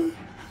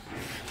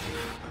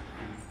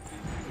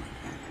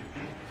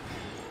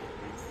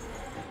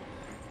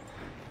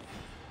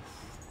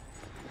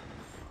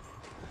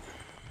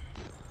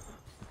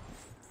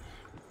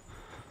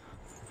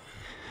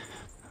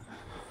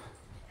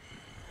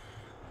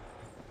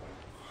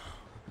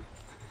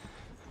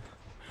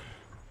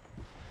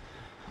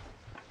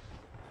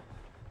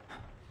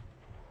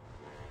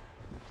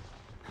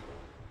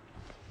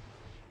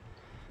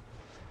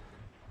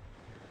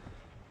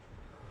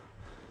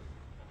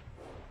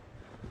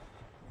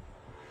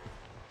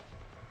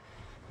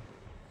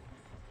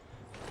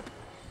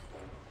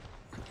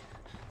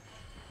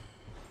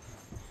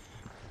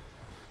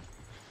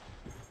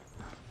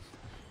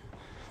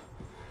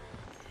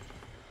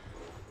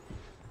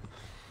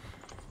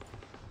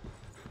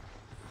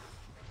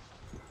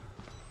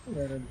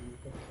 Meron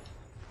dito.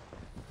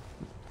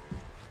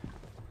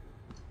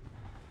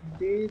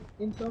 Date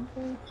in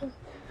Campucha.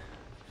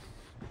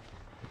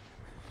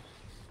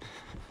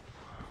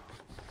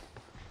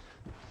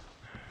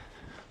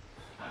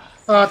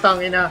 Ah,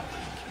 tangina.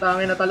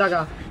 Tangina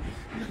talaga.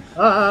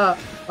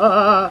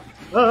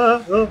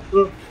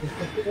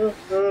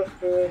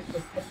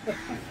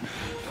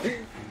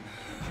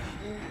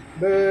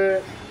 Be.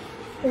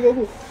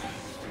 Oh.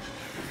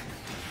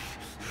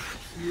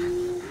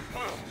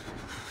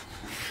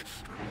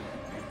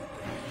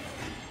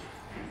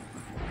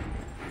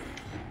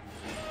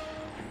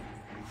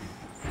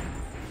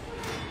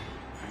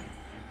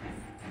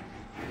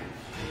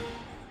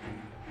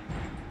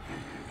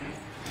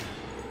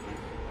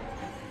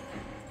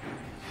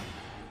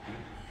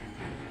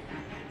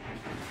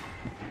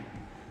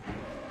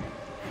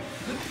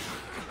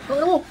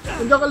 Ano mo?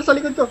 Nandiyan ka lang sa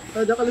likod ko.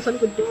 Nandiyan ka lang sa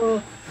likod ko.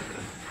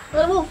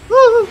 Ano mo?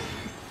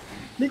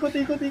 Likot.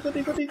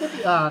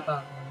 Ah,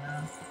 tama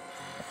na.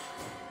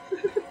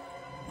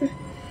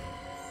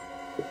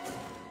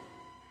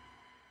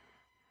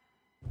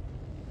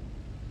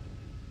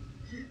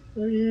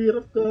 Ang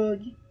hirap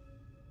kagi.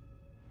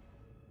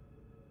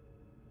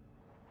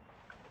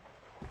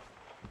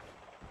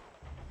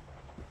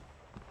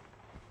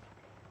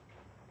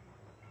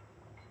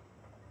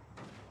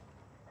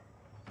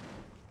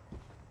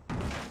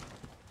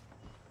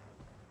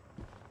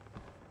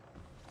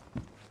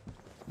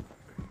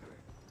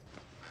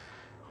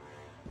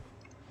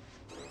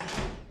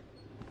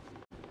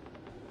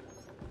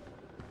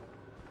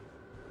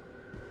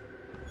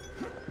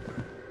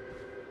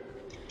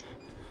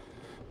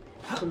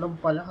 Ito lang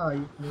pala,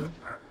 hayop mo.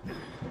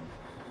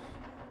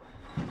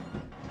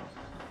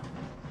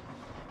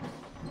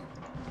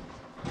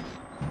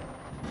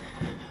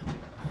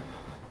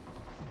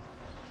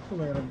 Ito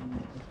mayroon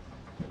dito.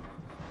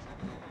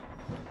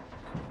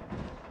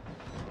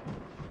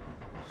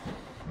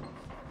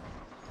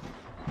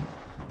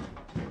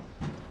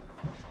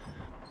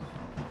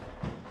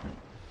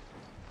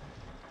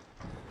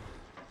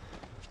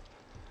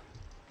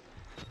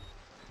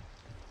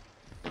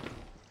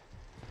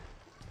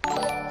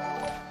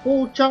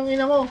 Puchang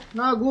ina mo!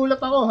 Nagulat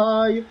ako,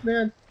 hayop na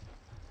yan.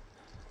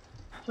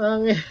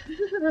 Chang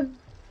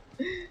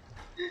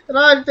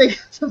Ranting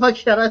sa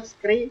pagkara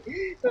screen.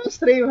 Sa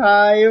stream,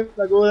 hayop.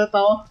 Nagulat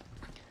ako.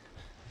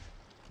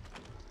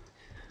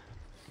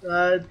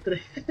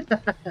 Ranting.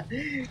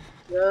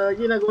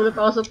 Gagi, nagulat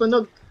ako sa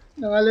tunog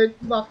ng alert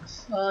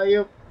box.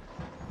 Hayop.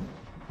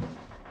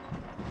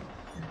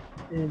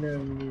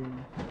 Inang.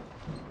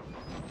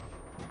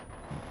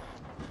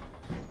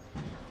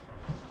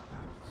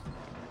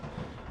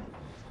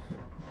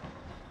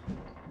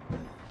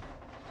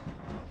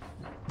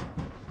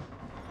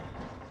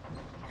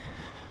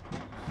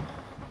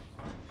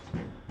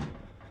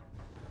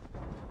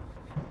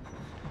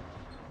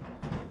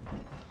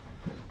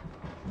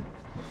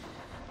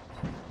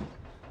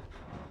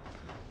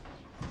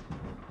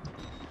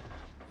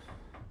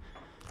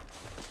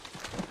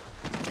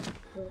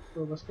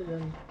 Tugas ko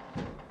dyan.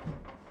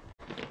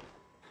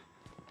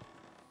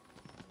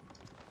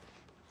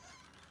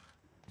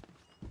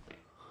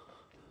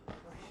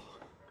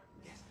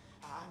 Yes,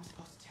 I'm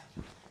supposed to tell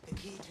you. The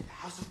key to the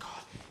house of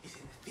God is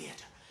in the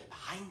theater,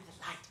 behind the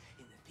light.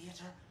 In the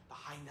theater,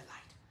 behind the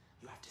light.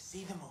 You have to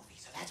see the movie,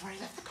 so that's where I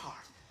left the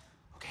card.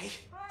 Okay?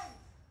 Friends!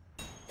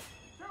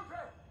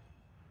 Children!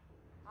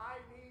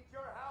 I need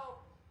your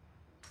help!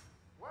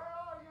 Where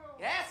are you?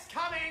 Yes,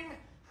 coming!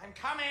 I'm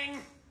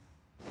coming!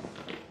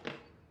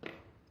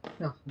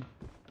 No.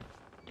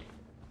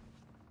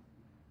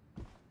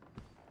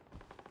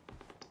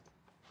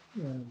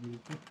 Yan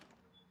dito.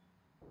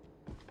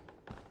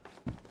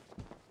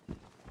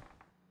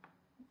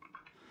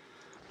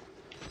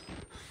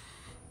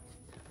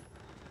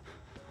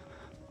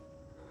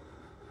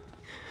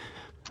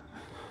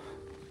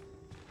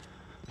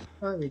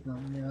 Wait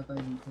lang. May tayo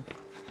dito.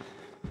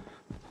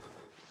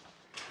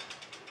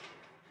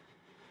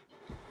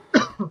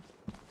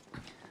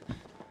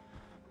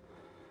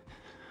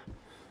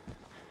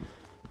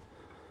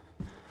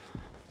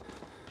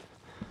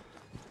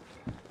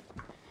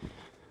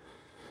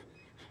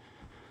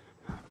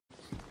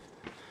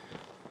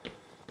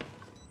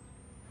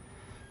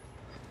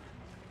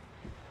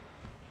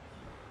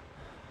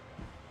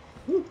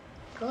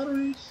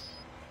 Cars.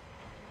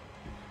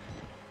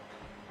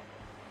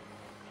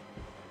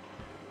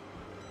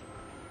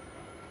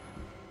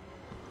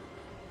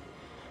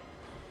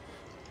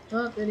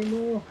 Tinin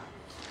mo.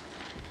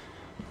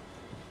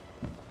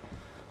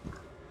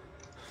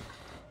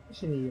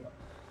 Sinira.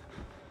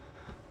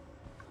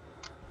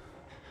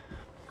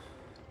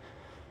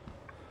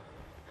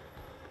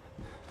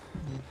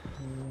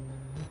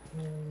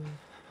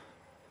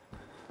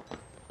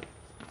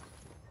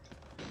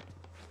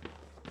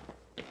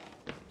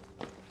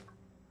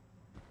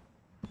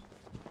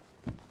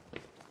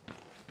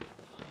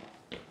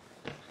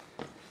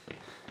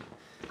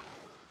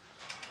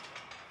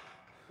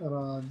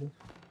 Sarado.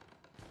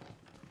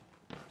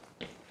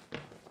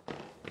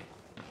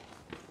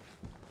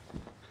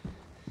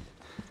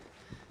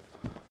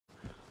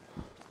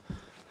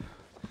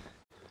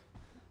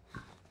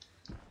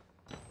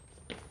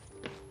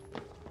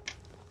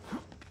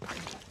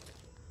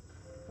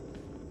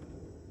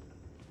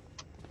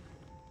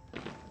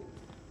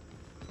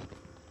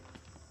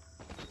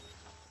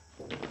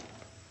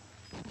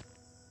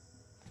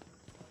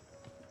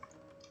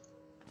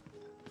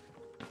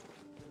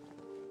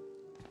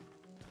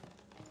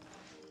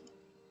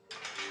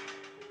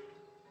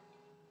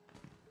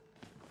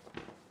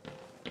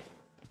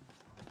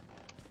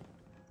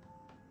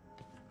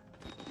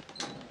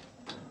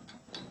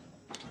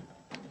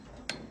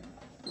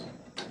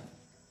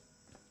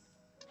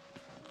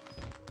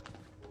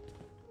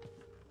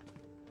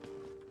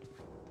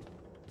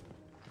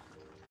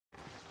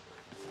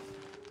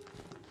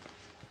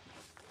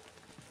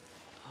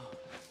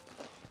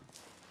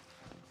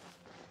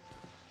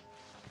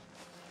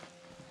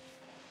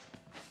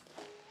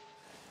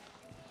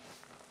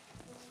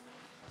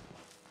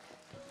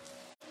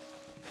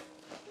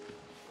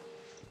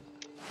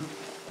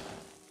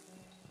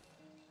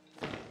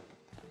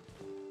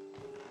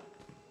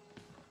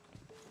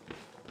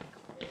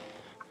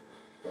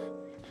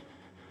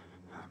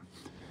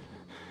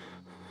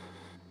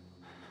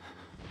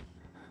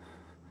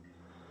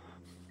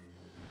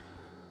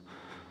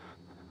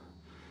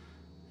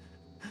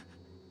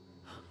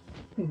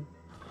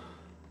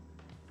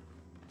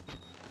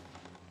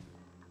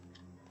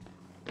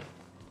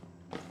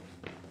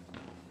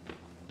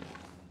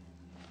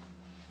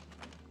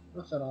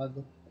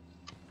 Sarado.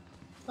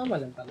 Tama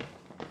lang pala.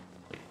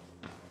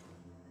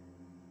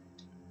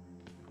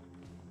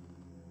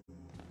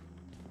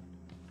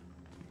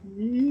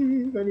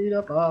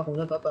 kanina pa ako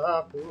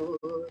natatakot.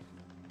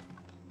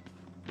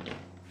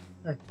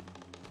 Ay.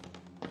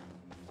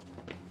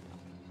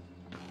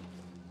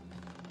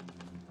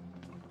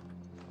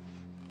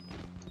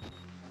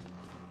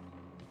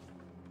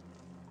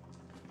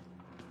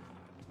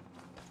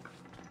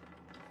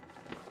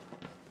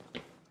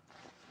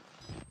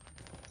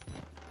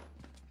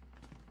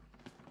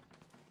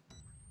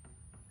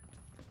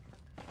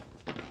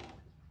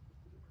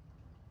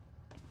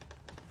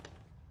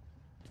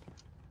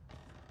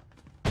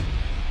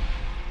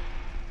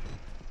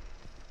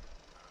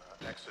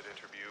 Exit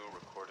interview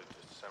recorded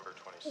December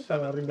 27,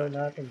 Pangarin daw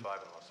natin.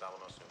 1985 in Los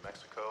Alamos, New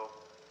Mexico.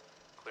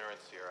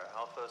 Clearance Sierra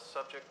Alpha.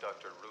 Subject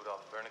Dr.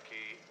 Rudolf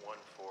Wernicke,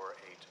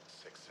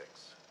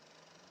 14866.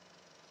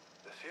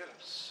 The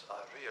films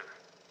are real.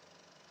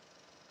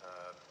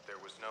 There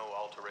was no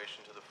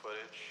alteration to the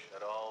footage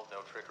at all?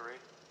 No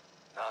trickery?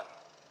 None.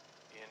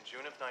 In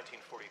June of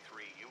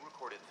 1943, you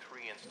recorded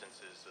 3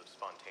 instances of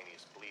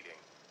spontaneous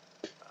bleeding.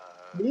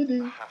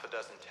 Bleeding. Half a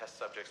dozen test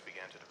subjects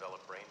began to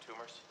develop brain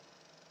tumors.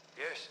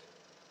 Yes.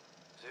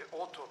 The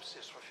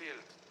autopsies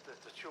revealed that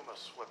the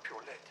tumors were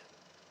pure lead.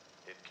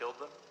 It killed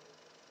them?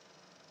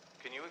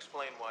 Can you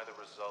explain why the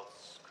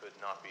results could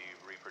not be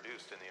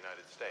reproduced in the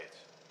United States?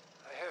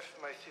 I have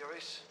my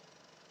theories.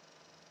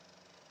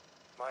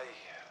 My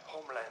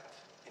homeland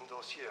in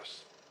those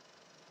years.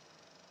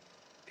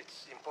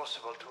 It's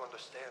impossible to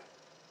understand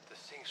the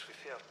things we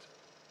felt,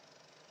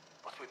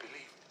 what we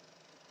believed.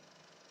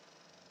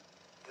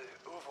 The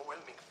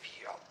overwhelming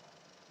fear,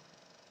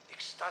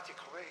 ecstatic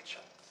rage,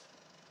 and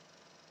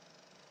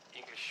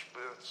English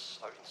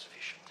words are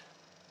insufficient.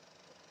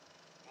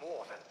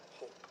 More than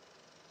hope.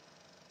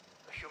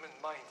 A human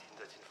mind in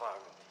that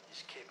environment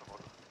is capable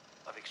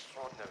of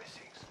extraordinary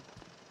things.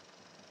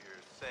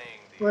 You're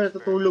saying the Well,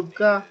 tutulog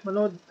ka.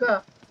 Manood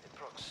ka. In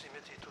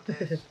proximity to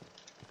death,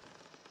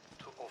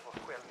 to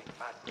overwhelming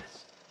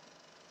madness.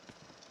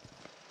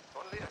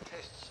 Only a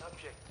test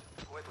subject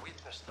who had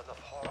witnessed enough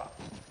horror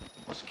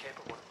was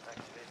capable of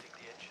activating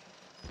the engine.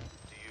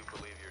 Do you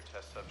believe your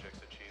test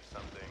subjects achieved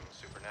something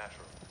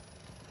supernatural?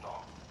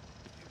 No,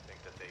 You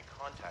think that they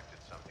contacted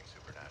something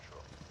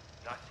supernatural?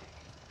 nothing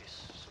is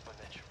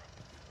supernatural.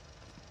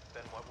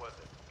 Then what was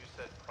it? You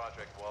said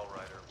Project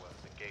Wallrider was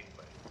a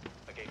gateway.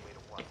 A gateway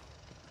to what?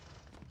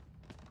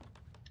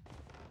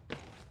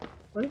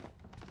 Ay.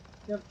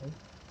 Yan po.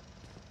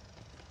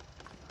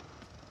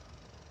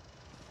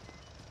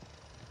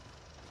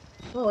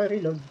 Okay,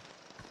 reload.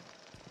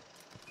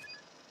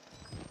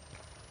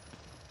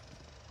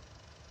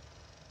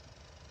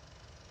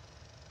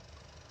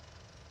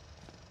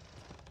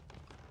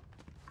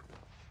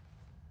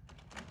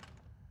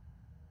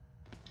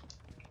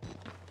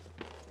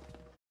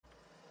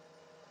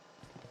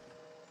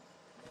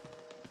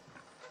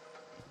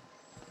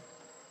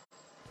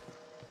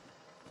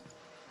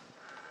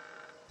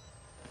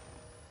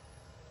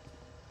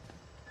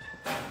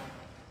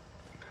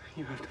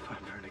 You have to find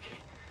Wernicke.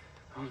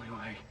 Only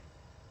way.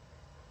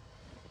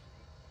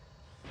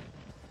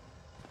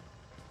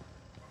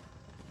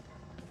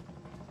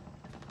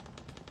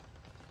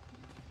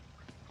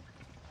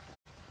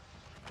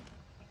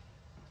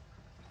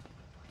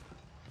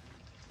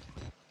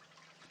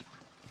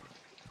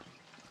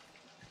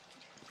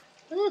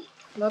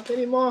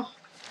 Natin mo.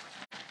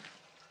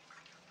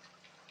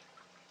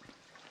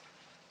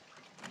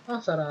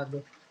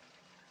 Sarado.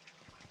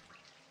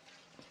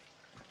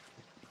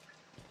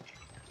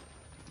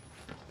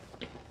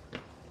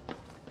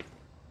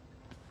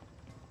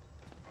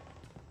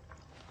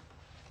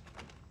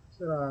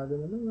 Sarado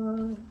na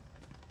naman.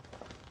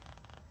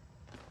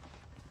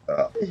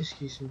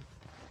 Excuse me.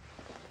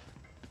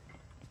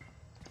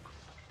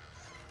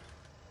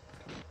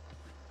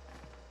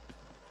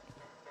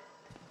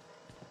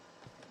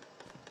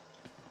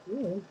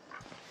 Yun.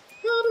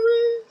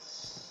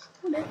 Harvest!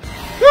 Ulit.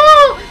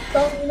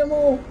 Tangina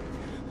mo!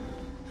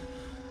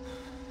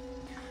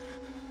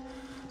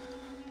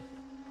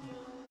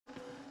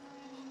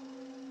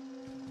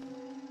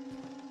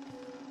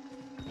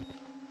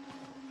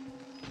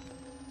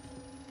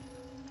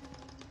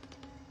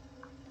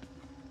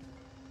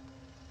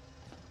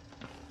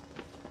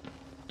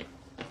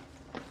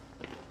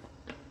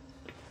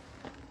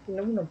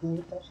 Tingnan mo,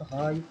 nagulot ako sa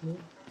hayop mo.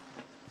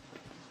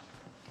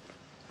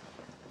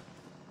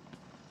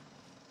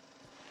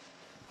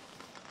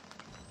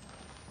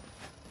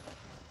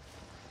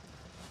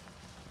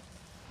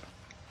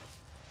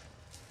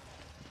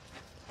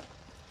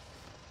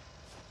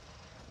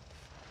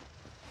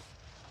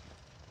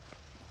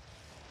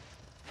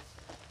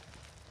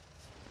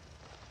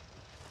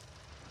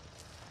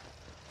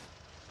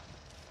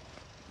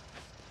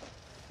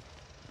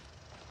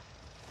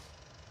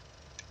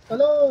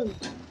 Talon!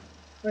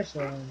 Nice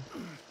one.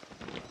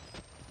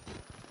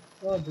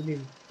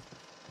 Dilim.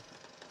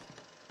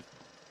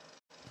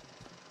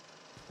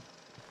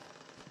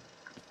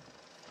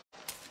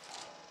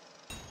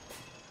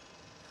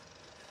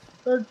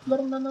 Third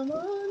floor na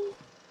naman.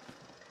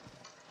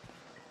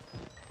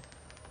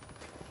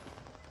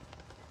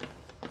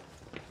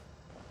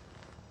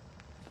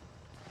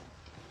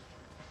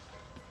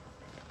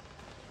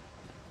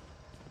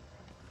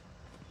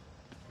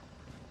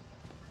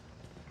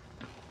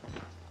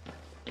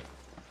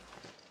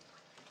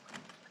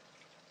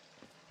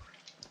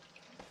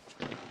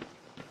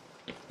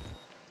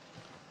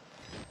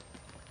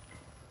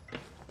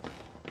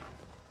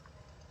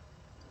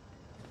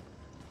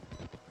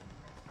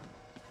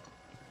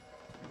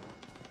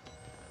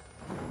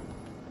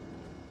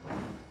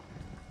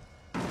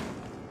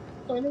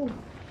 ano?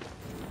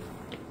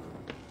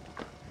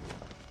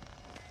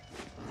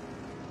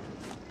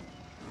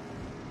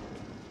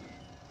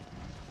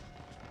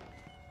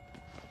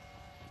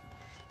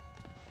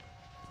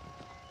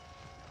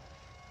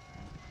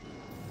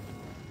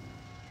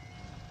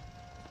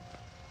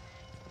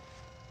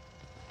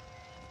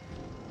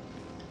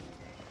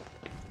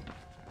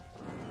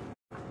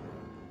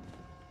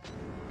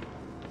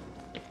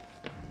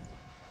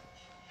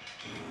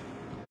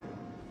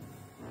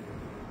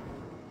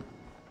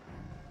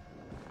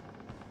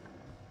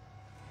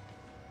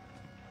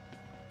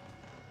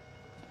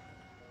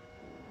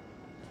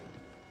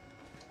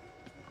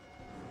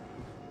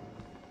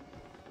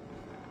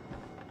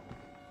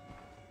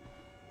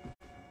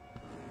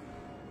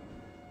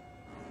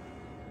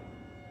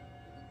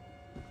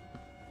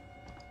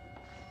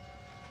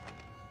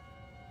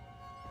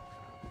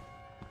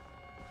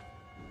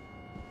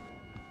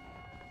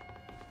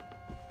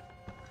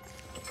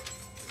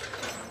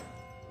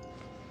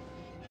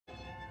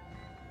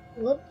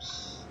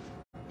 Whoops.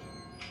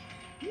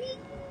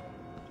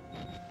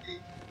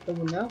 Ito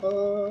muna ako.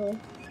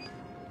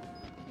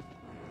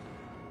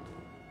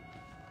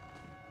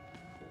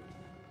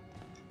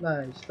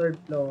 Nice, third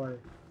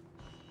floor.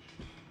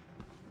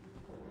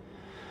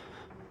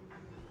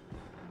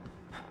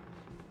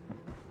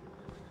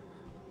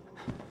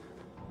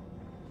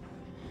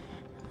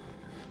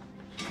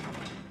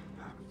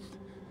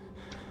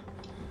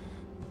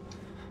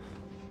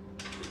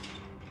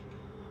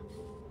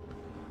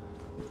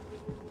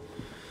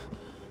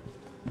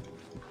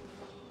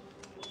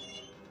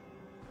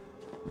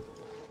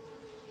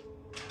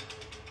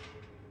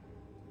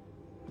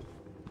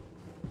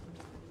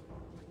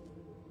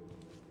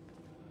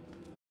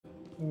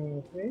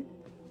 Okay.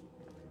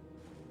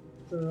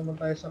 Ito naman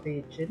tayo sa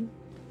kitchen.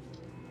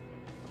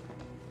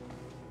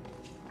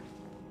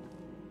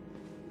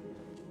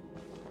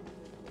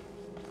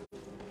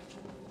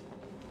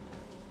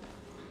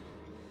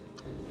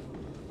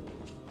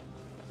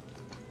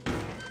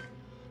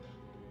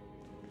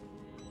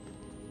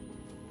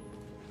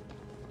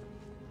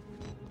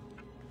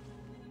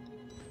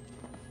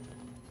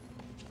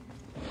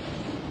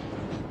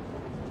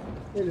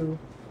 Hello.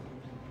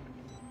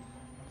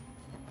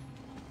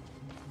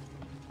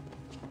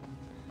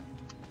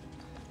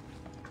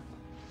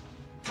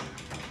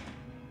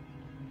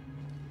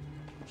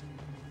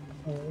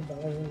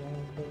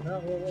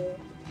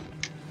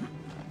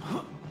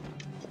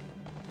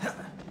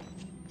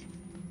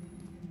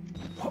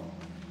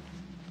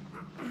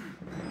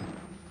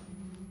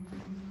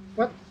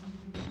 What?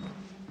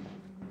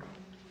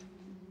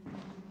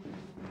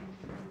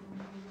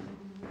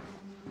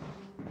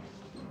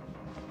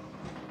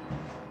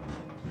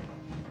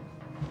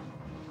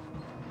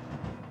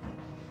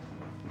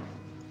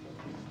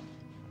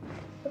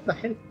 What the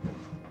hell?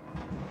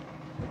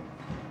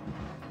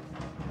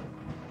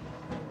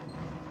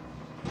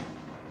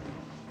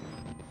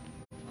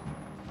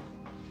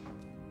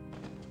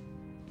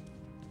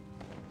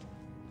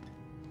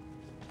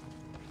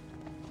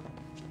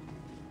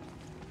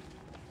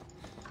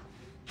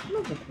 Ano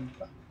ba ito?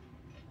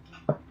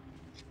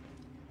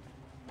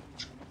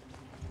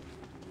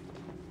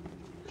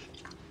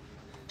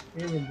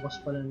 May bukas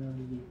pala na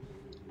dito.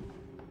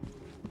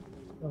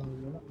 Oh,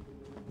 wala.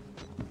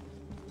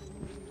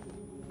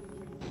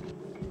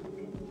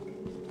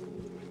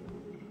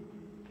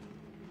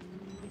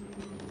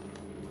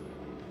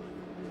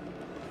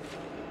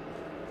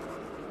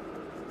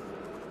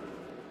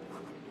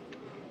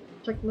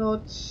 Check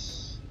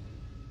notes.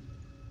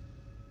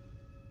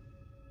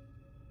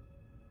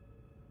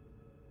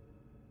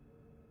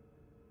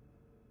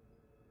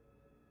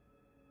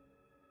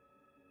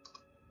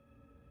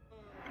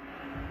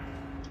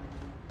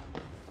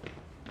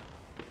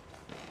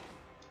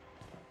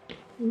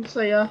 Ang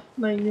saya,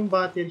 9 yung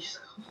batteries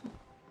ko.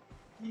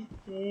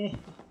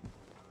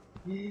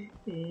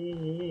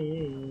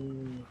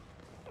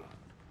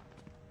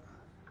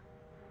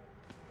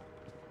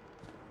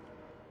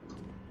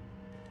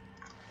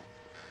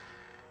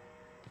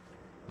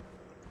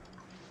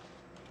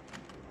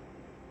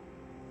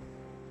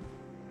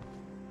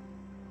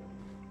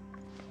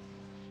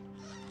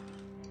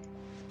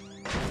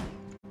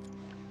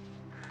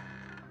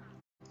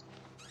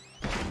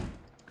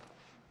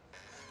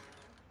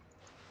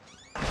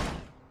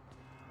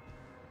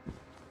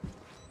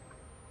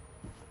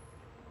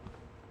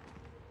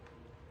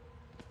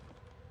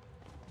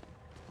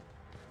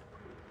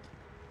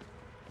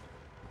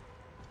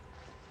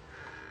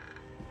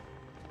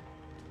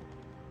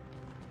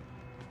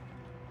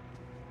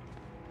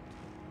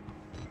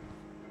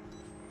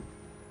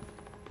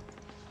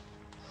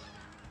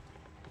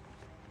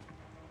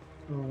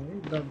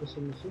 Okay, babasa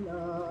na sila.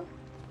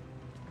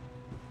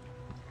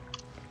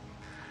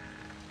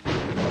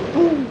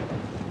 Boom!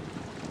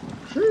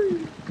 Sure!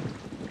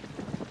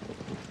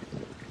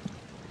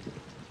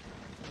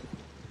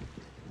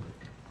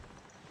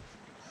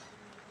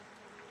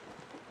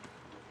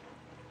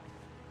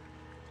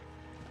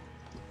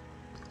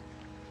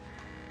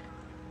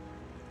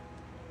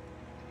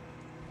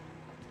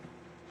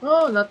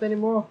 Oh,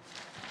 natin mo.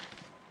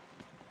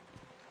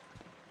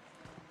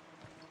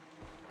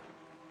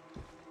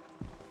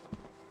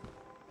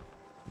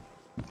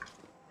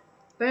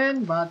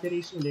 10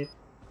 batteries ulit.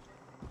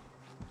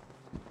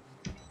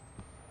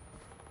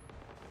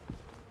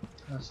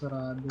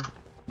 Sarado.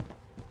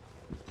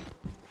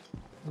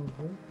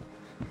 Okay.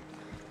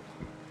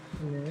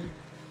 Ano yun?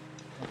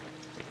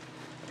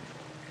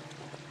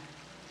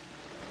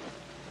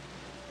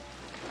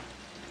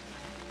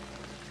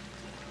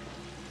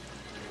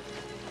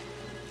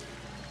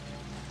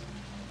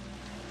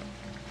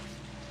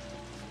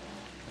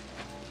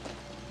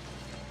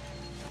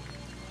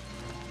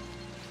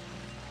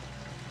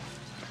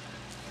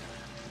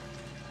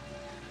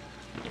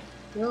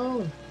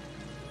 Yo!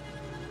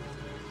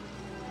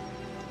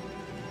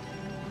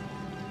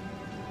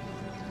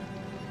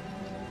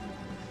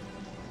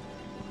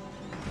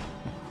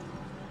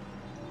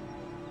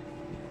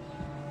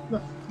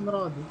 Nah,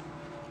 marado.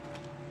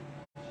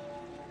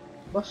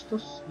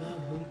 Bastos. God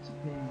hates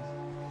me.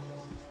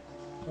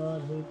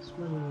 God hates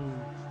money.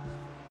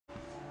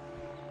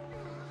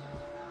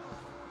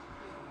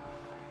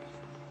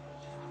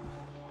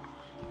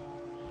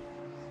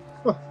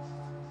 Oh!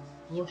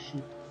 Oh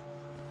shit.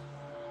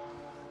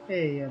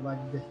 Hey, bad.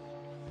 Am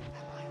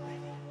I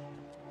ready?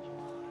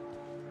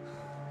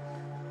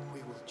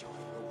 We will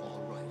join the Wall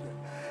Rider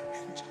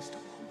in just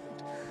a moment.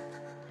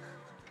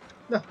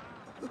 Nah.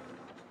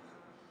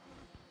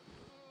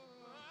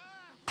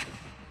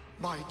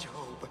 My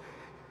Job,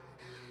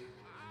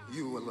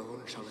 you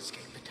alone shall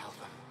escape the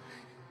Talva.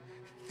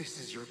 This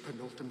is your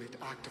penultimate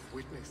act of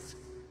witness.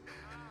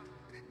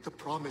 The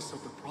promise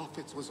of the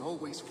prophets was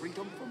always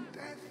freedom from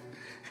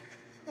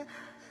death.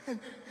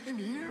 And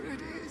here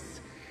it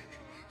is.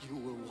 You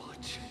will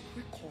watch and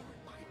record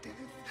my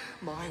death,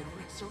 my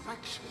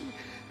resurrection.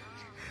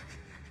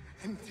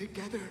 And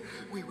together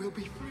we will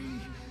be free.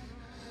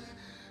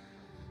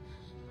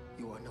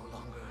 You are no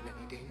longer in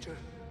any danger.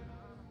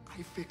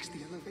 I fixed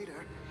the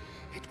elevator.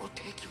 It will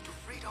take you to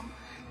freedom.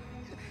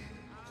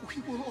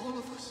 We will all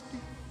of us be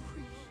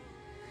free.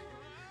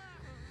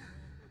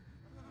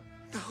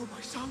 Now,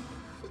 my son.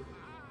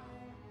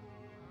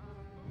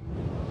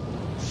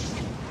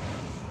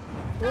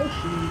 Oh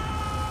shit.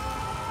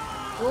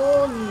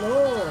 Oh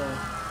no.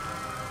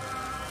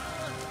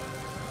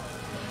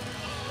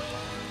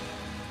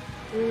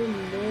 Oh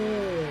no.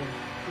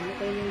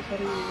 Pinatay niya yung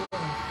sarili niya.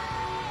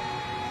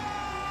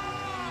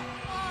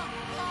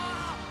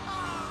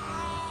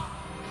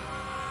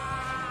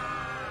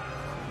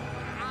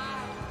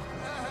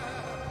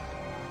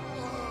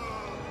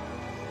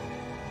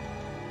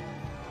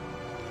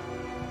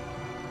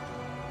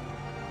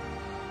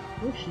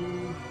 Oh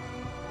shit.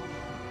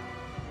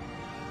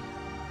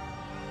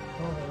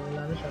 Okay,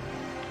 wala na siya.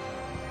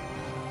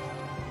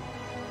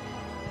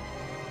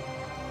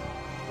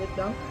 Wait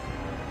lang.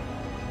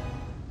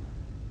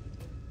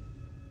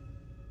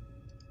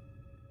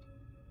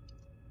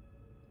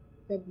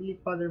 I believe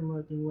Father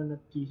Martin will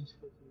not Jesus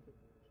for Jesus.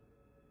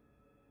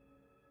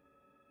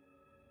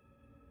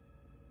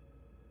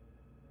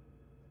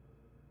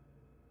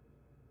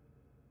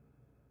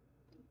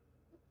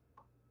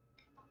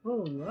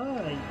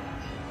 Alright.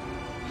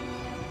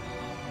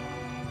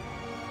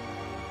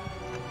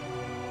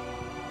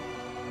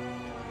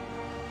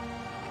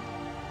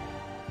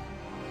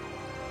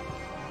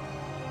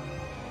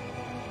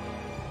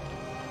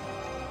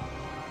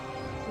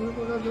 Ano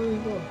pa gagawin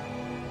ko?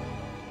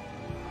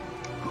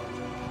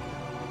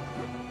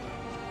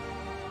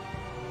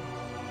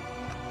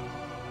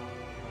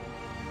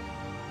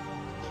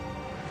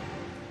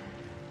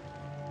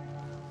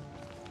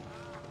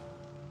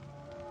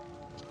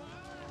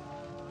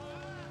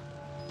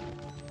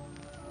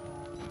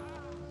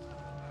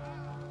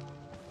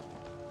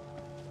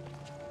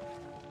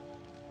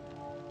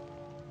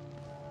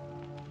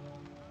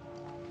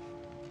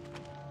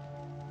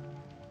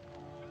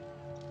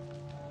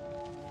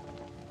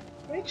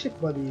 May exit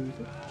ba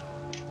dito?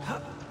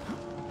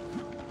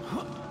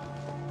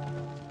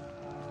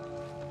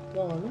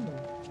 Ano mo?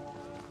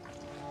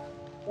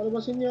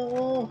 Palabasin niya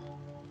ako!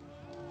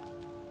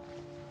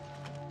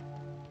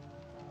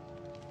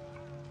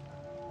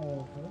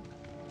 Okay.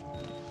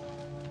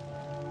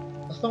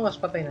 Basta mas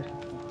patay na siya.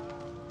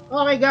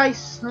 Okay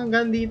guys,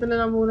 hanggang dito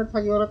na lang muna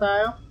siguro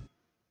tayo.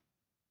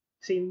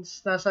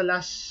 Since nasa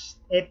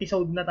last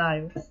episode na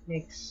tayo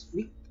next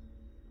week.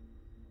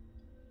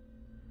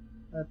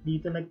 At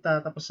dito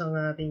nagtatapos ang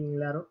ating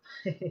laro.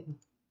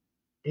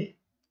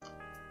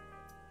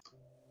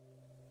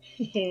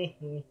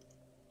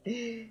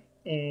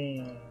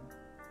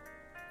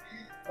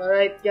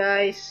 Alright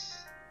guys.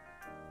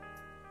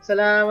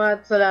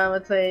 Salamat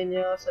sa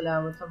inyo.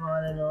 Salamat sa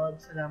mga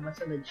nanood. Salamat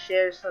sa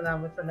nag-share.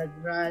 Salamat sa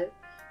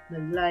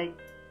nag-like.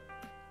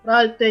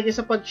 Ralph, thank you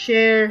sa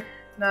pag-share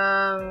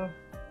ng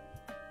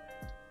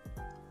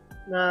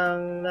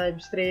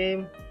live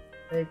stream.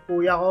 Kay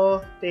kuya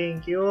ko,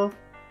 thank you.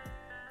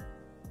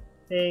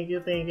 Thank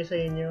you sa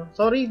inyo.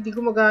 Sorry, hindi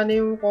ko magana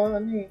yung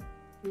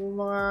yung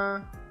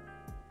mga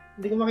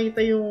hindi ko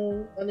makita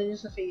yung niyo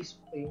sa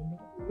Facebook eh.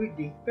 Weird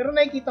eh. Pero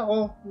nakikita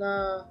ko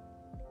na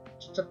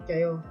chat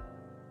kayo.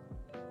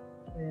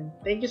 And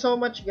thank you so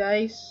much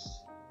guys.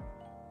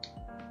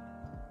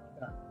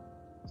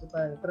 So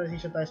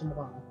transition tayo sa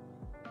mukha ko.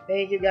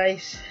 Thank you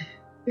guys.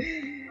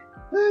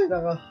 Ay,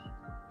 nako.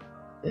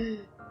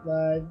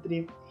 Bad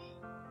trip.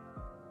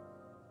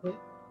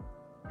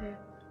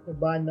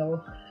 Nabahan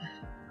ako.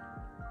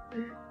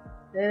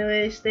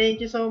 Anyways, thank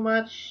you so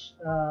much.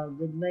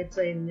 Good night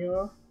sa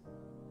inyo.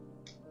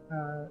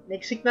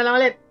 Next week na lang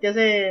ulit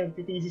kasi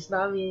thesis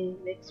namin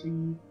next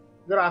week.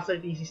 Siguro after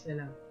thesis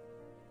na lang.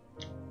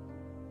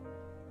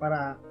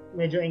 Para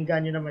medyo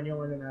engganyo naman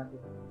yung ano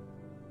natin.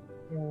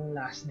 Yung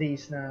last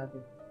days natin.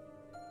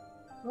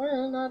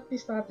 Well, at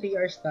least na 3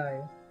 hours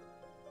tayo.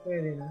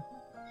 Pwede na.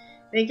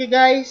 Thank you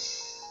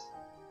guys.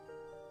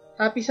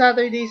 Happy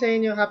Saturday sa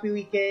inyo. Happy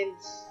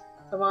weekends.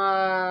 Sa mga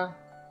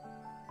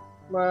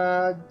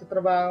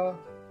magtatrabaho,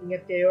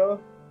 ingat kayo.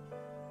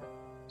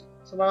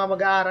 Sa mga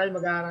mag-aaral.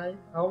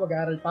 Ako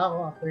mag-aaral pa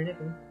ako after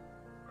nito.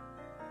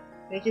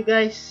 Thank you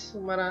guys.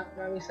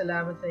 Maraming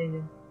salamat sa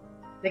inyo.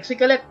 Next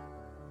week ulit.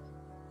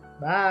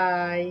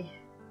 Bye.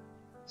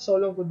 So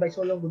long, goodbye.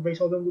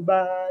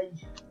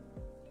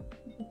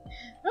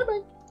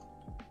 Bye-bye.